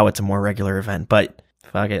know how it's a more regular event, but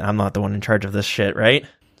fuck it, I'm not the one in charge of this shit, right?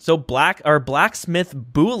 So blacksmith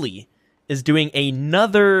Bhooley is doing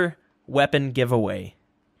another weapon giveaway.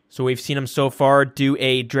 So we've seen him so far do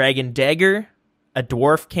a dragon dagger, a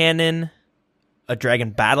dwarf cannon, a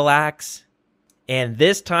dragon battle axe, and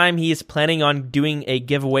this time he is planning on doing a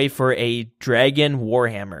giveaway for a dragon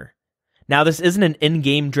warhammer. Now this isn't an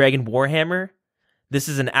in-game dragon warhammer. This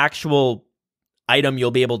is an actual item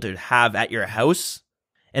you'll be able to have at your house.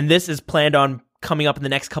 And this is planned on coming up in the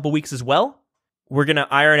next couple weeks as well. We're going to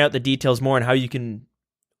iron out the details more on how you can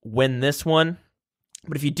win this one.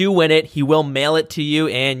 But if you do win it, he will mail it to you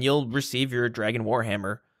and you'll receive your Dragon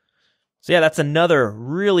Warhammer. So yeah, that's another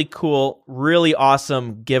really cool, really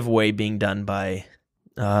awesome giveaway being done by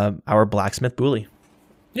our blacksmith Bhooley.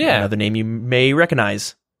 Yeah. Another name you may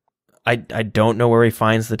recognize. I don't know where he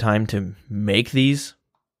finds the time to make these.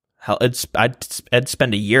 Hell, I'd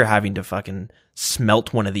spend a year having to fucking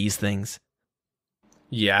smelt one of these things.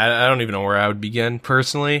 Yeah, I don't even know where I would begin,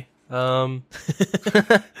 personally. Start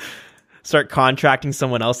contracting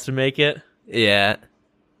someone else to make it. Yeah.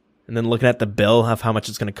 And then looking at the bill of how much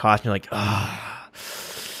it's going to cost, and you're like, ah.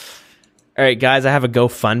 All right, guys, I have a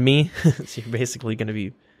GoFundMe. So you're basically going to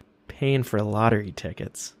be paying for lottery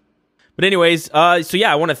tickets. But anyways, so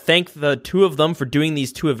yeah, I want to thank the two of them for doing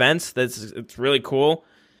these two events. It's really cool.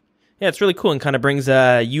 Yeah, it's really cool and kind of brings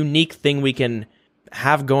a unique thing we can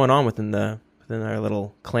have going on within our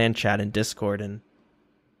little clan chat and Discord. And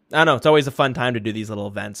I don't know, it's always a fun time to do these little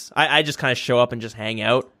events. I just kind of show up and just hang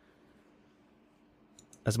out.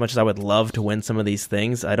 As much as I would love to win some of these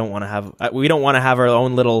things, we don't want to have our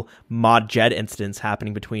own little mod jet incidents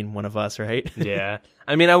happening between one of us, right? Yeah.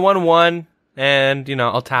 I mean, I won one, and,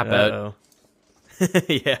 I'll tap out.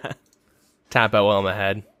 Yeah. Tap out while I'm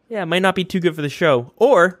ahead. Yeah, it might not be too good for the show.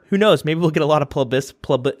 Or, who knows, maybe we'll get a lot of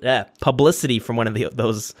publicity from one of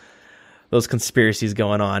those conspiracies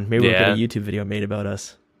going on. Maybe we'll get a YouTube video made about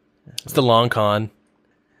us. It's the long con.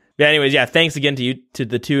 Yeah, anyways, yeah, thanks again to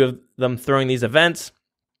the two of them throwing these events.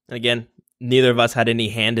 And again, neither of us had any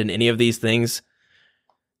hand in any of these things.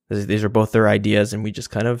 These are both their ideas, and we just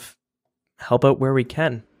kind of help out where we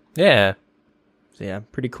can. Yeah. So yeah,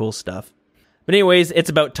 pretty cool stuff. But anyways, it's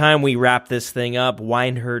about time we wrap this thing up,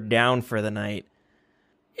 wind her down for the night.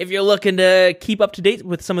 If you're looking to keep up to date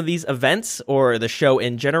with some of these events, or the show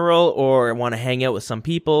in general, or want to hang out with some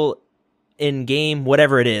people in-game,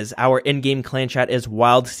 whatever it is, our in-game clan chat is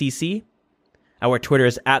WildCC. Our Twitter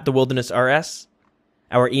is @TheWildernessRS.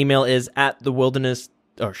 Our email is Our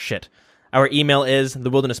email is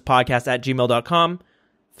thewildernesspodcast@gmail.com.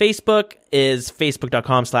 Facebook is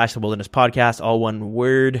facebook.com/thewildernesspodcast, all one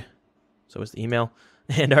word. So is the email.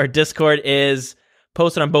 And our Discord is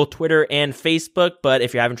posted on both Twitter and Facebook, but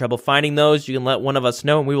if you're having trouble finding those, you can let one of us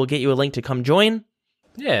know and we will get you a link to come join.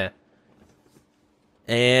 Yeah.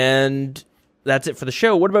 And that's it for the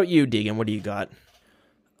show. What about you, Deagin? What do you got?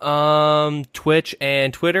 Twitch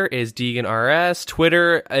and Twitter is Deagin RS.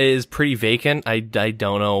 Twitter is pretty vacant. I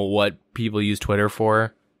don't know what people use Twitter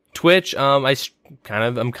for. Twitch, I'm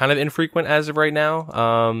kind of infrequent as of right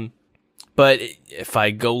now. But if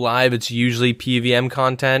I go live, it's usually PVM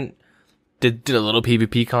content. Did a little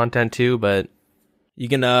PvP content too, but you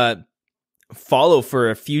can follow for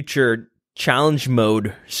a future challenge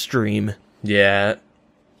mode stream. Yeah. You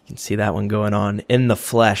can see that one going on in the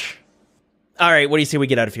flesh. All right, what do you say we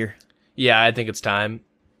get out of here? Yeah, I think it's time.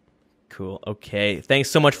 Cool. Okay.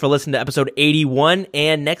 Thanks so much for listening to episode 81,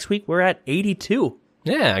 and next week we're at 82.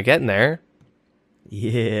 Yeah, getting there.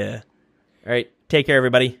 Yeah. All right. Take care,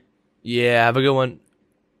 everybody. Yeah, have a good one.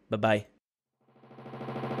 Bye-bye.